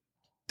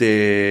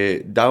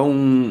 te da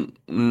un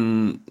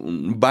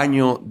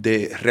baño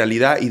de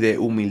realidad y de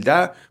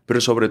humildad, pero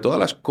sobre todas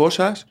las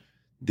cosas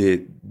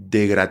de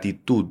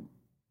gratitud.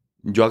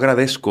 Yo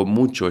agradezco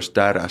mucho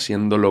estar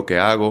haciendo lo que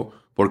hago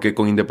porque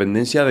con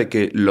independencia de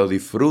que lo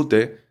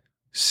disfrute,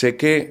 sé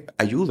que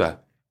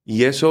ayuda.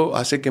 Y eso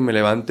hace que me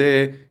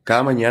levante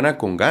cada mañana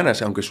con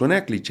ganas, aunque suene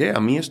a cliché. A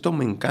mí esto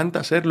me encanta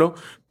hacerlo,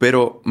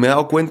 pero me he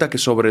dado cuenta que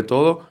sobre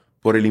todo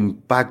por el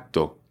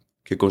impacto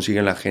que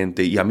consigue la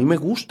gente. Y a mí me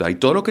gusta. Y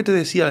todo lo que te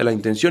decía de la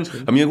intención,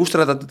 sí. A mí me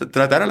gusta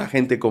tratar a la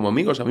gente como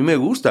amigos. A mí me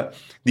gusta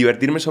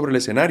divertirme sobre el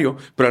escenario,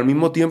 pero al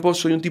mismo tiempo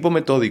soy un tipo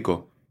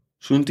metódico.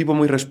 Soy un tipo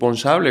muy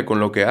responsable con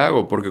lo que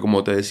hago, porque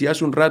como te decía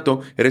hace un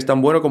rato, eres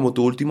tan bueno como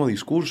tu último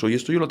discurso. Y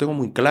esto yo lo tengo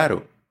muy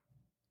claro.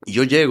 Y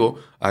yo llego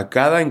a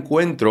cada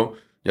encuentro,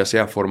 ya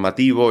sea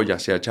formativo, ya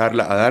sea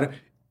charla, a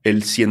dar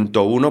el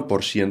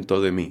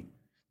 101% de mí.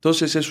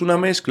 Entonces es una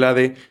mezcla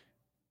de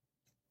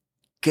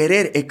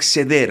querer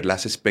exceder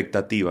las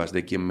expectativas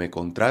de quien me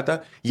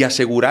contrata y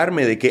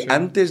asegurarme de que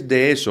antes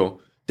de eso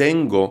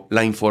tengo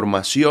la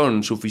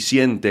información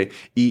suficiente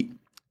y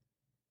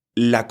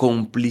la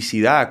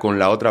complicidad con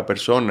la otra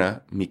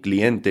persona, mi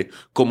cliente,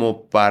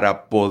 como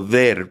para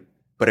poder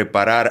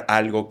preparar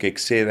algo que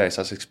exceda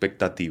esas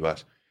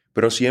expectativas.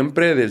 Pero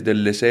siempre desde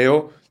el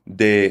deseo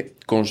de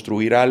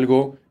construir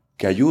algo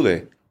que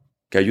ayude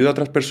a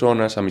otras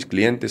personas, a mis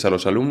clientes, a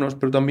los alumnos,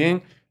 pero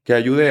también que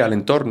ayude al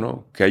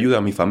entorno, que ayude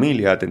a mi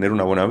familia a tener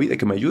una buena vida y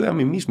que me ayude a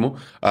mí mismo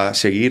a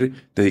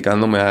seguir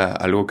dedicándome a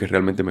algo que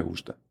realmente me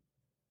gusta.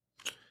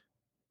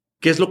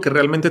 ¿Qué es lo que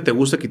realmente te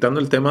gusta,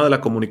 quitando el tema de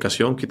la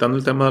comunicación, quitando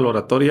el tema de la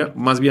oratoria?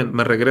 Más bien,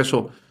 me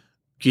regreso.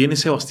 ¿Quién es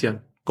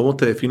Sebastián? ¿Cómo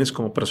te defines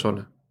como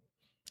persona?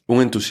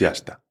 Un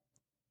entusiasta.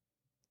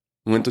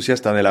 Un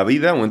entusiasta de la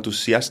vida, un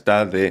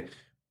entusiasta de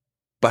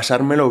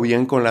pasármelo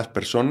bien con las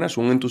personas,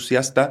 un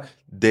entusiasta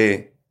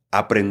de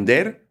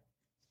aprender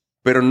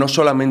pero no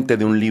solamente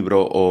de un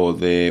libro o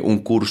de un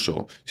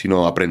curso,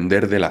 sino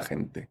aprender de la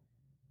gente.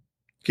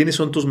 ¿Quiénes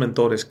son tus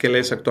mentores? ¿Qué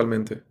lees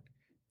actualmente?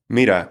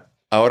 Mira,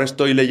 ahora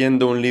estoy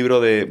leyendo un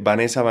libro de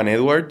Vanessa Van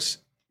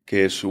Edwards,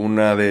 que es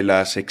una de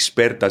las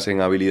expertas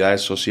en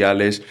habilidades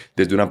sociales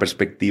desde una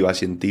perspectiva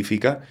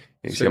científica.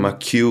 Se llama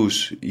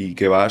Cues y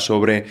que va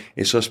sobre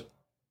esos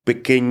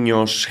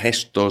pequeños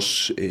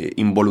gestos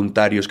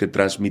involuntarios que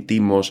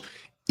transmitimos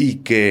y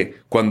que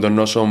cuando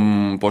no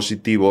son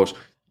positivos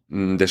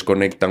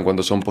desconectan,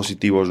 cuando son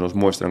positivos nos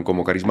muestran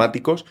como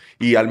carismáticos.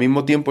 Y al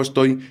mismo tiempo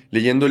estoy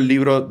leyendo el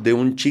libro de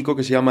un chico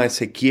que se llama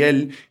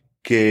Ezequiel,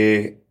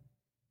 que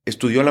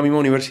estudió en la misma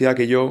universidad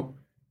que yo,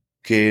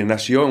 que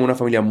nació en una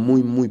familia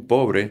muy, muy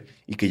pobre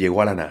y que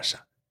llegó a la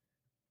NASA.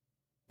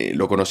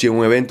 Lo conocí en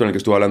un evento en el que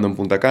estuve hablando en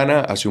Punta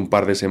Cana hace un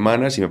par de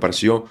semanas y me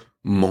pareció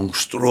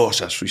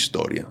monstruosa su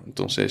historia.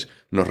 Entonces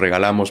nos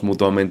regalamos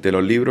mutuamente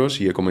los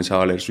libros y he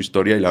comenzado a leer su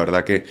historia y la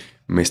verdad que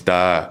me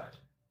está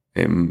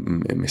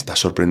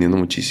sorprendiendo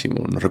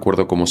muchísimo. No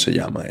recuerdo cómo se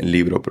llama el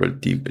libro, pero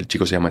el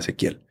chico se llama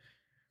Ezequiel.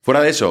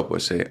 Fuera de eso,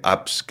 pues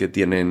apps que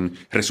tienen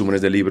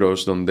resúmenes de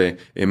libros donde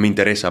me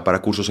interesa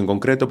para cursos en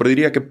concreto, pero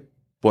diría que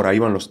por ahí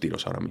van los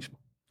tiros ahora mismo.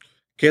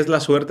 ¿Qué es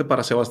la suerte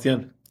para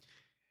Sebastián?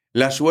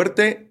 La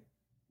suerte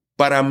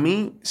para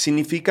mí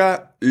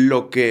significa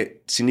lo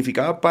que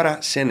significaba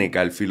para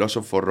Séneca, el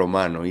filósofo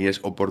romano, y es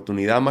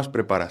oportunidad más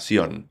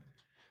preparación.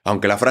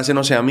 Aunque la frase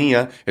no sea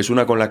mía, es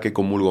una con la que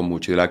comulgo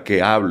mucho y de la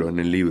que hablo en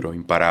el libro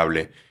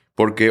Imparable.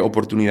 Porque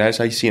oportunidades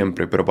hay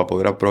siempre, pero para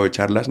poder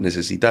aprovecharlas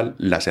necesitan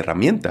las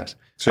herramientas,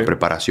 la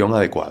preparación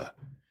adecuada.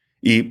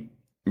 Y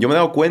yo me he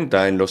dado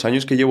cuenta en los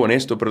años que llevo en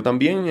esto, pero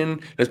también en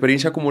la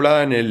experiencia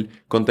acumulada en el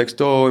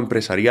contexto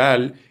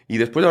empresarial y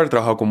después de haber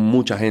trabajado con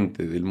mucha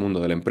gente del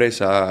mundo de la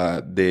empresa,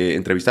 de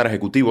entrevistar a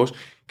ejecutivos,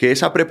 que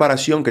esa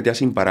preparación que te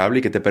hace imparable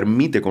y que te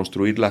permite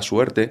construir la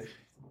suerte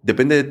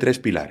depende de 3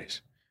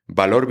 pilares.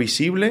 Valor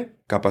visible,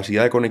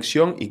 capacidad de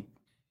conexión y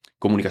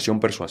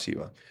comunicación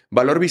persuasiva.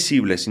 Valor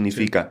visible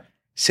significa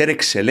ser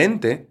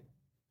excelente,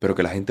 pero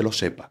que la gente lo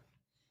sepa.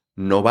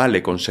 No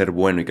vale con ser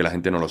bueno y que la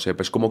gente no lo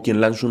sepa. Es como quien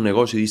lanza un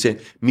negocio y dice,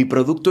 mi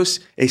producto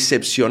es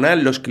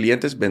excepcional, los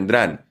clientes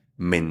vendrán.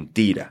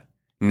 Mentira.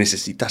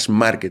 Necesitas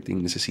marketing,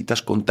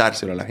 necesitas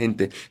contárselo a la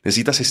gente,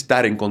 necesitas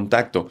estar en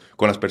contacto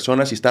con las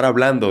personas y estar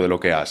hablando de lo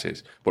que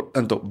haces. Por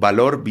tanto,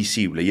 valor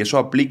visible, y eso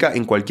aplica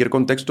en cualquier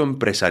contexto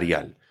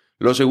empresarial.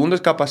 Lo segundo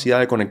es capacidad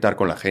de conectar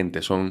con la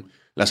gente. Son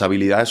las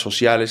habilidades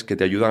sociales que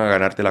te ayudan a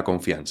ganarte la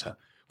confianza,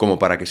 como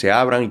para que se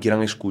abran y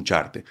quieran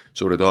escucharte,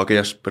 sobre todo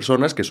aquellas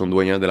personas que son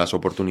dueñas de las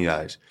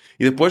oportunidades.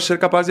 Y después ser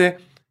capaz de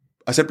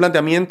hacer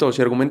planteamientos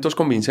y argumentos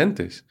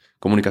convincentes,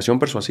 comunicación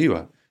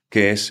persuasiva,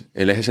 que es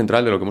el eje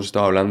central de lo que hemos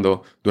estado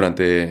hablando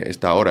durante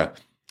esta hora.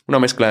 Una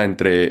mezcla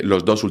entre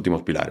los 2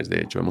 últimos pilares,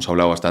 de hecho. Hemos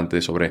hablado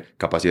bastante sobre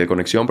capacidad de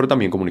conexión, pero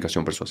también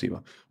comunicación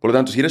persuasiva. Por lo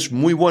tanto, si eres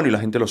muy bueno y la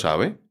gente lo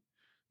sabe,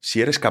 si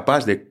eres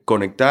capaz de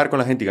conectar con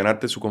la gente y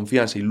ganarte su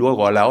confianza y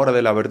luego a la hora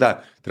de la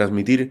verdad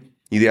transmitir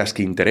ideas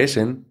que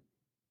interesen,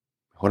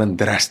 mejoran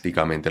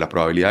drásticamente las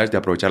probabilidades de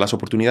aprovechar las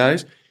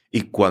oportunidades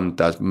y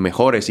cuantas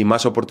mejores y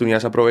más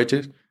oportunidades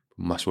aproveches,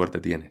 más suerte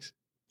tienes.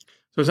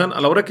 Sebastián, a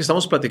la hora que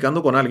estamos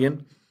platicando con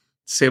alguien,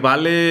 ¿se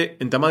vale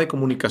en tema de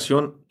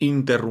comunicación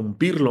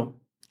interrumpirlo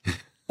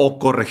o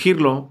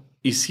corregirlo?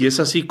 Y si es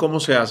así, ¿cómo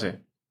se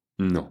hace?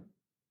 No.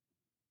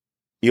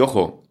 Y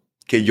ojo,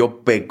 que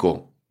yo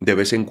peco de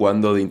vez en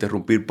cuando de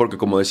interrumpir, porque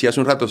como decía hace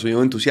un rato, soy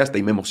un entusiasta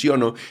y me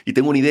emociono y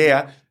tengo una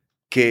idea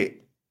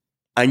que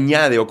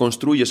añade o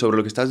construye sobre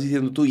lo que estás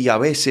diciendo tú y a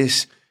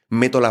veces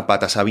meto la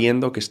pata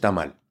sabiendo que está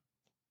mal.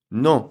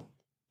 No.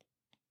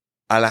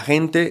 A la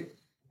gente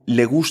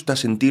le gusta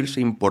sentirse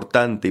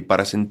importante y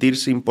para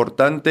sentirse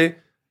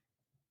importante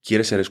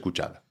quiere ser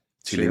escuchada.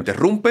 Si le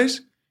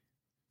interrumpes,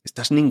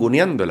 estás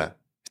ninguneándola.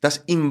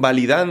 Estás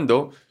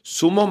invalidando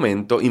su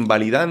momento,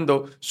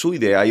 invalidando su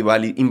idea,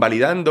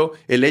 invalidando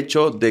el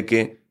hecho de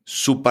que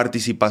su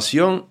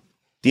participación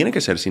tiene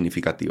que ser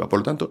significativa. Por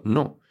lo tanto,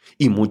 no.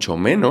 Y mucho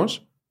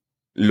menos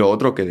lo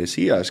otro que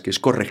decías, que es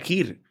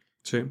corregir.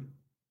 Sí.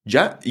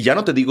 Ya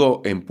no te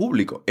digo en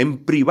público,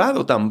 en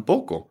privado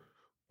tampoco.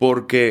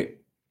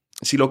 Porque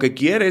si lo que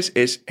quieres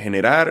es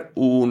generar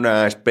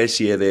una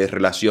especie de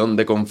relación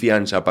de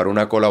confianza para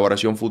una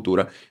colaboración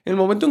futura, en el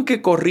momento en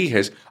que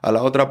corriges a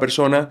la otra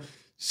persona,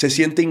 se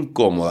siente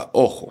incómoda.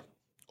 Ojo.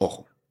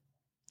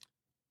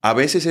 A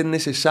veces es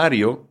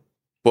necesario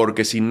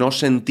porque si no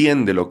se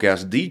entiende lo que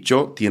has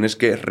dicho, tienes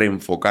que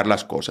reenfocar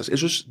las cosas.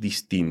 Eso es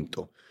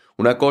distinto.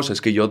 Una cosa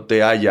es que yo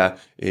te haya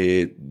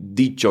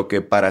dicho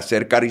que para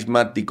ser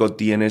carismático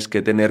tienes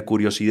que tener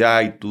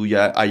curiosidad y tú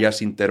ya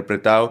hayas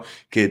interpretado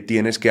que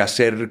tienes que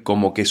hacer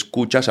como que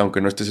escuchas aunque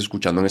no estés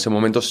escuchando. En ese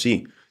momento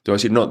sí. Te voy a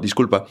decir, no,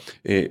 disculpa,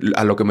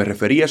 a lo que me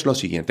refería es lo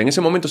siguiente. En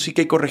ese momento sí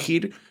que hay que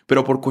corregir,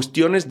 pero por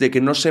cuestiones de que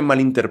no se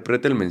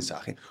malinterprete el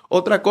mensaje.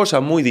 Otra cosa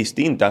muy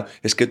distinta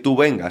es que tú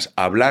vengas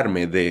a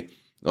hablarme de,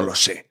 no lo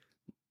sé,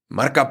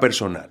 marca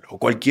personal o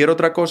cualquier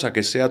otra cosa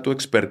que sea tu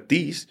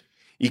expertise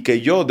y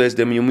que yo,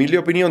 desde mi humilde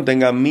opinión,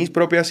 tenga mis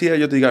propias ideas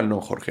y yo te diga, no,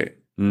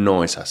 Jorge,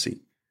 no es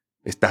así.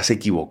 Estás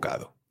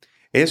equivocado.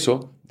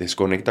 Eso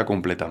desconecta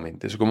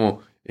completamente. Es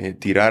como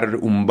tirar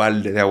un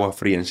balde de agua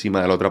fría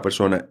encima de la otra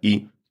persona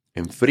y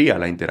enfría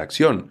la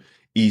interacción.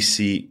 Y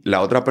si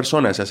la otra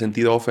persona se ha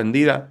sentido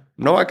ofendida,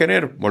 no va a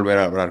querer volver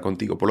a hablar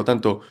contigo. Por lo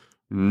tanto,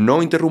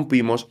 no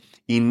interrumpimos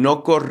y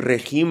no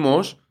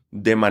corregimos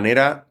de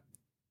manera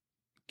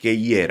que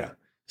hiera.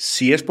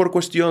 Si es por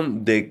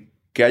cuestión de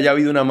que haya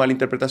habido una mala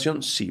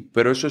interpretación, sí,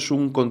 pero eso es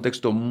un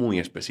contexto muy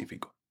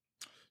específico.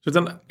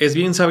 Es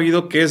bien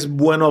sabido que es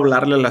bueno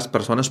hablarle a las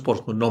personas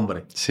por su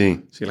nombre.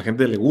 Sí. Si a la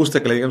gente le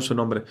gusta que le digan su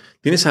nombre.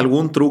 ¿Tienes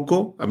algún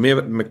truco? A mí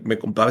me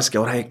contabas que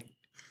ahora he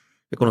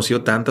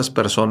conocido tantas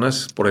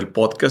personas por el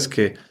podcast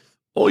que,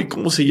 hoy,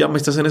 ¿cómo se llama?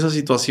 Estás en esa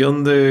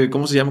situación de,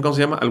 ¿cómo se llama? ¿Cómo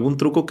se llama? ¿Algún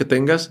truco que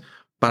tengas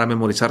para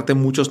memorizarte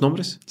muchos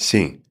nombres?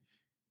 Sí.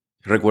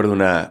 Recuerdo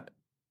una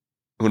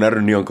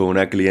reunión con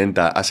una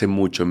clienta hace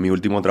mucho, en mi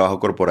último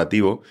trabajo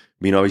corporativo,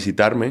 vino a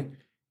visitarme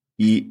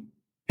y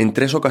en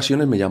 3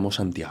 ocasiones me llamó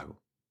Santiago.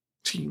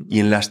 Sí. Y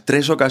en las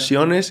 3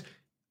 ocasiones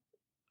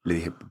le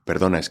dije,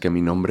 perdona, es que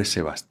mi nombre es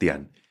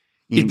Sebastián.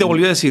 Y te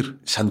volvió a decir.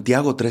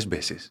 Santiago 3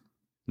 veces.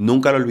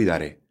 Nunca lo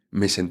olvidaré.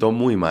 Me sentó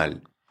muy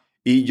mal.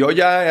 Y yo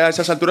ya a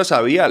esas alturas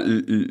sabía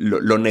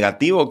lo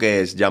negativo que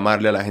es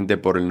llamarle a la gente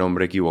por el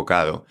nombre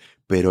equivocado.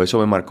 Pero eso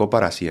me marcó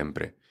para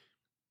siempre.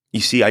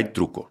 Y sí, hay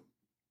truco.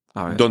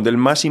 Donde el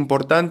más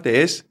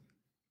importante es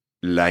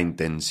la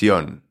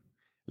intención.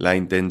 La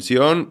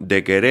intención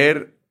de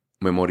querer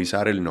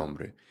memorizar el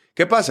nombre.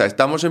 ¿Qué pasa?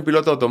 Estamos en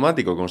piloto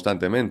automático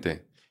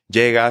constantemente.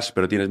 Llegas,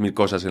 pero tienes 1000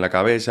 cosas en la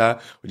cabeza.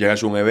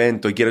 Llegas a un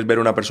evento y quieres ver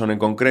a una persona en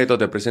concreto,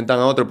 te presentan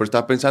a otro, pero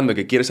estás pensando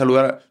que quieres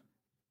saludar.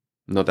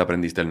 No te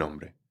aprendiste el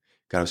nombre.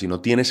 Claro, si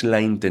no tienes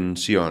la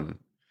intención.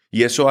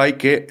 Y eso hay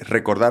que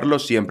recordarlo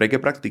siempre, hay que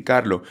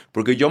practicarlo.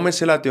 Porque yo me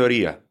sé la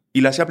teoría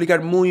y la sé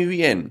aplicar muy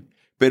bien.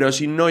 Pero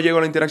si no llego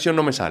a la interacción,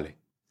 no me sale.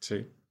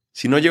 Sí.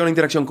 Si no llego a la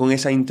interacción con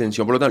esa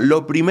intención. Por lo tanto,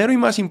 lo primero y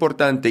más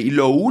importante y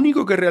lo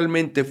único que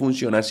realmente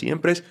funciona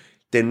siempre es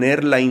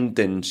tener la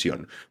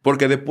intención.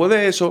 Porque después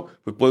de eso,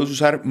 pues puedes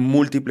usar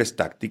múltiples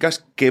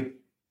tácticas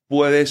que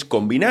puedes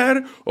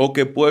combinar o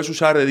que puedes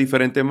usar de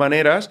diferentes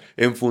maneras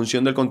en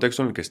función del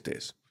contexto en el que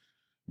estés.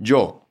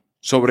 Yo,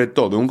 sobre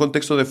todo, en un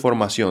contexto de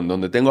formación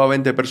donde tengo a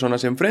 20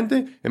 personas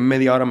enfrente, en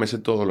media hora me sé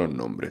todos los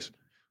nombres.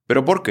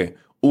 ¿Pero por qué?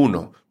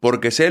 1,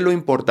 porque sé lo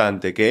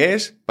importante que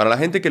es para la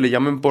gente que le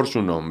llamen por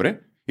su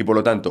nombre y por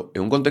lo tanto,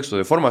 en un contexto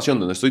de formación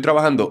donde estoy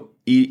trabajando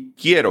y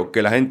quiero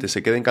que la gente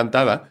se quede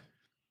encantada,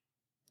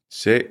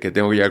 sé que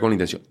tengo que llegar con la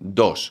intención.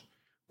 2,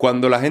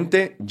 cuando la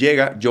gente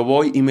llega, yo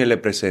voy y me le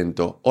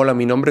presento. Hola,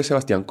 mi nombre es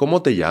Sebastián,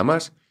 ¿cómo te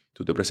llamas?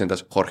 Tú te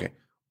presentas, Jorge.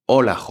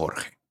 Hola,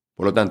 Jorge.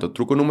 Por lo tanto,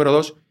 truco número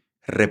 2,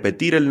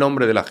 repetir el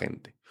nombre de la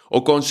gente.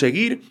 O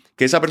conseguir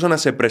que esa persona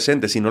se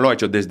presente, si no lo ha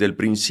hecho desde el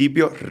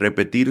principio,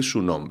 repetir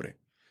su nombre.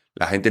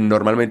 La gente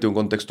normalmente en un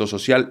contexto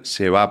social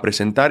se va a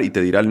presentar y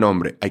te dirá el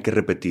nombre. Hay que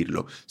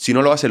repetirlo. Si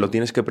no lo hace, lo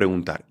tienes que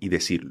preguntar y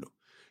decirlo.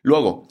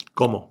 Luego,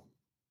 ¿cómo?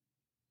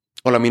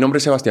 Hola, mi nombre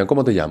es Sebastián.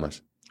 ¿Cómo te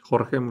llamas?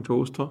 Jorge, mucho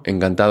gusto.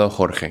 Encantado,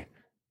 Jorge.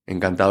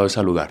 Encantado de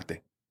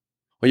saludarte.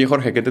 Oye,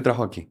 Jorge, ¿qué te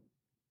trajo aquí?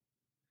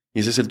 Y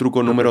ese es el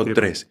truco número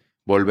 3.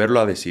 Volverlo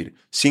a decir.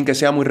 Sin que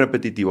sea muy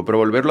repetitivo, pero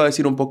volverlo a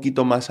decir un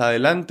poquito más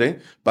adelante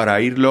para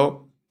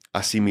irlo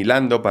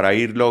asimilando, para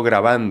irlo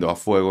grabando a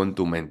fuego en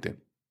tu mente.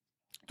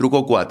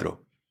 Truco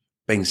 4.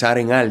 Pensar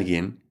en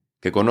alguien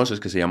que conoces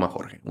que se llama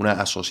Jorge. Una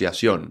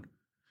asociación.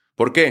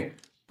 ¿Por qué?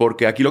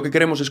 Porque aquí lo que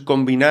queremos es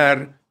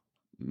combinar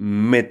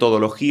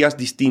metodologías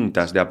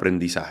distintas de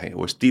aprendizaje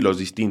o estilos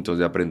distintos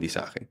de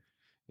aprendizaje.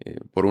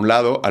 Por un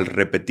lado, al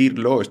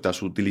repetirlo,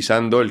 estás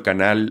utilizando el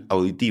canal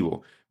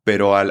auditivo,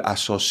 pero al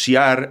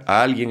asociar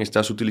a alguien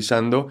estás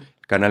utilizando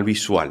el canal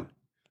visual.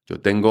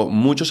 Yo tengo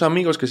muchos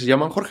amigos que se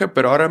llaman Jorge,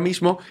 pero ahora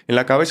mismo en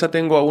la cabeza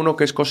tengo a uno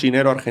que es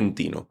cocinero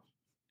argentino,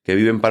 que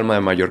vive en Palma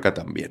de Mallorca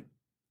también.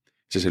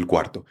 Ese es el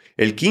 4.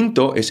 El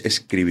 5 es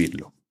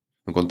escribirlo.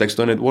 En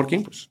contexto de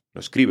networking, pues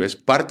lo escribes.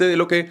 Parte de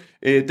lo que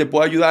te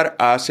puede ayudar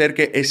a hacer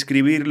que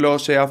escribirlo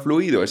sea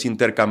fluido es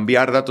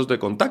intercambiar datos de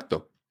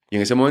contacto. Y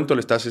en ese momento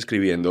le estás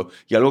escribiendo.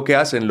 Y algo que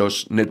hacen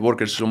los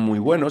networkers son muy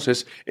buenos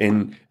es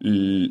en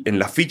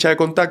la ficha de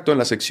contacto, en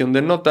la sección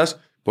de notas,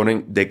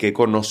 ponen de qué he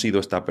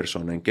conocido esta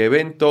persona, en qué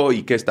evento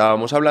y qué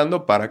estábamos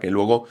hablando para que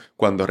luego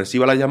cuando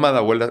reciba la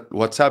llamada o el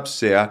WhatsApp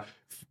sea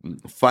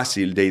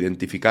fácil de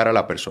identificar a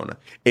la persona.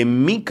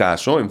 En mi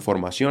caso, en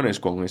formaciones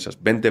con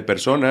esas 20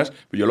 personas,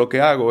 yo lo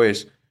que hago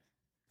es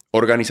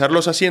organizar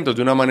los asientos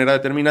de una manera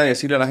determinada y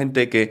decirle a la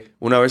gente que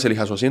una vez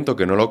elija su asiento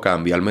que no lo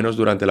cambie, al menos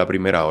durante la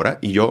primera hora,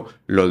 y yo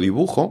lo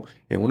dibujo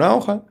en una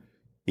hoja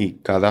y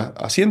cada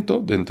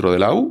asiento dentro de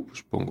la U,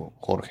 pues pongo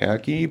Jorge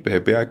aquí,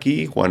 Pepe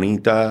aquí,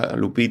 Juanita,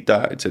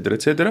 Lupita, etcétera,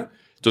 etcétera.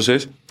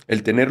 Entonces,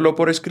 el tenerlo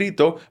por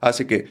escrito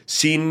hace que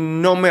si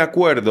no me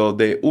acuerdo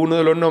de uno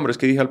de los nombres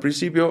que dije al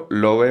principio,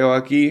 lo veo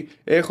aquí.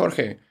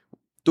 Jorge,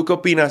 ¿tú qué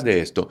opinas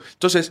de esto?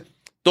 Entonces,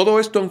 todo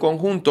esto en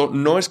conjunto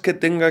no es que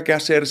tenga que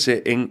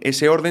hacerse en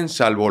ese orden,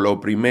 salvo lo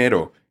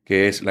primero,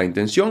 que es la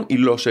intención, y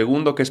lo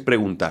segundo, que es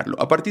preguntarlo.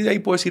 A partir de ahí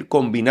puedes ir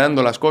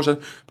combinando las cosas.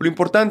 Lo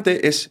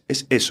importante es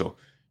eso,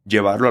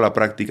 llevarlo a la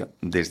práctica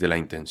desde la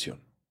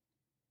intención.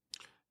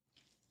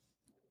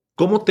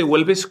 ¿Cómo te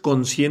vuelves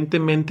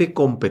conscientemente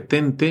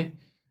competente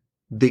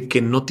de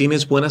que no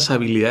tienes buenas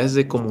habilidades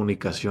de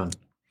comunicación?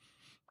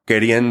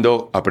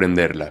 Queriendo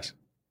aprenderlas.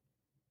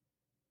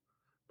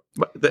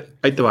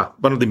 Ahí te va.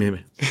 Bueno,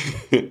 dime.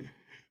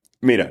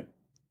 Mira,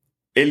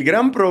 el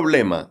gran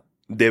problema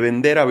de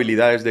vender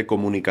habilidades de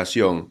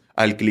comunicación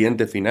al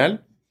cliente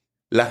final,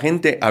 la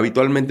gente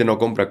habitualmente no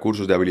compra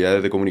cursos de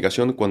habilidades de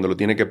comunicación cuando lo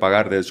tiene que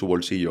pagar de su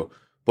bolsillo.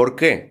 ¿Por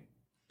qué?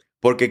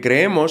 Porque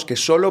creemos que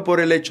solo por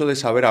el hecho de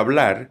saber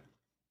hablar,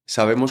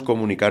 sabemos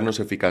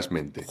comunicarnos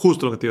eficazmente.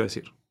 Justo lo que te iba a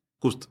decir.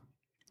 Justo.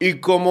 Y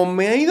como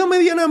me ha ido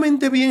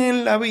medianamente bien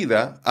en la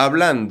vida,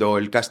 hablando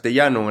el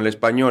castellano o el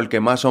español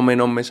que más o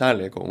menos me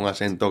sale, con un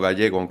acento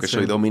gallego, aunque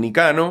soy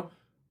dominicano,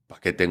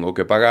 ¿para qué tengo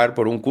que pagar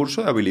por un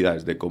curso de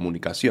habilidades de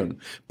comunicación?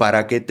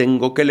 ¿Para qué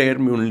tengo que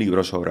leerme un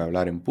libro sobre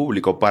hablar en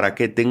público? ¿Para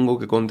qué tengo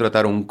que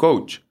contratar a un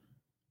coach?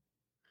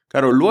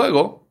 Claro,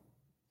 luego,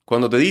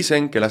 cuando te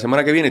dicen que la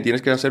semana que viene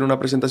tienes que hacer una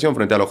presentación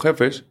frente a los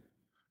jefes,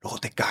 luego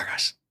te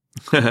cagas.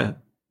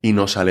 Y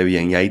no sale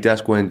bien. Y ahí te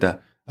das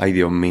cuenta, ay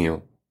Dios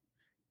mío,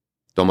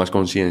 tomas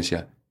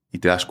conciencia y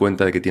te das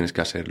cuenta de que tienes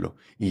que hacerlo.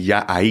 Y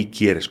ya ahí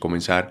quieres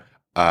comenzar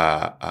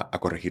a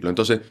corregirlo.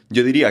 Entonces,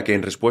 yo diría que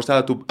en respuesta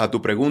a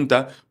tu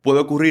pregunta, puede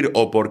ocurrir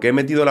o porque he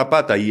metido la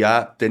pata y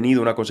ha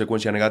tenido una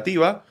consecuencia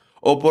negativa,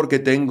 o porque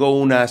tengo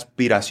una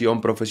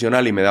aspiración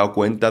profesional y me he dado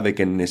cuenta de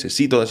que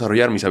necesito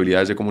desarrollar mis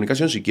habilidades de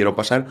comunicación si quiero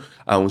pasar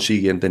a un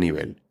siguiente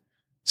nivel,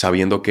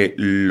 sabiendo que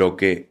lo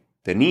que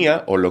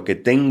tenía o lo que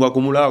tengo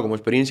acumulado como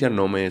experiencia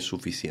no me es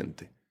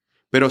suficiente.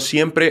 Pero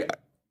siempre,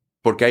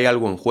 porque hay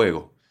algo en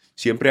juego,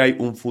 siempre hay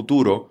un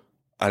futuro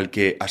al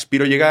que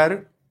aspiro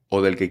llegar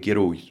o del que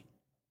quiero huir.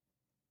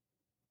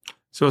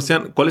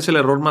 Sebastián, ¿cuál es el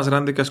error más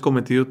grande que has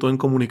cometido tú en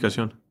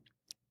comunicación?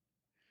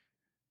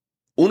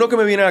 Uno que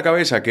me viene a la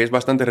cabeza, que es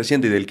bastante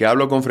reciente y del que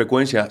hablo con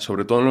frecuencia,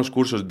 sobre todo en los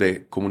cursos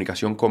de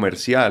comunicación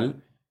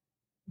comercial,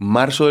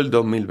 marzo del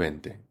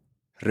 2020.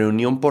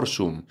 Reunión por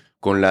Zoom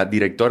con la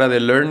directora de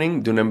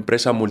Learning de una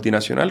empresa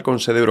multinacional con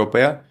sede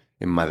europea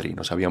en Madrid.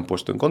 Nos habían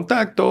puesto en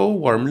contacto,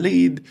 warm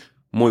lead,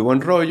 muy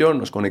buen rollo,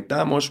 nos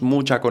conectamos,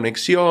 mucha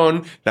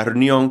conexión, la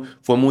reunión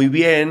fue muy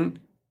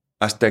bien,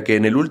 hasta que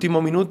en el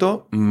último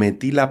minuto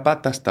metí la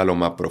pata hasta lo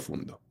más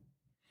profundo.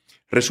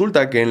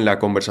 Resulta que en la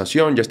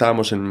conversación, ya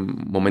estábamos en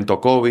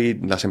momento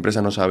COVID, las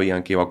empresas no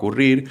sabían qué iba a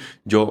ocurrir,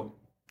 yo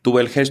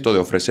tuve el gesto de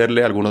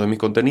ofrecerle algunos de mis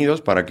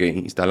contenidos para que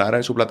instalara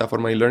en su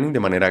plataforma de e-learning de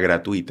manera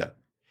gratuita.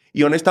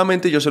 Y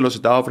honestamente yo se los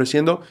estaba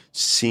ofreciendo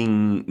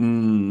sin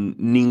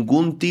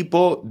ningún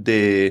tipo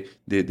de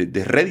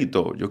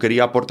rédito. Yo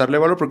quería aportarle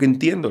valor porque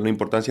entiendo la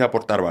importancia de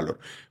aportar valor.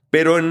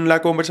 Pero en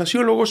la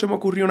conversación luego se me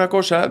ocurrió una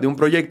cosa de un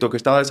proyecto que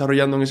estaba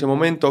desarrollando en ese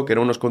momento, que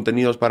eran unos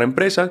contenidos para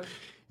empresas,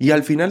 y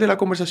al final de la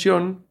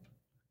conversación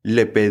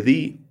le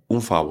pedí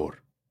un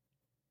favor.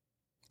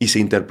 Y se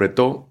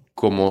interpretó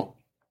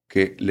como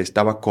que le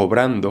estaba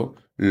cobrando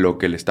lo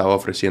que le estaba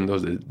ofreciendo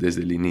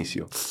desde el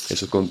inicio,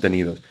 esos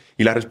contenidos.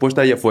 Y la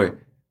respuesta de ella fue,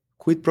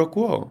 quid pro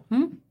quo.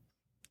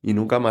 Y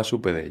nunca más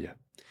supe de ella.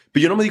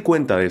 Pero yo no me di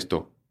cuenta de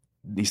esto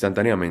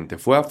instantáneamente.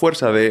 Fue a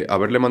fuerza de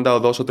haberle mandado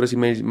 2 o 3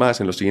 emails más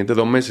en los siguientes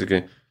 2 meses que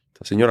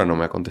esta señora no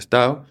me ha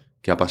contestado.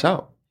 ¿Qué ha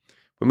pasado?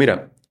 Pues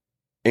mira,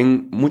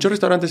 en muchos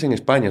restaurantes en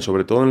España,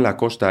 sobre todo en la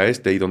costa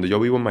este y donde yo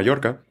vivo en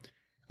Mallorca,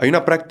 hay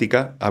una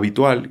práctica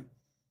habitual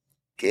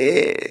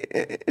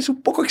que es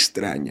un poco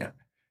extraña.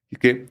 Y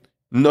que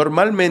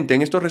normalmente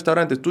en estos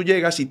restaurantes tú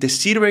llegas y te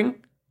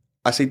sirven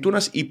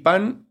aceitunas y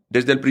pan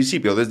desde el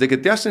principio, desde que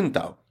te has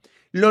sentado.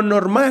 Lo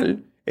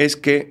normal es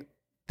que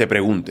te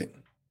pregunten.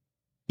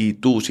 Y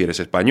tú, si eres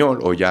español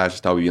o ya has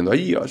estado viviendo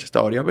allí o has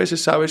estado varias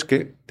veces, sabes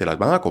que te las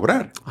van a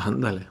cobrar.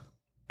 Ándale.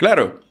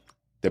 Claro,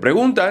 te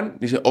preguntan,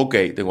 dices, ok,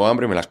 tengo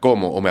hambre, me las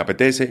como o me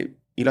apetece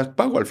y las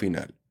pago al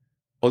final.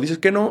 O dices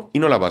que no y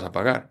no las vas a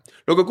pagar.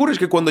 Lo que ocurre es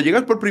que cuando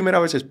llegas por primera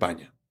vez a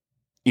España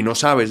y no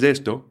sabes de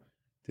esto,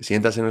 te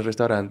sientas en el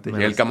restaurante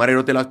y el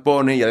camarero te las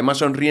pone y además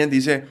sonriente y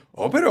dice,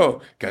 oh,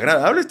 pero qué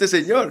agradable este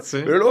señor. Sí.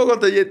 Pero luego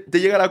cuando te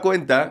llega la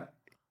cuenta,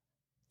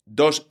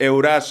 2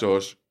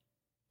 eurazos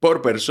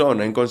por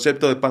persona en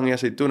concepto de pan y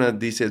aceitunas,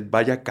 dices,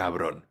 vaya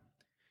cabrón.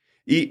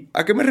 ¿Y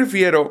a qué me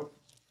refiero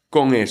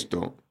con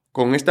esto?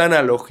 Con esta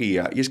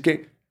analogía. Y es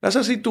que las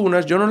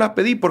aceitunas yo no las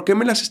pedí, ¿por qué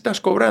me las estás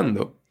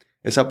cobrando?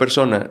 Esa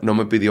persona no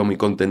me pidió mi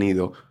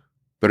contenido,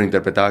 pero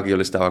interpretaba que yo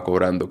le estaba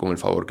cobrando con el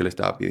favor que le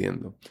estaba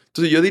pidiendo.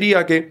 Entonces yo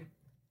diría que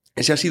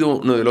ese ha sido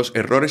uno de los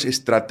errores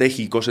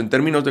estratégicos en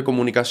términos de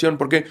comunicación,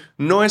 porque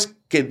no es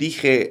que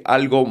dije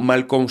algo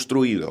mal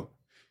construido,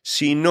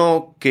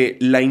 sino que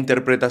la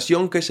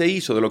interpretación que se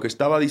hizo de lo que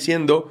estaba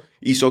diciendo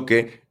hizo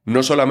que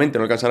no solamente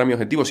no alcanzara mi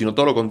objetivo, sino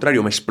todo lo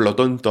contrario, me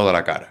explotó en toda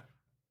la cara.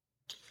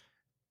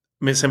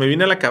 Se me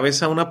viene a la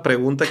cabeza una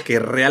pregunta que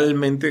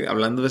realmente,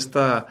 hablando de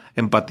esta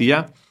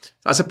empatía,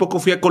 hace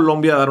poco fui a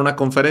Colombia a dar una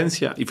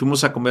conferencia y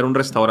fuimos a comer a un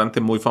restaurante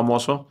muy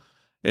famoso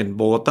en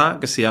Bogotá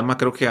que se llama,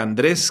 creo que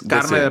Andrés,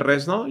 Carne de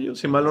Res, ¿no? Yo,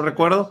 si mal no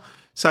recuerdo.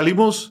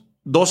 Salimos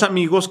 2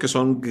 amigos que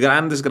son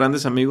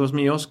grandes amigos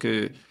míos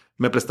que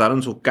me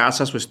prestaron su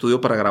casa, su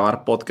estudio para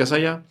grabar podcast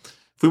allá.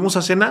 Fuimos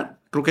a cenar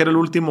creo que era el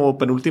último,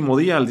 penúltimo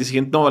día. Al día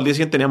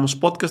siguiente teníamos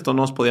podcast, no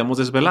nos podíamos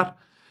desvelar.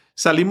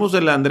 Salimos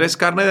del Andrés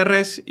Carne de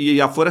Res y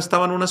afuera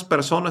estaban unas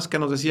personas que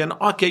nos decían,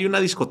 aquí hay una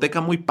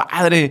discoteca muy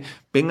padre,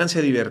 vénganse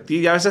a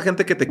divertir. Ya ves a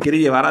gente que te quiere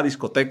llevar a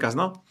discotecas,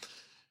 ¿no?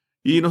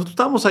 Y nosotros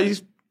estábamos ahí,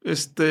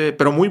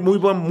 pero muy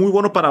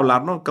bueno para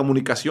hablar, ¿no?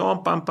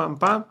 Comunicación, pam, pam,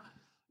 pam.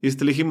 Y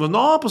le dijimos,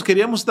 no, pues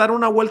queríamos dar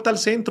una vuelta al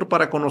centro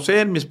para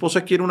conocer. Mi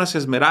esposa quiere unas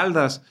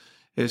esmeraldas.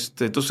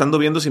 Entonces ando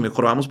viendo si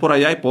mejor vamos por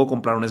allá y puedo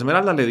comprar una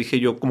esmeralda. Le dije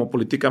yo, como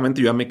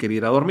políticamente, yo ya me quería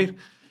ir a dormir.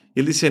 Y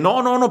él dice,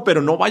 no,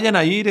 pero no vayan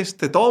a ir,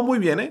 todo muy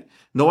bien, ¿eh?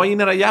 No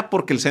vayan a ir allá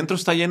porque el centro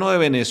está lleno de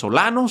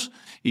venezolanos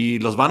y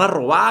los van a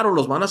robar o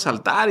los van a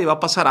asaltar y va a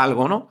pasar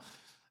algo, ¿no?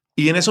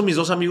 Y en eso mis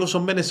dos amigos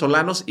son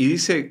venezolanos y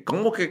dice,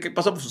 ¿cómo que qué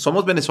pasa? Pues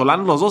somos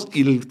venezolanos los dos.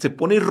 Y se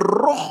pone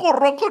rojo.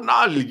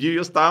 No, y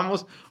yo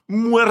estábamos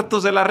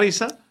muertos de la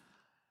risa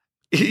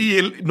y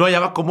él no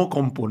hallaba cómo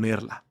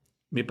componerla.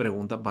 Mi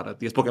pregunta para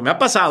ti es, porque me ha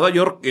pasado,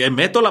 yo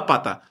meto la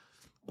pata.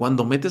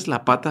 Cuando metes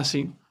la pata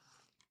así,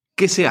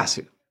 ¿qué se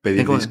hace?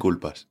 Pedir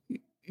disculpas.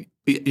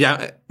 Y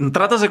ya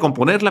tratas de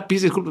componerla,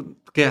 pides disculpas.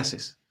 ¿Qué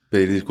haces?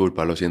 Pedir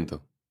disculpas, lo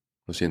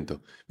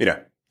siento.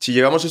 Mira, si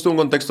llevamos esto a un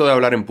contexto de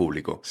hablar en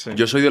público, sí.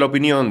 Yo soy de la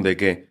opinión de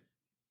que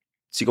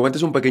si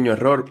cometes un pequeño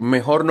error,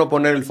 mejor no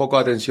poner el foco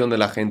de atención de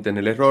la gente en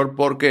el error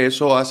porque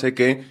eso hace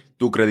que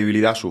tu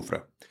credibilidad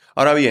sufra.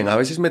 Ahora bien, a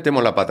veces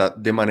metemos la pata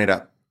de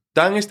manera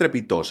tan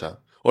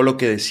estrepitosa o lo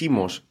que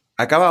decimos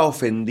acaba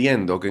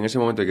ofendiendo que en ese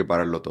momento hay que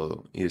pararlo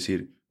todo y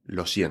decir,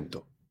 lo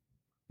siento,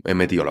 he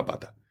metido la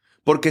pata.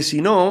 Porque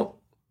si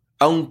no,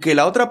 aunque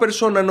la otra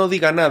persona no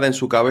diga nada, en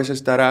su cabeza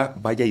estará,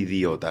 vaya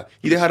idiota,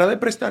 y dejará de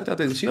prestarte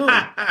atención.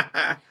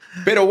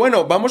 Pero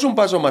bueno, vamos un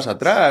paso más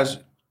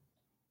atrás.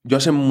 Yo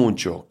hace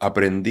mucho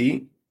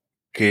aprendí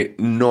que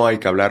no hay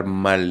que hablar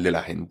mal de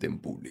la gente en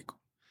público.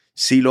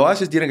 Si lo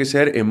haces, tiene que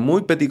ser en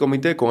muy petit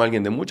comité con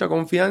alguien de mucha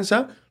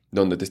confianza,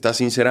 donde te estás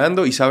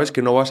sincerando y sabes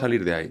que no va a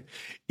salir de ahí.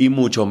 Y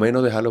mucho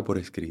menos dejarlo por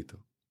escrito.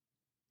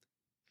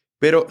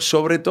 Pero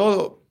sobre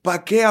todo,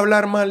 ¿para qué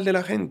hablar mal de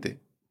la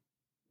gente?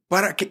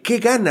 ¿Para qué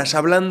ganas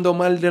hablando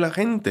mal de la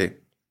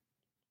gente?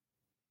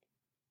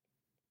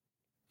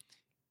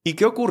 ¿Y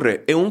qué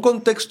ocurre? En un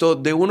contexto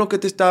de uno que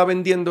te está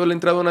vendiendo la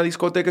entrada a una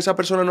discoteca, esa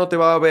persona no te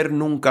va a ver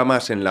nunca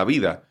más en la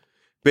vida.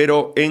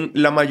 Pero en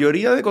la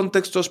mayoría de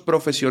contextos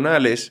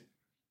profesionales,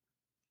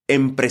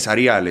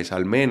 empresariales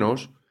al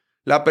menos,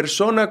 la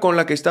persona con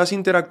la que estás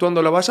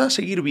interactuando la vas a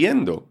seguir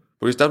viendo,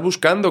 porque estás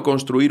buscando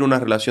construir una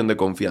relación de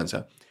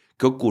confianza.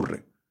 ¿Qué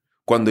ocurre?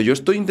 Cuando yo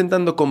estoy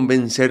intentando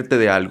convencerte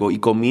de algo y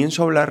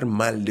comienzo a hablar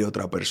mal de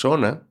otra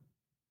persona,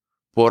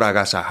 por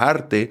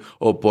agasajarte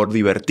o por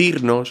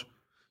divertirnos,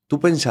 tú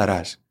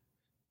pensarás,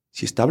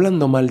 si está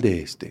hablando mal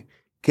de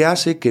 ¿qué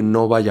hace que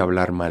no vaya a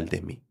hablar mal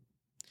de mí?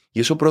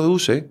 Y eso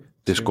produce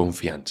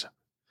desconfianza.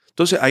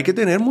 Entonces hay que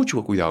tener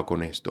mucho cuidado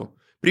con esto.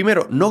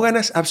 Primero, no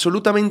ganas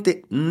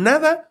absolutamente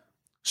nada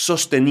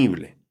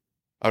sostenible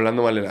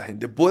hablando mal de la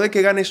gente. Puede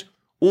que ganes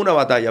una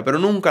batalla, pero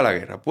nunca la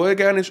guerra. Puede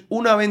que ganes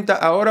una venta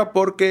ahora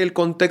porque el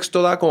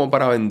contexto da como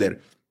para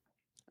vender.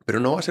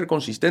 Pero no va a ser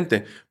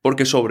consistente,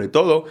 porque sobre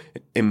todo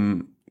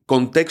en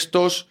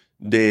contextos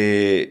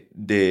de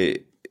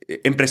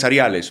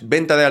empresariales,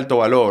 venta de alto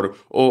valor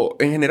o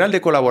en general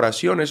de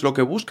colaboraciones, lo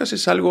que buscas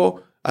es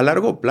algo a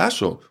largo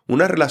plazo,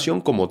 una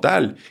relación como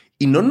tal.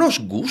 Y no nos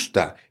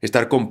gusta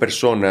estar con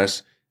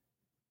personas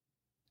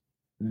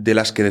de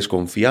las que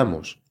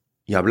desconfiamos.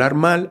 Y hablar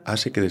mal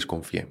hace que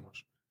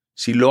desconfiemos.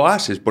 Si lo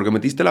haces porque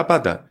metiste la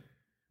pata,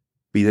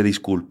 pide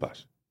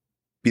disculpas.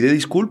 Pide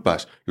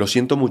disculpas. Lo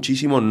siento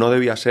muchísimo, no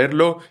debía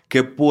hacerlo.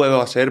 ¿Qué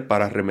puedo hacer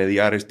para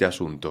remediar este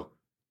asunto?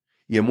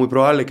 Y es muy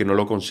probable que no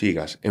lo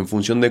consigas en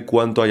función de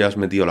cuánto hayas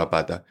metido la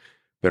pata.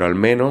 Pero al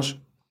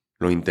menos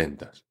lo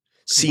intentas.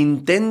 Si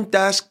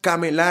intentas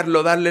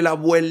camelarlo, darle la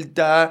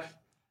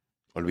vuelta,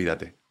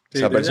 olvídate. Sí,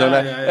 esa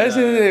persona...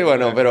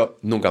 ya. Pero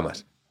nunca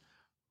más.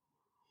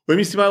 Oye,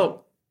 mi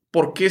estimado,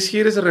 ¿por qué si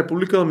eres de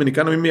República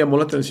Dominicana? A mí me llamó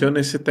la atención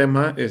ese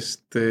tema.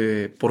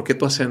 ¿Por qué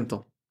tu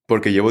acento?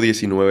 Porque llevo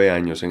 19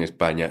 años en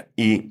España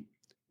y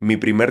mi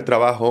primer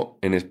trabajo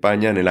en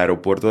España, en el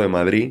aeropuerto de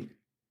Madrid,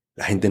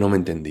 la gente no me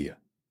entendía.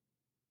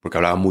 Porque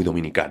hablaba muy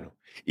dominicano.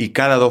 Y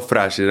cada dos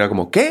frases era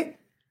como, ¿qué?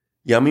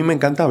 Y a mí me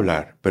encanta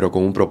hablar, pero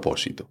con un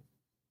propósito.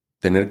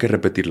 Tener que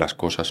repetir las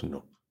cosas,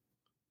 no.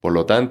 Por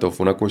lo tanto,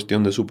 fue una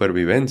cuestión de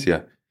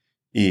supervivencia.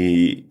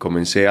 Y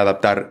comencé a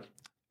adaptar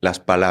las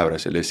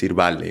palabras, el decir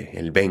vale,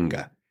 el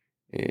venga,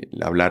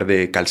 el hablar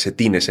de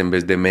calcetines en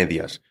vez de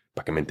medias,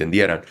 para que me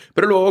entendieran.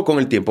 Pero luego, con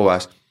el tiempo,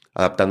 vas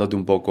adaptándote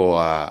un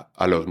poco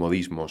a los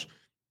modismos.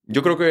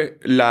 Yo creo que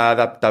la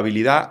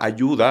adaptabilidad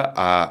ayuda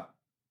a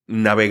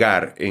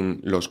navegar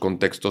en los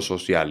contextos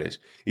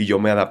sociales y yo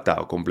me he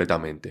adaptado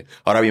completamente.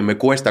 Ahora bien, me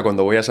cuesta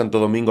cuando voy a Santo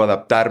Domingo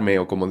adaptarme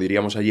o como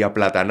diríamos allí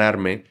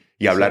aplatanarme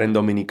y hablar en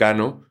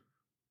dominicano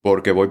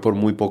porque voy por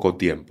muy poco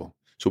tiempo.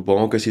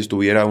 Supongo que si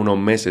estuviera unos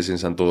meses en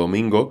Santo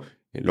Domingo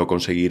lo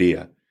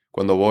conseguiría.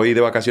 Cuando voy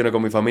de vacaciones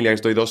con mi familia,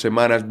 estoy 2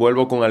 semanas,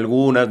 vuelvo con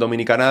algunas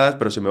dominicanadas,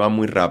 pero se me va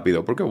muy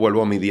rápido porque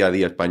vuelvo a mi día a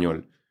día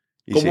español.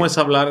 ¿Cómo es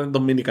hablar en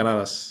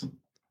dominicanadas?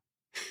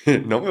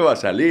 No me va a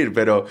salir,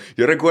 pero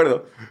yo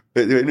recuerdo,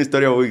 hay una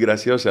historia muy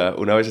graciosa.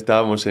 Una vez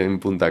estábamos en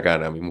Punta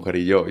Cana, mi mujer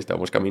y yo,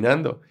 estábamos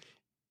caminando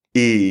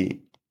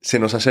y se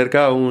nos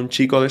acerca un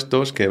chico de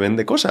estos que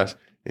vende cosas,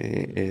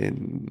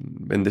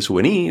 vende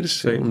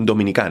souvenirs, Sí. un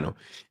dominicano.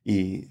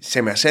 Y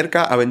se me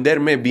acerca a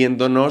venderme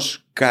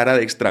viéndonos cara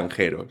de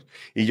extranjeros.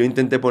 Y yo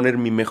intenté poner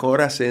mi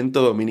mejor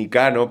acento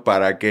dominicano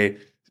para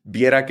que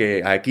viera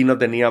que aquí no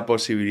tenía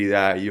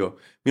posibilidad. Y yo,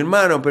 mi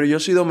hermano, pero yo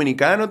soy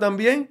dominicano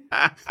también.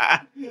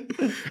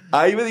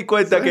 Ahí me di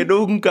cuenta Sí. que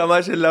nunca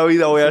más en la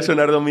vida voy a Sí.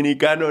 sonar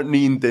dominicano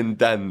ni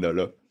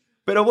intentándolo.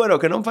 Pero bueno,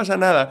 que no pasa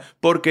nada,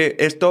 porque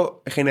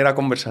esto genera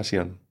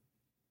conversación.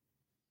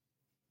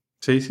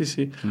 Sí, sí,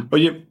 sí.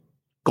 Oye,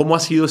 ¿cómo ha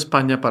sido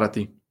España para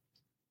ti?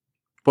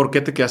 ¿Por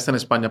qué te quedaste en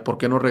España? ¿Por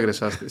qué no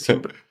regresaste?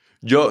 Siempre.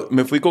 Yo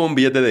me fui con un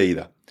billete de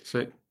ida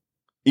Sí.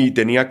 y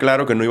tenía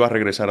claro que no iba a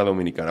regresar a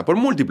Dominicana por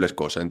múltiples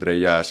cosas, entre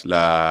ellas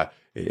la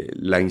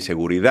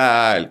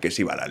inseguridad, el que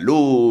se iba la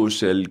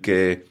luz, el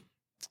que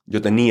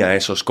yo tenía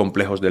esos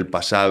complejos del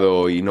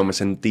pasado y no me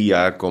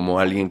sentía como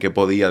alguien que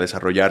podía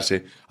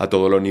desarrollarse a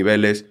todos los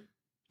niveles.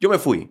 Yo me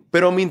fui,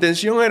 pero mi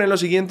intención era en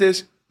los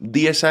siguientes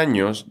 10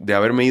 años de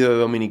haberme ido de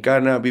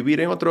Dominicana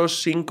vivir en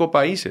otros 5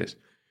 países.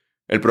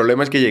 El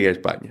problema es que llegué a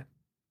España,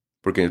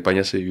 porque en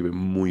España se vive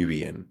muy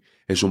bien.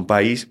 Es un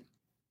país,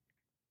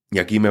 y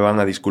aquí me van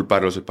a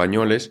disculpar los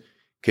españoles,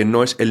 que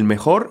no es el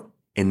mejor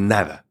en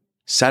nada,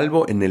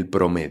 salvo en el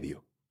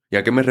promedio. ¿Y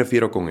a qué me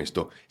refiero con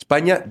esto?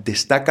 España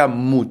destaca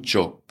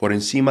mucho por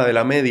encima de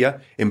la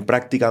media en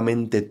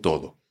prácticamente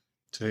todo.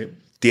 Sí.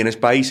 Tienes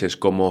países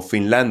como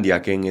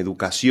Finlandia, que en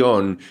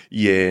educación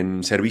y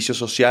en servicios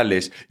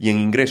sociales y en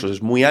ingresos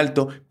es muy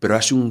alto, pero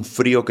hace un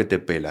frío que te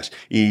pelas.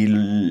 Y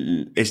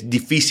es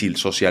difícil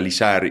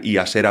socializar y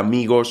hacer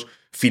amigos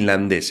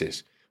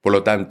finlandeses. Por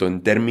lo tanto,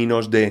 en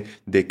términos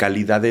de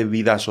calidad de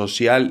vida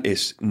social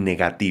es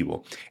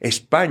negativo.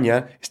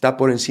 España está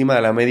por encima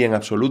de la media en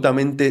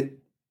absolutamente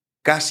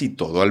casi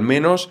todo, al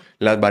menos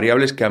las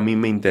variables que a mí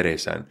me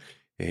interesan.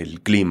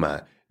 El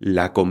clima,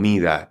 la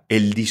comida,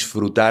 el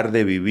disfrutar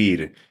de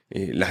vivir.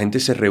 La gente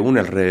se reúne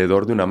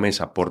alrededor de una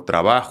mesa por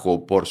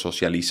trabajo, por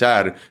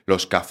socializar,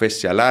 los cafés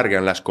se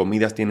alargan, las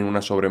comidas tienen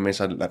unas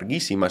sobremesas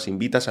larguísimas,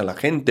 invitas a la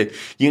gente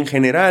y en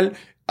general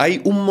hay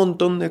un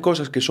montón de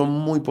cosas que son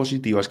muy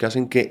positivas, que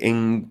hacen que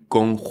en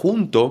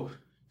conjunto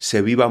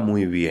se viva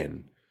muy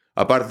bien.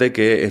 Aparte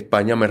que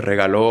España me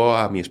regaló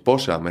a mi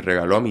esposa, me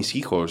regaló a mis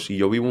hijos y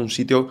yo vivo en un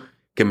sitio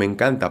que me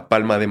encanta,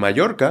 Palma de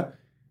Mallorca.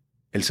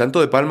 El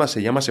santo de Palma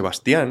se llama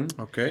Sebastián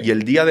y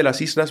el día de las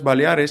Islas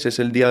Baleares es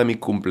el día de mi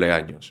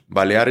cumpleaños.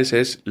 Baleares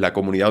es la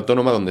comunidad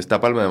autónoma donde está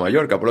Palma de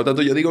Mallorca. Por lo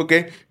tanto, yo digo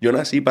que yo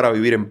nací para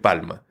vivir en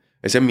Palma.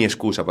 Esa es mi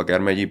excusa para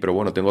quedarme allí. Pero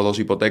bueno, tengo 2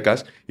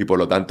 hipotecas y por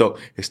lo tanto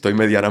estoy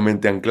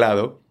medianamente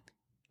anclado.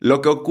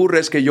 Lo que ocurre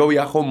es que yo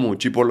viajo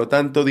mucho y por lo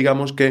tanto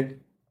digamos que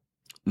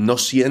no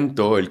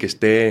siento el que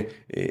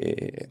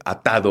esté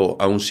atado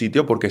a un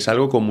sitio porque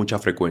salgo con mucha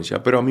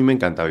frecuencia. Pero a mí me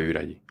encanta vivir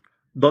allí.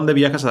 ¿Dónde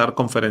viajas a dar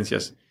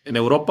conferencias? ¿En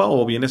Europa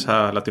o vienes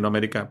a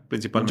Latinoamérica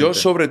principalmente? Yo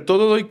sobre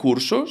todo doy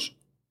cursos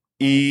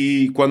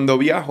y cuando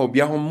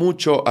viajo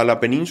mucho a la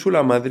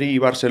península, Madrid y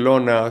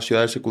Barcelona,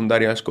 ciudades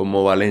secundarias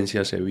como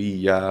Valencia,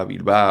 Sevilla,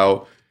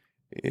 Bilbao.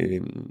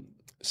 Eh,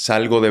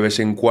 Salgo de vez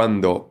en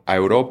cuando a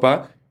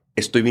Europa,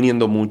 estoy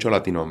viniendo mucho a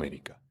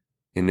Latinoamérica.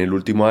 En el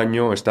último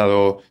año he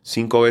estado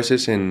 5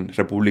 veces en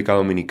República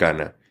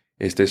Dominicana.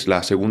 Esta es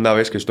la segunda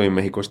vez que estoy en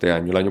México este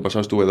año. El año pasado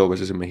estuve 2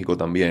 veces en México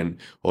también,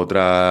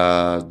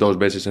 otras 2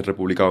 veces en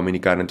República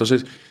Dominicana.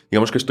 Entonces,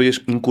 digamos que estoy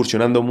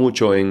incursionando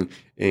mucho en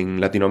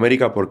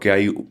Latinoamérica porque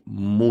hay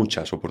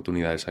muchas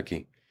oportunidades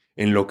aquí.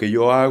 En lo que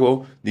yo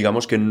hago,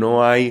 digamos que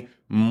no hay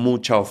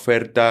mucha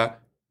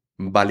oferta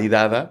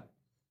validada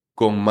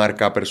con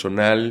marca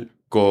personal,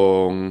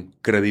 con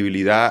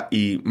credibilidad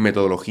y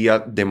metodología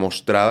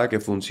demostrada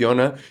que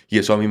funciona, y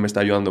eso a mí me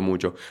está ayudando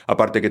mucho.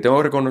 Aparte que tengo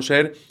que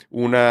reconocer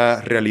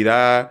una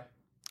realidad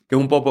que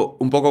es un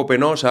poco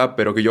penosa,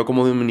 pero que yo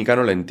como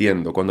dominicano la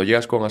entiendo. Cuando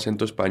llegas con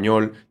acento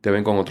español, te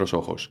ven con otros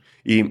ojos.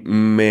 Y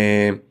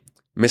me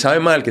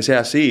sabe mal que sea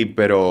así,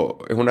 pero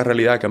es una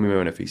realidad que a mí me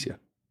beneficia.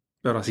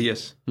 Pero así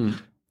es.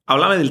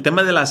 Háblame del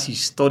tema de las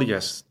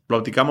historias.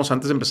 Platicamos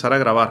antes de empezar a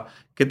grabar.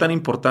 ¿Qué tan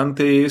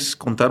importante es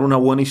contar una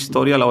buena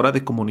historia a la hora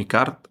de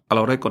comunicar, a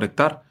la hora de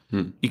conectar?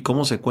 ¿Y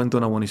cómo se cuenta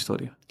una buena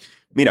historia?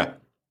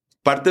 Mira,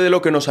 parte de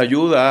lo que nos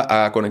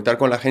ayuda a conectar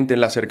con la gente es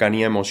la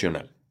cercanía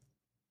emocional.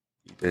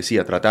 Te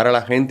decía, tratar a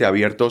la gente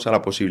abiertos a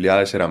la posibilidad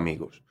de ser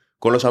amigos.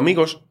 Con los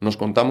amigos nos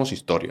contamos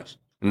historias.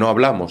 No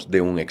hablamos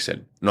de un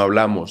Excel, no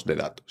hablamos de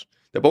datos.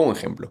 Te pongo un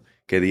ejemplo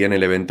que di en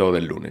el evento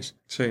del lunes.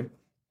 Sí.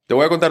 Te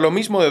voy a contar lo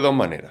mismo de 2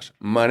 maneras.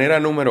 Manera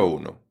número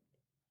 1.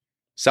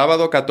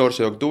 Sábado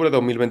 14 de octubre de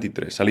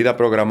 2023. Salida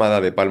programada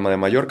de Palma de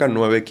Mallorca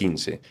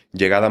 9:15.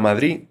 Llegada a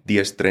Madrid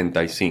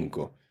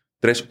 10:35.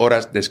 3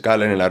 horas de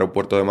escala en el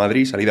aeropuerto de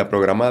Madrid. Salida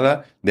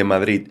programada de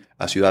Madrid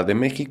a Ciudad de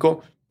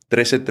México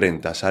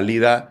 13:30.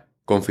 Salida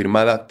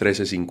confirmada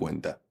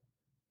 13:50.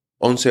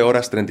 11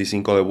 horas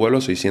 35 de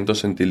vuelo, 600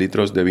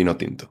 centilitros de vino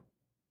tinto.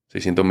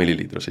 600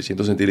 mililitros.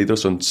 600 centilitros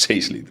son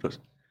 6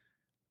 litros.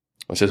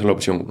 Esa es la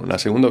opción 1. La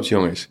segunda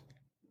opción es,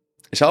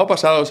 el sábado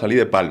pasado salí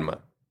de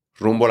Palma,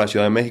 rumbo a la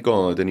Ciudad de México,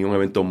 donde tenía un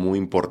evento muy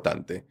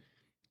importante.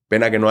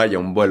 Pena que no haya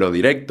un vuelo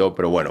directo,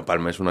 pero bueno,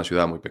 Palma es una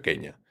ciudad muy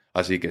pequeña.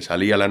 Así que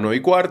salí a las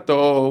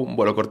 9:15, un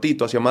vuelo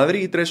cortito hacia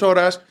Madrid, 3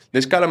 horas. De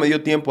escala me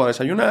dio tiempo a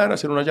desayunar, a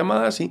hacer unas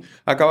llamadas y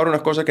acabar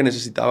unas cosas que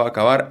necesitaba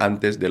acabar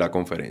antes de la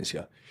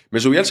conferencia. Me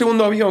subí al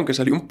segundo avión, que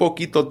salió un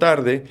poquito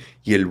tarde,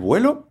 y el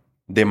vuelo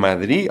de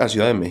Madrid a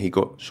Ciudad de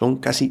México son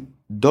casi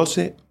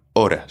 12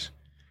 horas.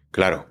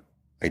 Claro,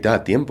 ahí te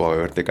da tiempo a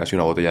beberte casi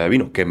una botella de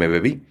vino, que me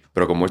bebí.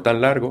 Pero como es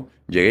tan largo,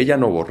 llegué ya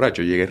no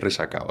borracho, llegué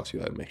resacado a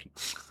Ciudad de México.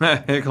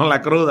 Con la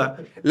cruda.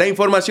 La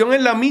información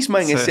es la misma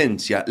en Sí.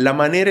 esencia, la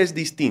manera es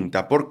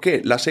distinta. ¿Por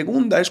qué? La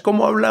segunda es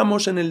cómo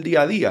hablamos en el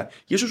día a día.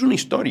 Y eso es una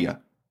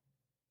historia.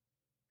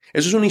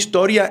 Eso es una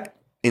historia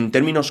en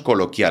términos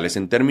coloquiales,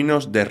 en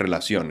términos de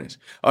relaciones.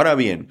 Ahora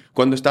bien,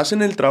 cuando estás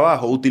en el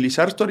trabajo,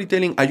 utilizar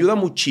storytelling ayuda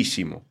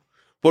muchísimo.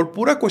 Por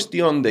pura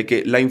cuestión de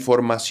que la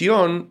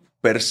información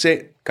per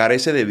se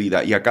carece de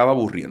vida y acaba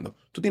aburriendo.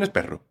 ¿Tú tienes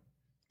perro?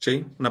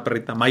 Sí, una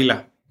perrita,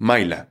 Maila.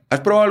 Maila.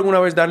 ¿Has probado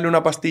alguna vez darle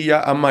una pastilla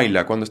a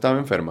Maila cuando estaba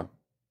enferma?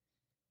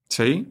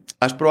 Sí.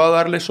 ¿Has probado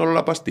darle solo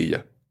la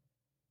pastilla?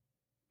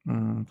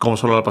 Como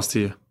solo la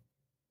pastilla.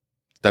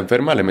 Está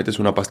enferma, le metes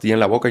una pastilla en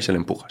la boca y se la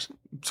empujas.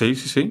 Sí,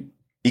 sí, sí.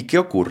 ¿Y qué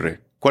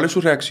ocurre? ¿Cuál es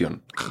su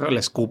reacción? Le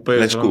escupe.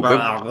 Le escupe.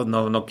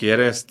 No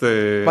quiere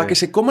Para que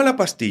se coma la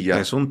pastilla,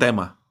 Es un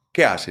tema.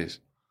 ¿qué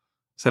haces?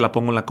 Se la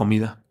pongo en la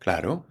comida.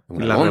 Claro, en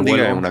una La albóndiga,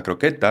 revuelvo. en una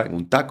croqueta, en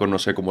un taco, no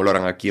sé cómo lo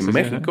harán aquí en Sí,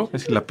 México. sí,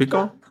 sí, la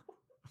pico.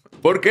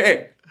 ¿Por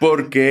qué?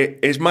 Porque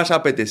es más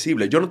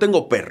apetecible. Yo no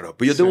tengo perro,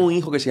 pero yo tengo un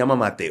hijo que se llama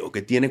Mateo,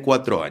 que tiene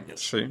 4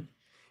 años. Sí,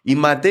 Y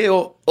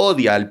Mateo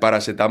odia el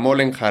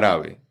paracetamol en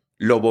jarabe.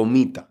 Lo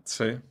vomita.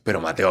 sí,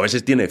 Pero Mateo a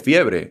veces tiene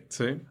fiebre.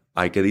 sí.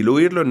 Hay que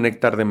diluirlo en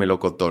néctar de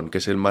melocotón, que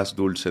es el más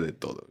dulce de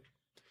todos.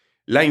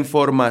 La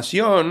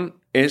información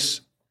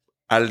es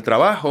al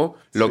trabajo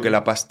lo Sí. que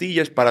la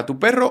pastilla es para tu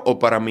perro o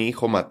para mi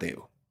hijo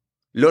Mateo.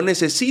 Lo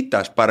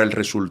necesitas para el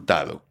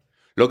resultado.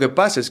 Lo que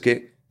pasa es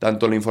que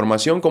tanto la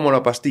información como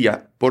la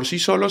pastilla por sí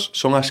solos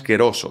son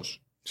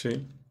asquerosos.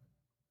 Sí.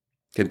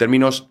 Que en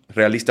términos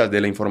realistas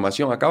de la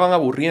información acaban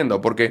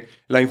aburriendo porque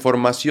la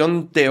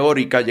información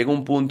teórica llega a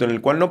un punto en el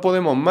cual no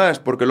podemos más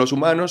porque los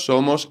humanos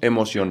somos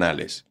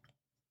emocionales.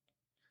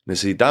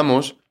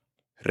 Necesitamos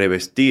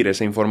revestir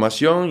esa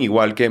información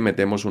igual que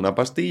metemos una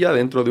pastilla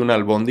dentro de una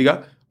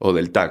albóndiga o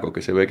del taco,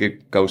 que se ve que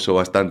causó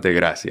bastante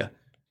gracia.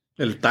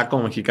 El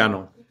taco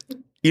mexicano.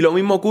 Y lo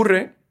mismo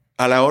ocurre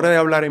a la hora de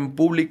hablar en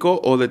público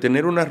o de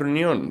tener una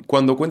reunión.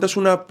 Cuando cuentas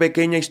una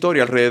pequeña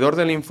historia alrededor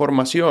de la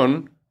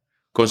información,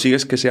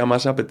 consigues que sea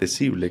más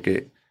apetecible,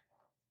 que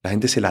la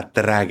gente se la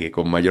trague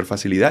con mayor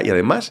facilidad y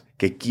además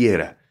que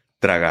quiera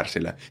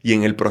tragársela. Y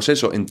en el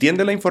proceso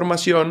entiende la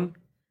información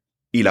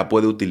y la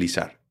puede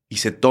utilizar. Y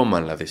se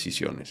toman las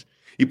decisiones.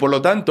 Y por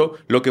lo tanto,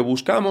 lo que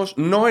buscamos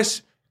no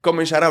es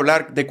comenzar a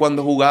hablar de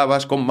cuando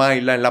jugabas con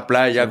Maila en la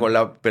playa con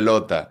la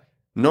pelota.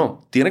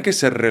 No, tiene que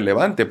ser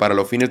relevante para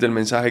los fines del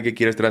mensaje que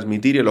quieres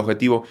transmitir y el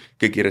objetivo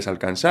que quieres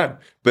alcanzar.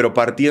 Pero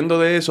partiendo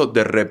de eso,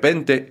 de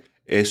repente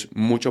es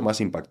mucho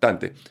más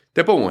impactante.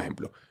 Te pongo un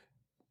ejemplo.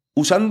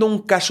 Usando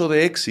un caso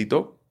de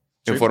éxito,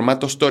 en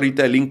formato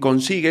storytelling,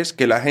 consigues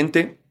que la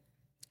gente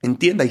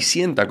entienda y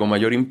sienta con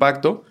mayor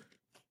impacto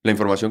la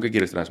información que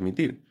quieres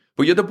transmitir.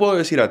 Pues yo te puedo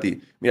decir a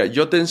ti, mira,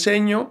 yo te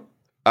enseño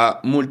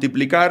a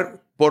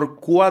multiplicar por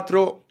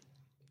 4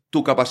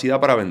 tu capacidad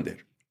para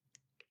vender.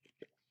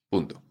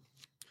 Punto.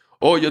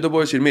 O yo te puedo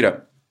decir,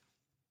 mira,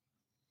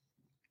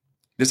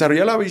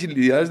 desarrollar las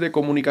habilidades de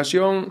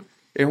comunicación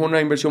es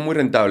una inversión muy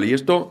rentable. Y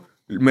esto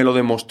me lo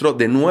demostró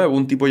de nuevo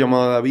un tipo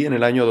llamado David en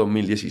el año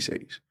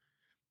 2016.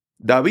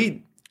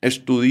 David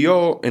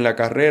estudió en la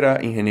carrera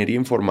Ingeniería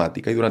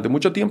Informática y durante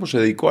mucho tiempo se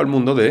dedicó al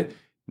mundo de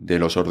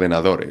los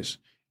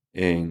ordenadores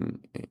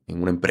en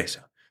una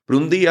empresa. Pero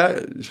un día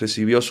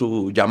recibió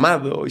su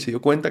llamado y se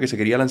dio cuenta que se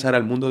quería lanzar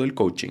al mundo del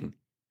coaching.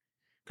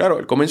 Claro,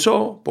 él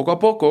comenzó poco a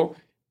poco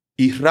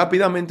y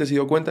rápidamente se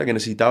dio cuenta que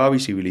necesitaba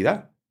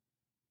visibilidad.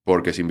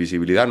 Porque sin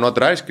visibilidad no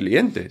atraes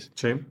clientes.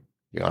 Sí.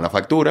 Llegaban las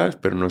facturas,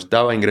 pero no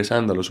estaba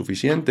ingresando lo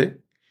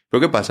suficiente.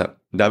 Pero ¿qué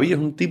pasa? David es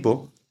un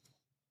tipo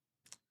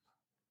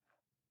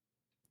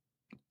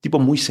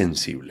muy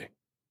sensible.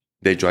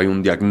 De hecho, hay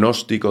un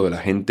diagnóstico de la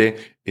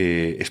gente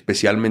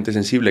especialmente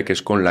sensible que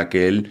es con la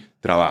que él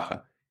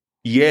trabaja.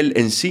 Y él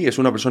en sí es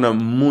una persona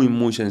muy,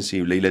 muy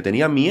sensible y le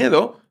tenía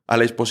miedo a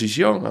la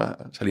exposición, a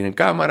salir en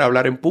cámara, a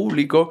hablar en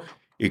público.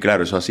 Y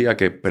claro, eso hacía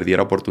que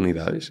perdiera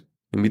oportunidades.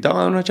 Me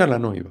invitaban a una charla,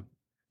 no iba.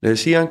 Le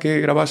decían que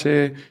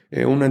grabase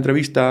una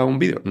entrevista, un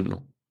vídeo,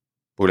 no.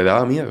 Porque le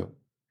daba miedo.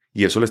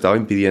 Y eso le estaba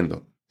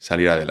impidiendo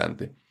salir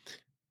adelante.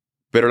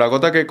 Pero la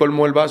gota que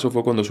colmó el vaso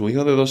fue cuando su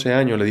hijo de 12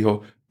 años le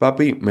dijo,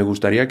 papi, me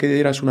gustaría que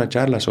dieras una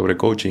charla sobre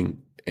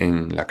coaching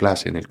en la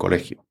clase, en el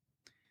colegio.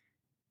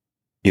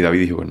 Y David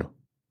dijo, no.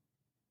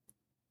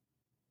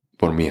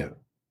 Por miedo.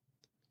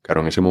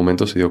 Claro, en ese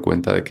momento se dio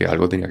cuenta de que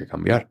algo tenía que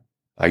cambiar.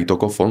 Ahí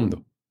tocó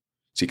fondo.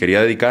 Si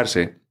quería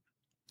dedicarse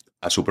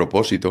a su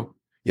propósito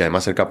y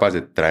además ser capaz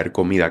de traer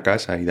comida a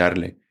casa y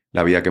darle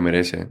la vida que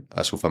merece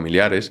a sus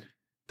familiares,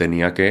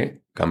 tenía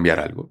que cambiar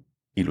algo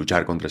y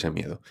luchar contra ese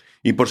miedo.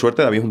 Y por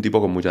suerte David es un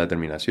tipo con mucha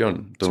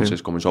determinación.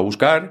 Entonces comenzó a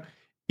buscar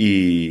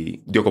y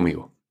dio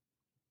conmigo.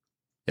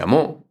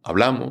 Llamó,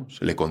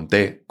 hablamos, le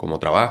conté cómo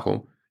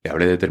trabajo, le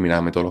hablé de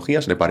determinadas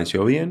metodologías, le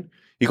pareció bien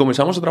y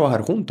comenzamos a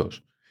trabajar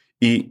juntos.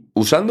 Y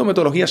usando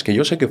metodologías que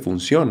yo sé que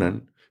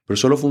funcionan, pero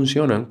solo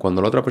funcionan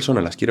cuando la otra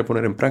persona las quiere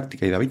poner en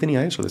práctica. Y David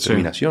tenía eso,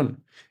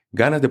 determinación,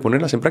 ganas de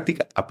ponerlas en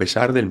práctica a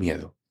pesar del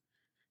miedo.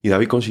 Y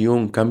David consiguió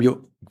un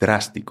cambio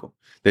drástico.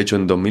 De hecho,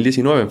 en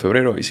 2019, en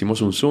febrero,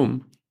 hicimos un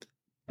Zoom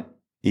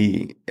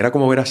y era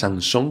como ver a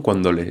Sansón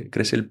cuando le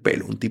crece el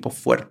pelo, un tipo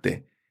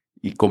fuerte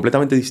y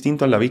completamente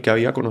distinto al David que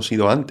había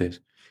conocido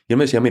antes. Y él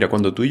me decía, mira,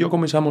 cuando tú y yo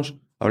comenzamos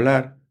a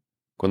hablar,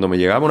 cuando me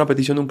llegaba una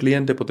petición de un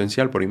cliente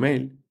potencial por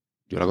email,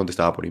 yo la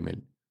contestaba por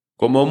email.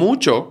 Como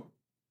mucho,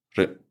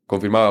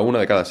 confirmaba 1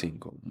 de cada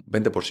 5,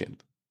 20%.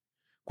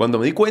 Cuando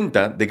me di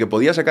cuenta de que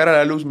podía sacar a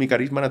la luz mi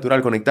carisma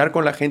natural, conectar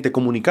con la gente,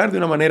 comunicar de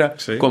una manera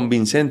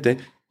convincente,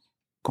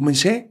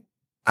 comencé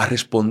a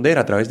responder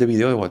a través de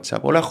video de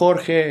WhatsApp. Hola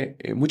Jorge,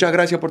 muchas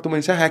gracias por tu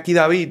mensaje. Aquí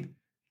David.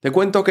 Te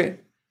cuento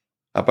que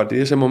a partir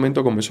de ese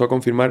momento comenzó a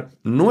confirmar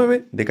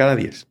 9 de cada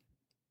 10.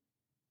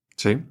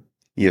 Sí.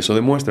 Y eso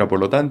demuestra, por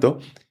lo tanto,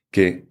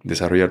 que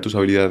desarrollar tus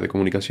habilidades de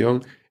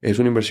comunicación es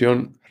una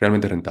inversión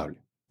realmente rentable.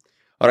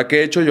 Ahora,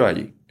 ¿qué he hecho yo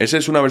allí? Esa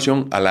es una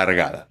versión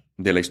alargada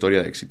de la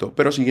historia de éxito,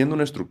 pero siguiendo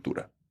una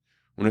estructura.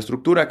 Una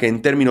estructura que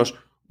en términos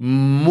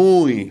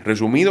muy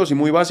resumidos y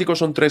muy básicos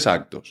son 3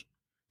 actos.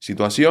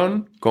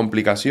 Situación,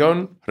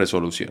 complicación,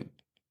 resolución.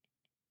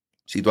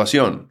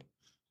 Situación.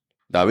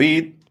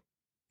 David,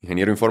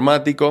 ingeniero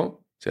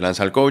informático, se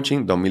lanza al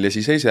coaching.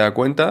 2016 se da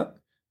cuenta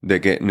de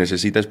que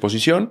necesita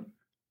exposición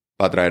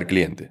para atraer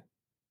cliente.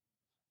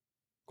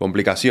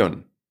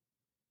 Complicación.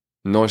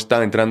 No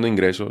está entrando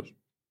ingresos,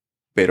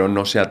 pero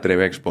no se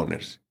atreve a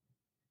exponerse.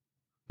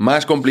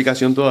 Más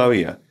complicación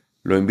todavía.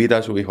 Lo invita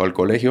a su hijo al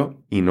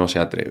colegio y no se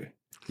atreve.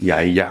 Y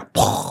ahí ya...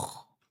 ¡puf!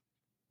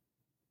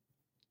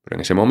 Pero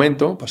en ese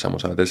momento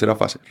pasamos a la tercera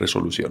fase,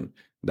 resolución.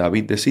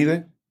 David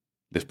decide,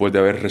 después de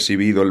haber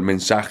recibido el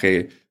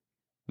mensaje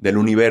del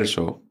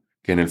universo,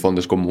 que en el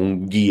fondo es como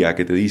un guía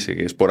que te dice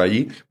que es por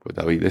allí, pues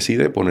David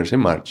decide ponerse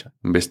en marcha,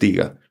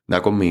 investiga,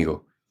 da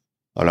conmigo,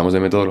 hablamos de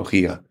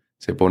metodología,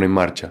 se pone en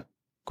marcha,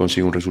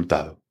 consigue un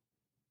resultado.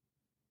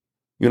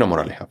 Y una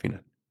moraleja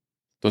final.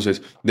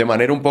 Entonces, de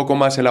manera un poco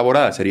más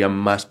elaborada serían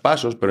más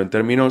pasos, pero en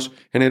términos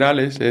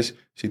generales es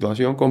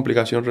situación,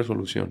 complicación,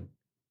 resolución.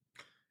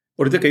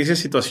 Ahorita que dice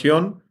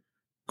situación,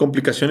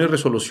 complicación y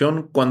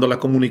resolución, cuando la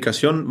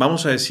comunicación,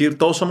 vamos a decir,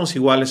 todos somos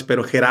iguales,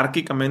 pero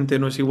jerárquicamente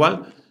no es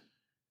igual.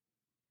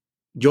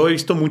 Yo he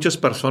visto muchas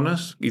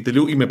personas, y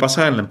me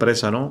pasa en la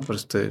empresa, ¿no?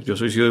 Pues yo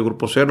soy CEO de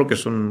Grupo Cerro, que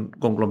es un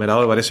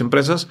conglomerado de varias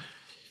empresas,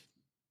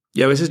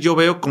 y a veces yo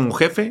veo como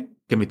jefe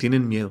que me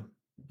tienen miedo.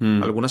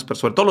 Algunas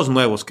personas, todos los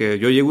nuevos, que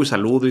yo llego y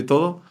saludo y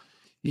todo,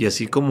 y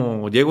así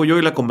como llego yo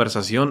y la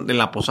conversación en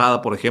la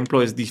posada, por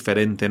ejemplo, es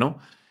diferente, ¿no?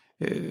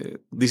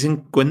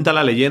 Cuenta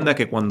la leyenda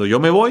que cuando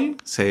yo me voy,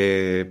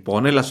 se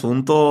pone el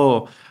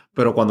asunto,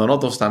 pero cuando no,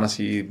 todos están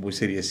así muy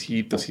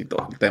seriecitos y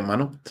todo el tema,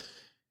 ¿no?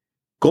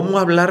 ¿Cómo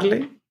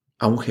hablarle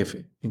a un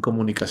jefe en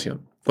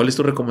comunicación? ¿Cuál es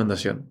tu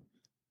recomendación?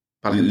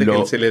 Para la gente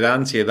que se le da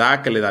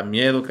ansiedad, que le da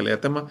miedo, que le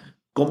da tema,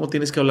 ¿cómo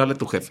tienes que hablarle a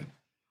tu jefe?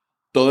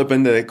 Todo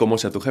depende de cómo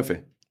sea tu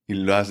jefe. Y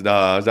lo has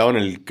dado en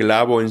el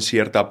clavo en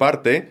cierta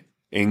parte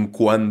en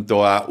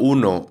cuanto a,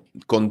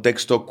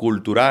 contexto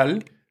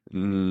cultural,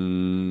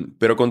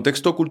 pero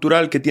contexto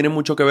cultural que tiene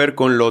mucho que ver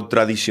con lo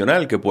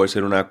tradicional que puede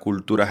ser una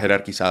cultura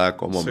jerarquizada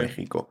como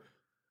México.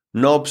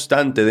 No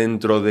obstante,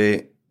 dentro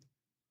de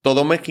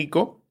todo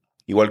México,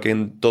 igual que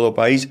en todo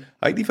país,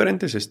 hay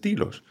diferentes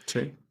estilos.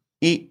 Sí.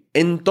 Y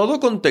en todo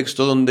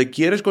contexto donde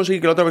quieres conseguir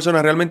que la otra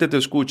persona realmente te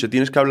escuche,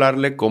 tienes que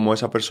hablarle como a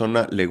esa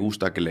persona le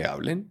gusta que le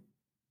hablen.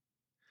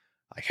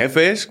 Hay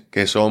jefes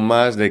que son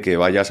más de que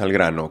vayas al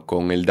grano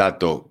con el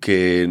dato,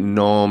 que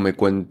no me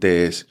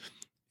cuentes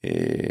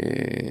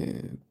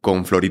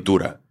con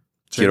floritura.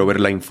 Sí. Quiero ver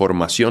la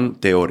información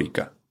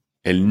teórica,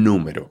 el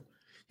número.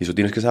 Y eso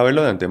tienes que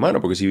saberlo de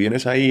antemano, porque si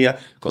vienes ahí a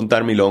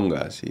contar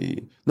milongas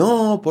y...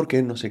 No,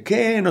 porque no sé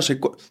qué, no sé...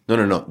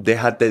 No.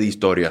 Déjate de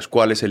historias.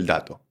 ¿Cuál es el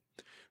dato?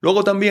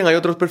 Luego también hay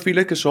otros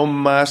perfiles que son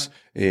más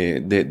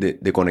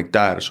de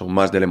conectar, son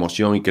más de la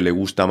emoción y que le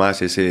gusta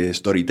más ese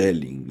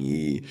storytelling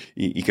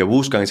y que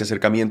buscan ese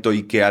acercamiento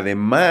y que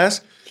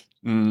además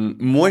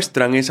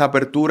muestran esa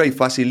apertura y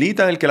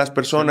facilitan el que las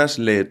personas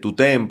le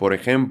tuteen, por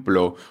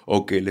ejemplo,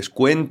 o que les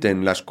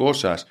cuenten las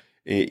cosas.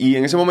 Y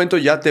en ese momento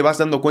ya te vas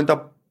dando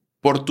cuenta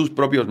por tus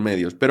propios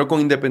medios. Pero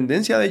con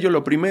independencia de ello,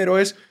 lo primero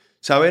es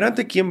saber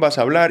ante quién vas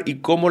a hablar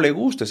y cómo le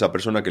gusta a esa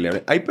persona que le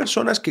hable. Hay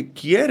personas que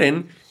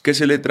quieren que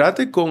se le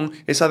trate con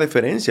esa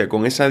deferencia,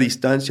 con esa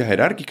distancia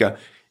jerárquica.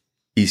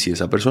 Y si a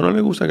esa persona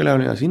le gusta que le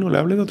hablen así, no le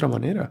hable de otra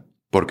manera,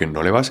 porque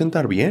no le va a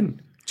sentar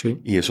bien.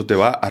 Sí. Y eso te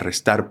va a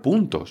restar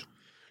puntos.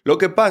 Lo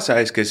que pasa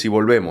es que si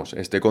volvemos a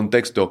este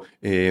contexto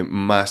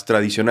más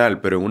tradicional,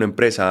 pero en una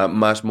empresa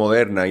más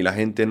moderna y la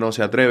gente no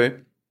se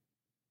atreve,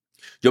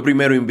 Yo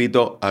primero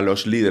invito a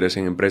los líderes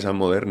en empresas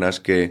modernas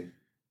que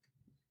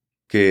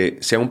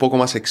sean un poco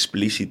más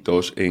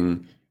explícitos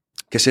en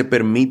qué se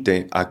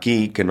permite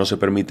aquí, que no se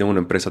permite en una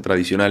empresa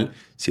tradicional,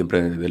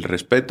 siempre del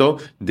respeto,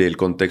 del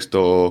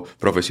contexto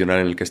profesional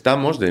en el que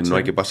estamos, de no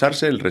hay que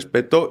pasarse, el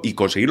respeto y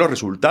conseguir los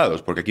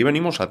resultados, porque aquí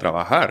venimos a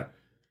trabajar.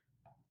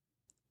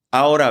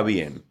 Ahora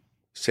bien,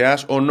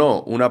 seas o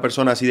no una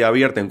persona así de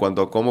abierta en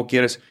cuanto a cómo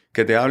quieres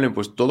que te hablen,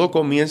 pues todo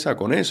comienza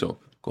con eso,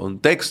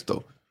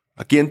 contexto.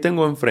 ¿A quién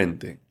tengo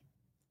enfrente?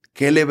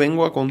 ¿Qué le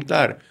vengo a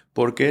contar?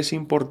 ¿Por qué es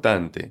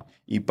importante?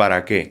 ¿Y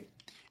para qué?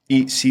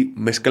 Y si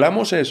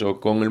mezclamos eso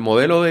con el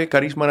modelo de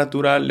carisma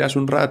natural de hace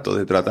un rato,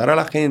 de tratar a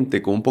la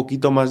gente con un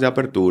poquito más de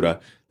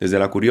apertura, desde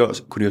la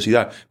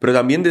curiosidad, pero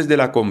también desde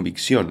la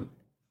convicción,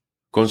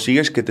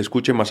 consigues que te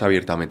escuchen más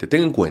abiertamente.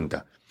 Ten en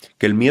cuenta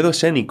que el miedo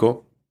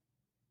escénico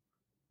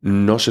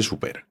no se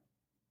supera,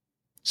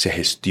 se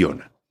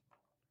gestiona.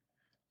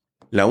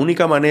 La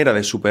única manera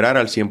de superar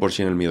al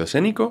 100% el miedo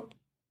escénico,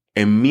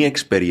 en mi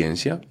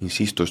experiencia,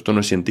 insisto, esto no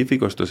es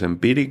científico, esto es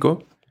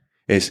empírico,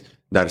 es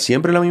dar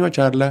siempre la misma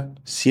charla,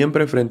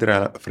 siempre frente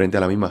a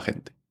la misma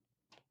gente.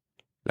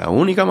 La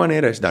única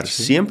manera es dar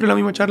siempre la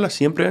misma charla,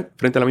 siempre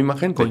frente a la misma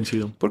gente.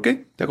 Coincido. ¿Por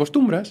qué? Te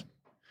acostumbras.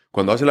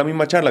 Cuando haces la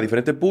misma charla a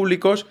diferentes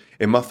públicos,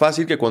 es más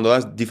fácil que cuando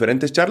das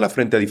diferentes charlas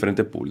frente a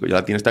diferentes públicos. Ya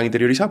la tienes tan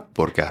interiorizada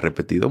porque has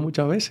repetido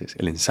muchas veces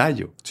el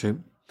ensayo. Sí.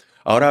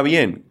 Ahora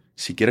bien,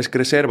 si quieres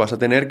crecer, vas a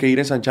tener que ir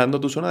ensanchando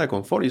tu zona de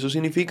confort. Y eso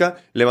significa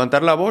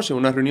levantar la voz en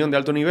una reunión de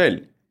alto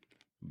nivel.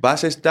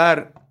 Vas a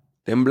estar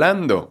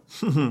temblando.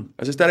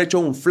 Vas a estar hecho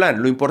un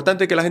flan. Lo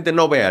importante es que la gente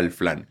no vea el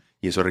flan.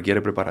 Y eso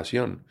requiere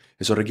preparación.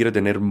 Eso requiere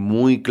tener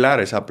muy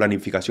clara esa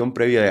planificación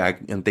previa de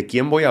ante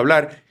quién voy a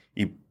hablar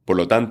y, por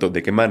lo tanto,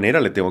 de qué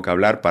manera le tengo que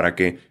hablar para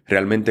que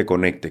realmente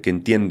conecte, que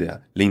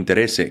entienda, le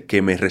interese,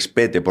 que me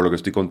respete por lo que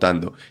estoy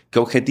contando. ¿Qué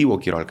objetivo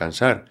quiero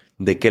alcanzar?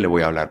 ¿De qué le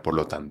voy a hablar, por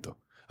lo tanto?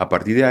 A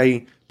partir de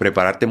ahí,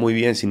 prepararte muy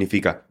bien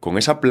significa, con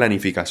esa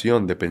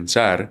planificación de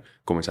pensar,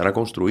 comenzar a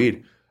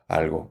construir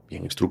algo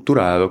bien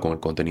estructurado, con el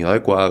contenido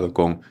adecuado,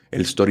 con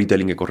el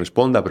storytelling que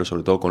corresponda, pero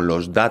sobre todo con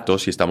los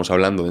datos, si estamos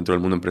hablando dentro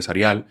del mundo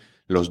empresarial,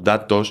 los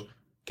datos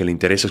que le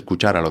interesa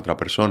escuchar a la otra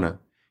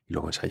persona. Y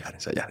luego ensayar.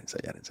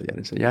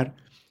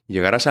 Y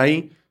llegarás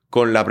ahí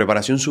con la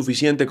preparación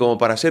suficiente como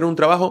para hacer un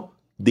trabajo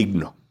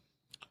digno.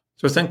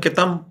 Sebastián, ¿qué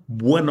tan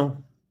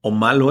bueno o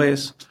malo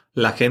es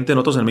la gente?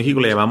 Nosotros en México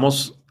le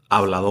llamamos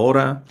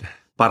habladora,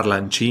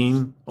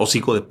 parlanchín,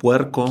 hocico de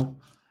puerco,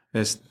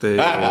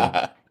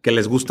 que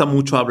les gusta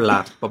mucho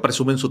hablar,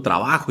 presumen su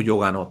trabajo, yo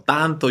gano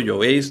tanto,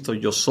 yo esto,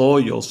 yo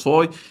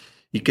soy,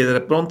 y que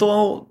de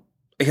pronto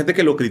hay gente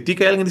que lo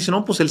critica y alguien dice,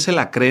 no, pues él se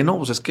la cree, ¿no?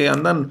 Pues es que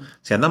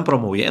se andan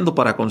promoviendo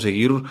para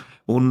conseguir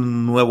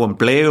un nuevo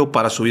empleo,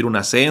 para subir un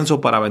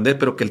ascenso, para vender,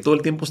 pero que todo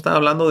el tiempo están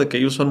hablando de que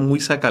ellos son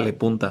muy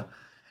sacalepunta.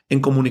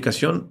 En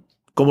comunicación,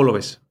 ¿cómo lo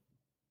ves?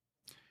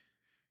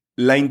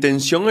 La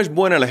intención es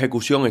buena, la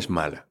ejecución es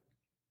mala.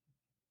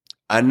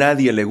 A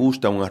nadie le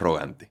gusta un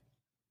arrogante.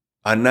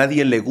 A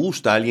nadie le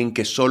gusta alguien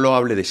que solo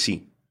hable de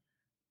sí,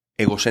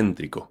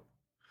 egocéntrico.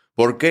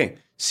 ¿Por qué?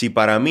 Si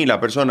para mí la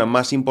persona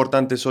más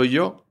importante soy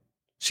yo,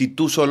 si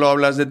tú solo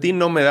hablas de ti,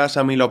 no me das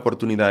a mí la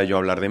oportunidad de yo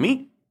hablar de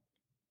mí.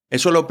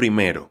 Eso es lo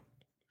primero.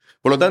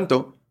 Por lo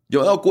tanto, yo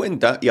me he dado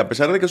cuenta, y a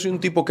pesar de que soy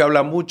un tipo que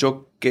habla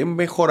mucho, que es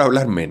mejor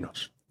hablar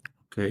menos.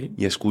 Okay.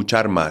 Y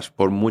escuchar más.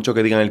 Por mucho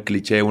que digan el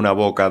cliché, una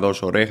boca,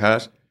 dos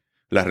orejas,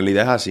 la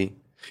realidad es así.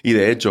 Y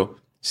de hecho,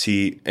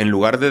 si en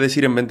lugar de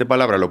decir en 20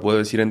 palabras lo puedo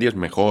decir en 10,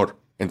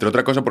 mejor. Entre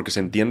otras cosas porque se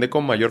entiende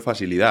con mayor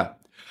facilidad.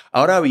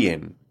 Ahora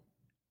bien,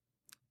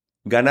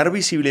 ganar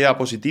visibilidad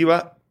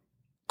positiva,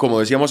 como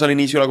decíamos al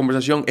inicio de la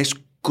conversación, es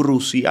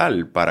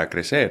crucial para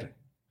crecer.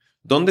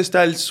 ¿Dónde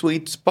está el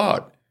sweet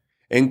spot?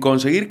 En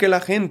conseguir que la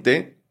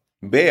gente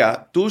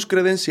vea tus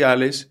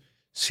credenciales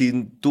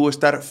sin tú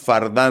estar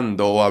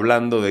fardando o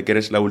hablando de que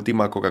eres la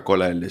última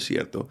Coca-Cola del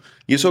desierto.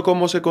 ¿Y eso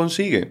cómo se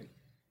consigue?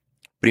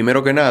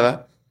 Primero que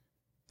nada,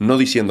 no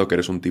diciendo que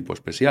eres un tipo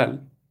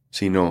especial,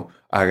 sino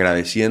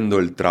agradeciendo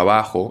el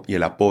trabajo y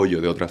el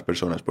apoyo de otras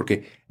personas,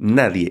 porque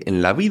nadie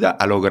en la vida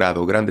ha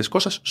logrado grandes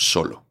cosas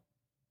solo.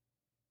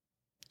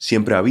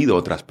 Siempre ha habido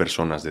otras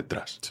personas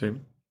detrás. Sí.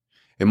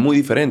 Es muy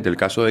diferente el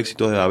caso de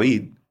éxito de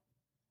David,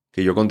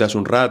 que yo conté hace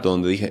un rato,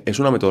 donde dije, es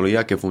una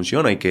metodología que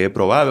funciona y que he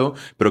probado,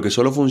 pero que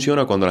solo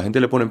funciona cuando la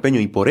gente le pone empeño,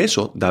 y por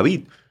eso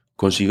David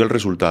consiguió el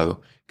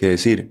resultado, que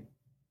decir,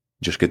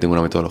 yo es que tengo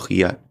una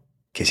metodología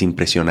que es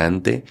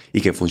impresionante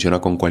y que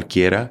funciona con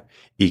cualquiera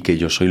y que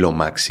yo soy lo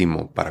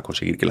máximo para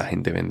conseguir que la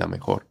gente venda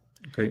mejor.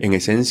 Okay. En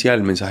esencia,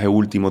 el mensaje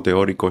último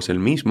teórico es el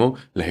mismo,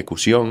 la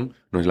ejecución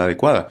no es la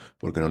adecuada,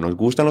 porque no nos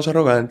gustan los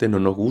arrogantes, no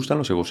nos gustan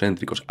los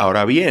egocéntricos.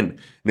 Ahora bien,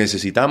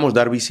 necesitamos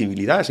dar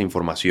visibilidad a esa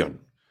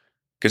información.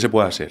 ¿Qué se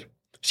puede hacer?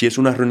 Si es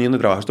una reunión de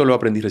trabajo, esto lo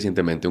aprendí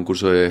recientemente, un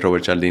curso de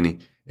Robert Cialdini,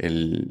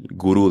 el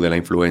gurú de la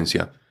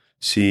influencia.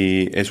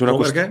 Si es una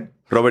 ¿Robert qué?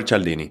 Robert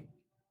Cialdini,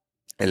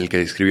 el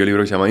que escribió el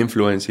libro que se llama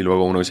Influence y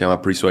luego uno que se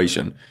llama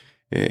Persuasion,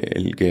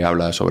 el que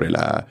habla sobre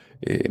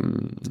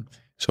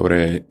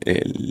sobre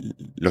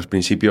los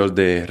principios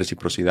de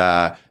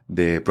reciprocidad,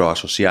 de prueba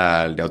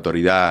social, de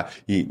autoridad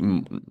y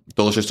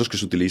todos estos que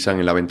se utilizan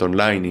en la venta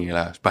online y en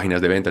las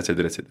páginas de venta,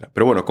 etcétera, etcétera.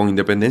 Pero bueno, con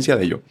independencia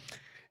de ello,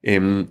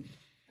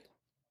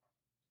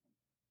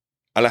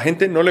 a la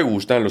gente no le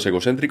gustan los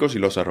egocéntricos y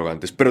los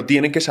arrogantes, pero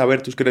tienen que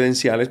saber tus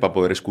credenciales para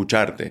poder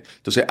escucharte.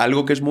 Entonces,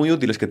 algo que es muy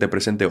útil es que te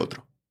presente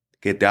otro,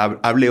 que te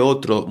hable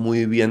otro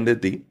muy bien de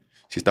ti.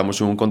 Si estamos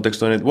en un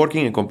contexto de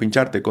networking, en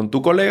compincharte con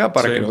tu colega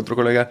para que el otro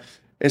colega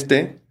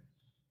este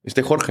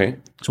Jorge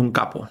es un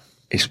capo.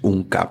 Es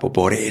un capo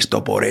por esto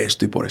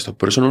y por esto.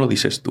 Pero eso no lo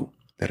dices tú.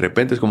 De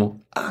repente es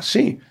como,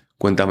 sí,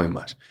 cuéntame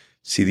más.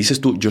 Si dices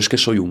tú, yo es que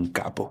soy un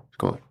capo. Es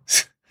como,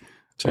 sí.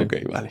 Ok,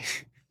 vale.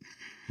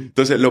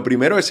 Entonces, lo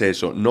primero es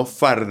eso, no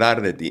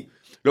fardar de ti.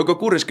 Lo que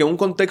ocurre es que en un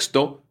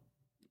contexto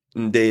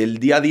del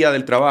día a día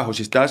del trabajo,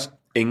 si estás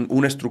en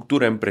una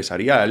estructura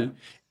empresarial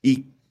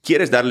y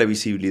quieres darle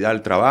visibilidad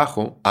al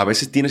trabajo, a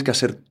veces tienes que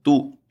hacer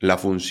tú la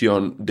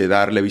función de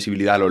darle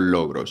visibilidad a los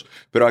logros.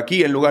 Pero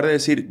aquí, en lugar de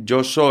decir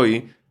yo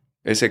soy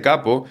ese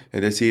capo,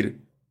 es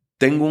decir,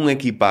 tengo un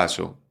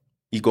equipazo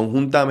y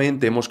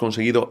conjuntamente hemos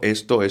conseguido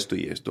esto, esto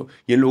y esto.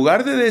 Y en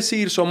lugar de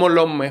decir somos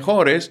los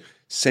mejores,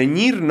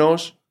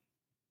 ceñirnos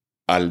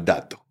al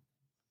dato,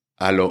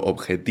 a lo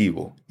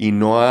objetivo y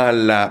no a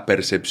la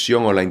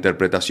percepción o la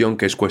interpretación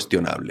que es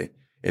cuestionable.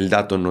 El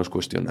dato no es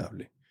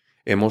cuestionable.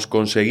 Hemos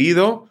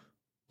conseguido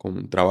con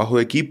un trabajo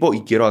de equipo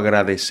y quiero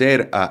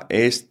agradecer a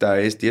este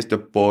y este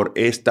por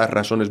estas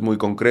razones muy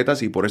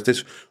concretas y por este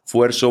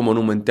esfuerzo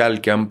monumental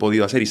que han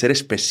podido hacer y ser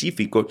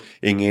específicos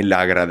en el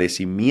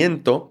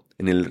agradecimiento,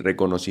 en el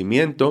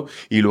reconocimiento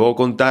y luego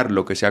contar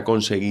lo que se ha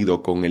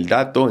conseguido con el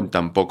dato en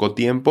tan poco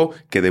tiempo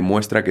que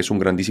demuestra que es un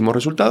grandísimo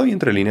resultado y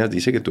entre líneas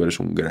dice que tú eres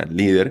un gran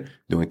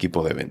líder de un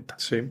equipo de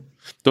ventas. Sí.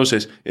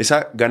 Entonces,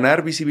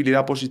 ganar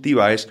visibilidad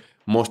positiva es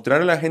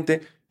mostrar a la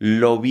gente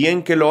lo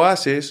bien que lo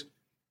haces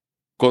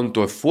con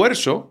tu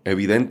esfuerzo,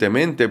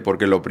 evidentemente,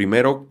 porque lo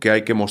primero que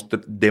hay que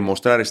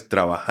demostrar es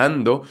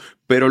trabajando,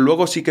 pero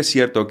luego sí que es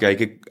cierto que hay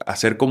que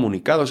hacer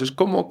comunicados. Es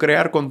como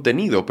crear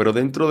contenido, pero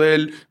dentro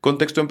del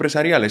contexto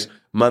empresarial es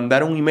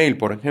mandar un email,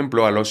 por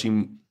ejemplo, a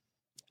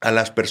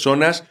las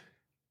personas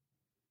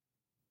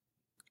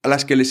a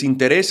las que les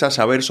interesa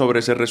saber sobre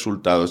ese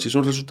resultado. Si es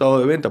un resultado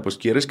de venta, pues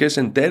quieres que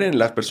se enteren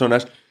las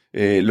personas,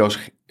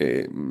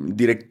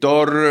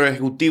 director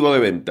ejecutivo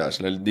de ventas,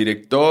 el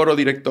director o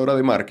directora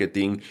de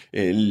marketing,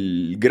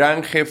 el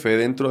gran jefe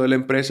dentro de la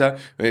empresa.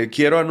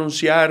 Quiero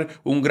anunciar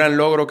un gran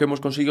logro que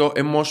hemos conseguido.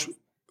 Hemos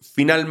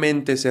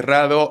finalmente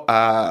cerrado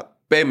a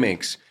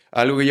Pemex,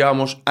 algo que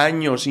llevamos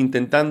años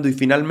intentando y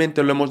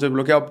finalmente lo hemos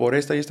desbloqueado por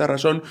esta y esta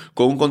razón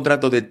con un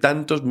contrato de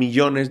tantos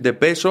millones de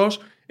pesos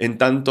en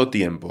tanto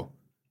tiempo.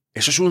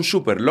 Eso es un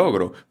súper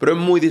logro, pero es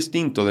muy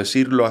distinto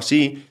decirlo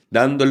así,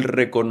 dando el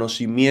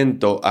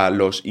reconocimiento a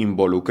los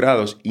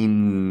involucrados y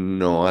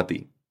no a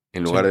ti.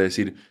 En lugar de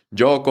decir,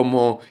 yo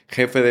como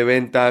jefe de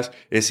ventas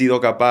he sido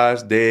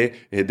capaz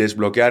de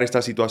desbloquear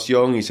esta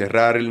situación y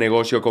cerrar el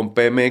negocio con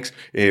Pemex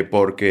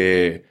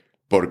porque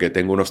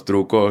tengo unos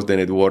trucos de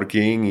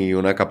networking y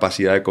una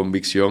capacidad de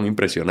convicción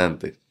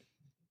impresionante.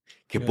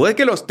 Que puede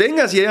que los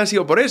tengas y hayan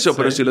sido por eso,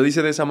 pero si lo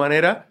dices de esa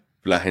manera,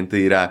 la gente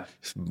dirá,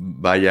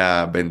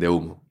 vaya vende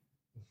humo.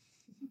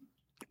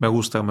 Me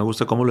gusta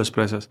cómo lo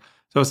expresas.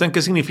 Sebastián,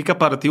 ¿qué significa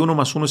para ti 1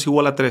 más 1 es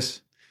igual a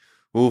 3?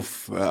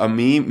 A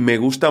mí me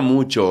gusta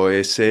mucho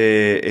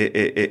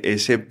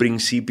ese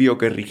principio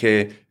que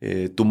rige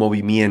tu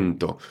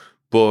movimiento,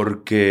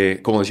 porque,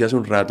 como decía hace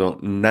un rato,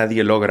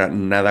 nadie logra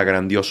nada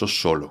grandioso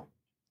solo.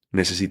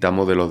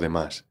 Necesitamos de los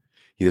demás.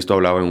 Y de esto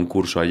hablaba en un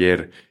curso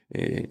ayer.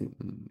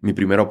 Mi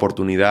primera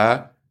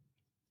oportunidad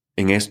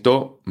en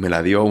esto me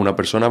la dio una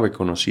persona que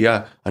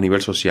conocía a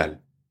nivel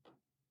social,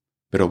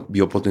 pero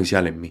vio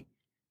potencial en mí.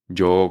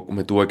 Yo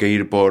me tuve que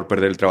ir por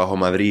perder el trabajo en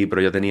Madrid, pero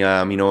ya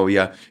tenía a mi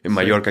novia en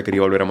Mallorca,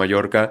 quería volver a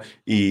Mallorca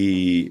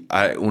y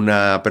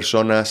una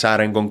persona,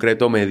 Sara en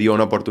concreto, me dio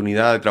una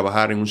oportunidad de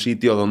trabajar en un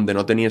sitio donde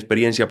no tenía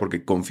experiencia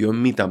porque confió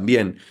en mí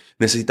también.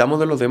 Necesitamos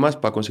de los demás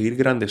para conseguir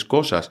grandes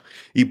cosas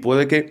y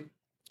puede que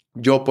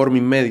yo por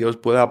mis medios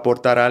pueda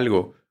aportar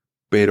algo,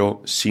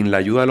 pero sin la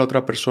ayuda de la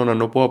otra persona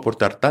no puedo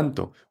aportar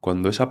tanto.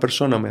 Cuando esa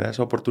persona me da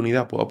esa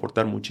oportunidad puedo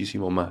aportar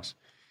muchísimo más.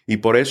 Y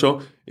por eso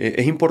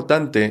es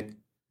importante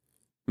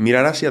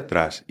mirar hacia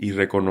atrás y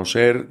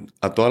reconocer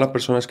a todas las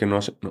personas que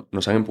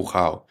nos han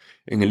empujado.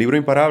 En el libro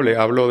Imparable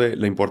hablo de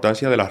la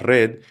importancia de la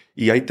red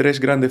y hay 3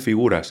 grandes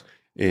figuras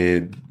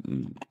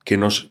que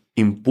nos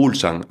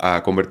impulsan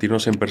a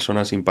convertirnos en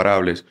personas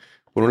imparables.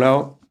 Por un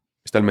lado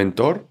está el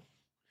mentor,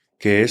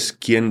 que es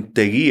quien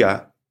te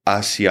guía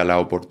hacia la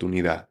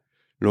oportunidad.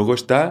 Luego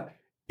está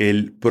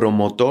el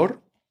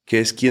promotor, que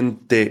es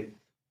quien te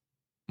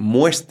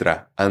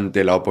muestra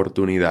ante la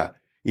oportunidad.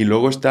 Y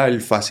luego está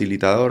el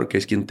facilitador, que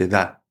es quien te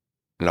da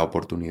la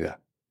oportunidad.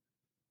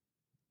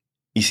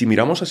 Y si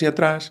miramos hacia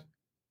atrás,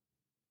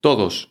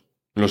 todos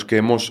los que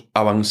hemos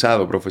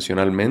avanzado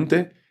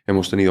profesionalmente,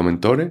 hemos tenido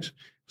mentores,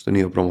 hemos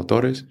tenido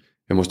promotores,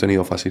 hemos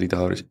tenido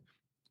facilitadores.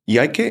 Y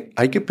hay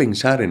que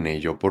pensar en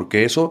ello,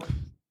 porque eso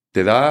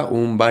te da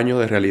un baño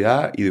de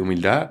realidad y de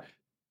humildad,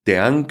 te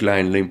ancla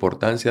en la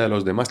importancia de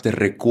los demás, te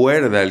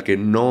recuerda el que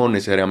no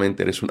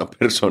necesariamente eres una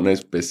persona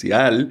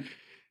especial,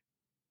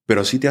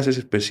 pero sí te haces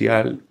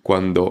especial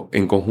cuando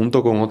en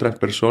conjunto con otras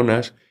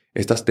personas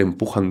estas te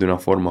empujan de una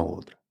forma u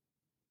otra.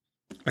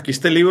 Aquí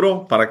está el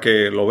libro para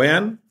que lo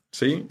vean,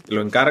 ¿sí?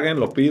 Lo encarguen,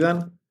 lo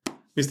pidan.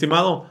 Mi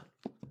estimado,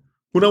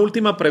 una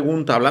última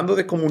pregunta. Hablando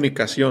de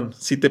comunicación,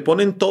 si te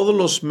ponen todos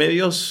los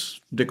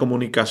medios de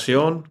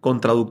comunicación,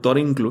 con traductor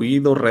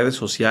incluido, redes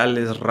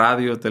sociales,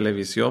 radio,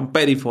 televisión,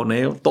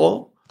 perifoneo,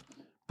 todo,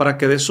 para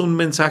que des un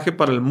mensaje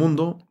para el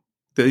mundo,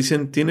 te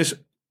dicen,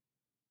 tienes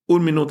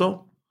un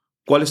minuto,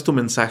 ¿cuál es tu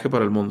mensaje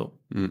para el mundo?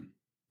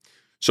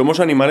 Somos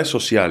animales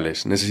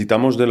sociales,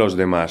 necesitamos de los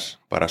demás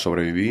para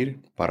sobrevivir,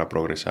 para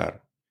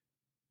progresar.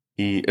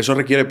 Y eso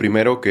requiere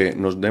primero que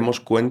nos demos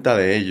cuenta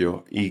de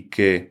ello y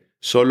que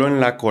solo en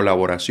la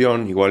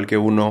colaboración, igual que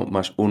 1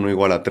 +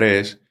 1 =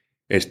 3,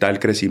 está el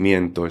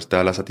crecimiento,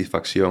 está la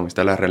satisfacción,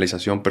 está la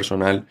realización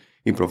personal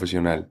y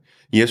profesional.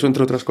 Y eso,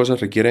 entre otras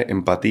cosas, requiere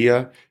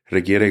empatía,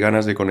 requiere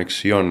ganas de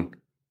conexión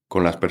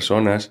con las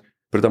personas,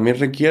 pero también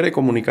requiere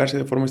comunicarse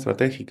de forma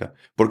estratégica,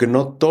 porque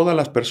no todas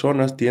las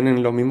personas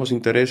tienen los mismos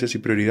intereses y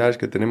prioridades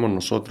que tenemos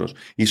nosotros.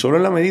 Y solo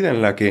en la medida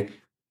en la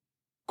que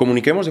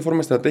comuniquemos de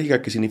forma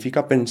estratégica, que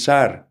significa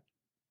pensar,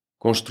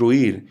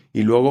 construir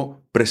y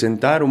luego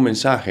presentar un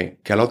mensaje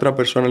que a la otra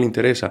persona le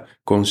interesa,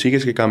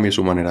 consigues que cambie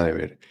su manera de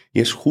ver. Y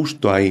es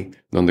justo ahí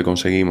donde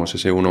conseguimos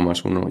ese 1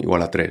 + 1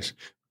 = 3.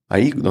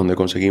 Ahí donde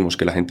conseguimos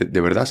que la gente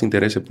de verdad se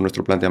interese por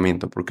nuestro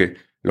planteamiento, porque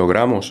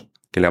logramos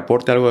que le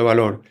aporte algo de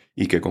valor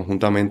y que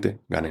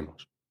conjuntamente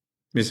ganemos.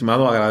 Mi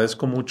estimado,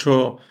 agradezco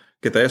mucho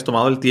que te hayas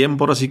tomado el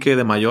tiempo, ahora sí que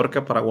de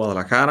Mallorca para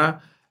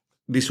Guadalajara.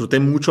 Disfruté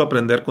mucho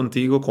aprender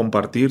contigo,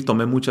 compartir,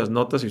 tomé muchas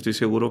notas y estoy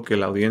seguro que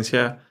la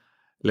audiencia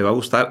le va a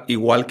gustar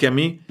igual que a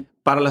mí.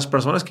 Para las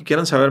personas que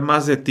quieran saber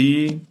más de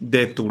ti,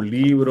 de tu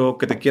libro,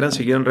 que te quieran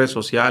seguir en redes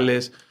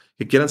sociales,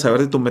 que quieran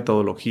saber de tu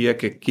metodología,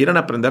 que quieran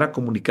aprender a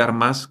comunicar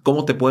más,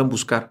 ¿cómo te pueden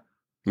buscar?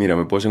 Mira,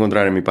 me puedes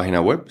encontrar en mi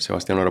página web,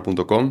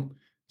 sebastianlora.com.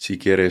 Si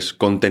quieres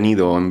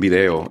contenido en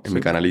video en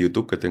mi canal de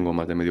YouTube, que tengo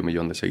más de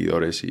 500.000 de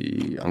seguidores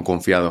y han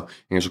confiado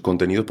en esos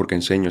contenidos porque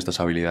enseño estas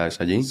habilidades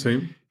allí.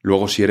 Sí.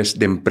 Luego, si eres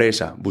de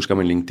empresa,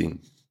 búscame en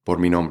LinkedIn por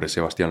mi nombre,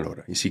 Sebastián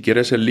Lora. Y si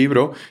quieres el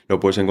libro, lo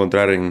puedes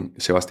encontrar en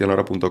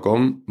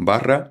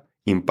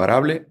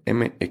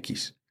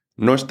sebastianlora.com/imparablemx.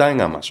 No está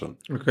en Amazon.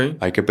 Okay.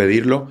 Hay que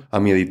pedirlo a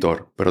mi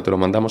editor, pero te lo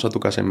mandamos a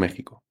tu casa en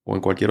México o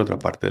en cualquier otra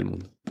parte del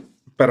mundo.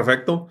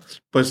 Perfecto.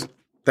 Pues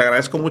te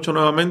agradezco mucho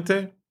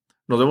nuevamente.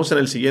 Nos vemos en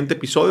el siguiente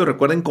episodio.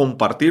 Recuerden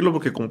compartirlo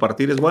porque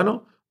compartir es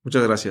bueno.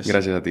 Muchas gracias.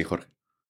 Gracias a ti, Jorge.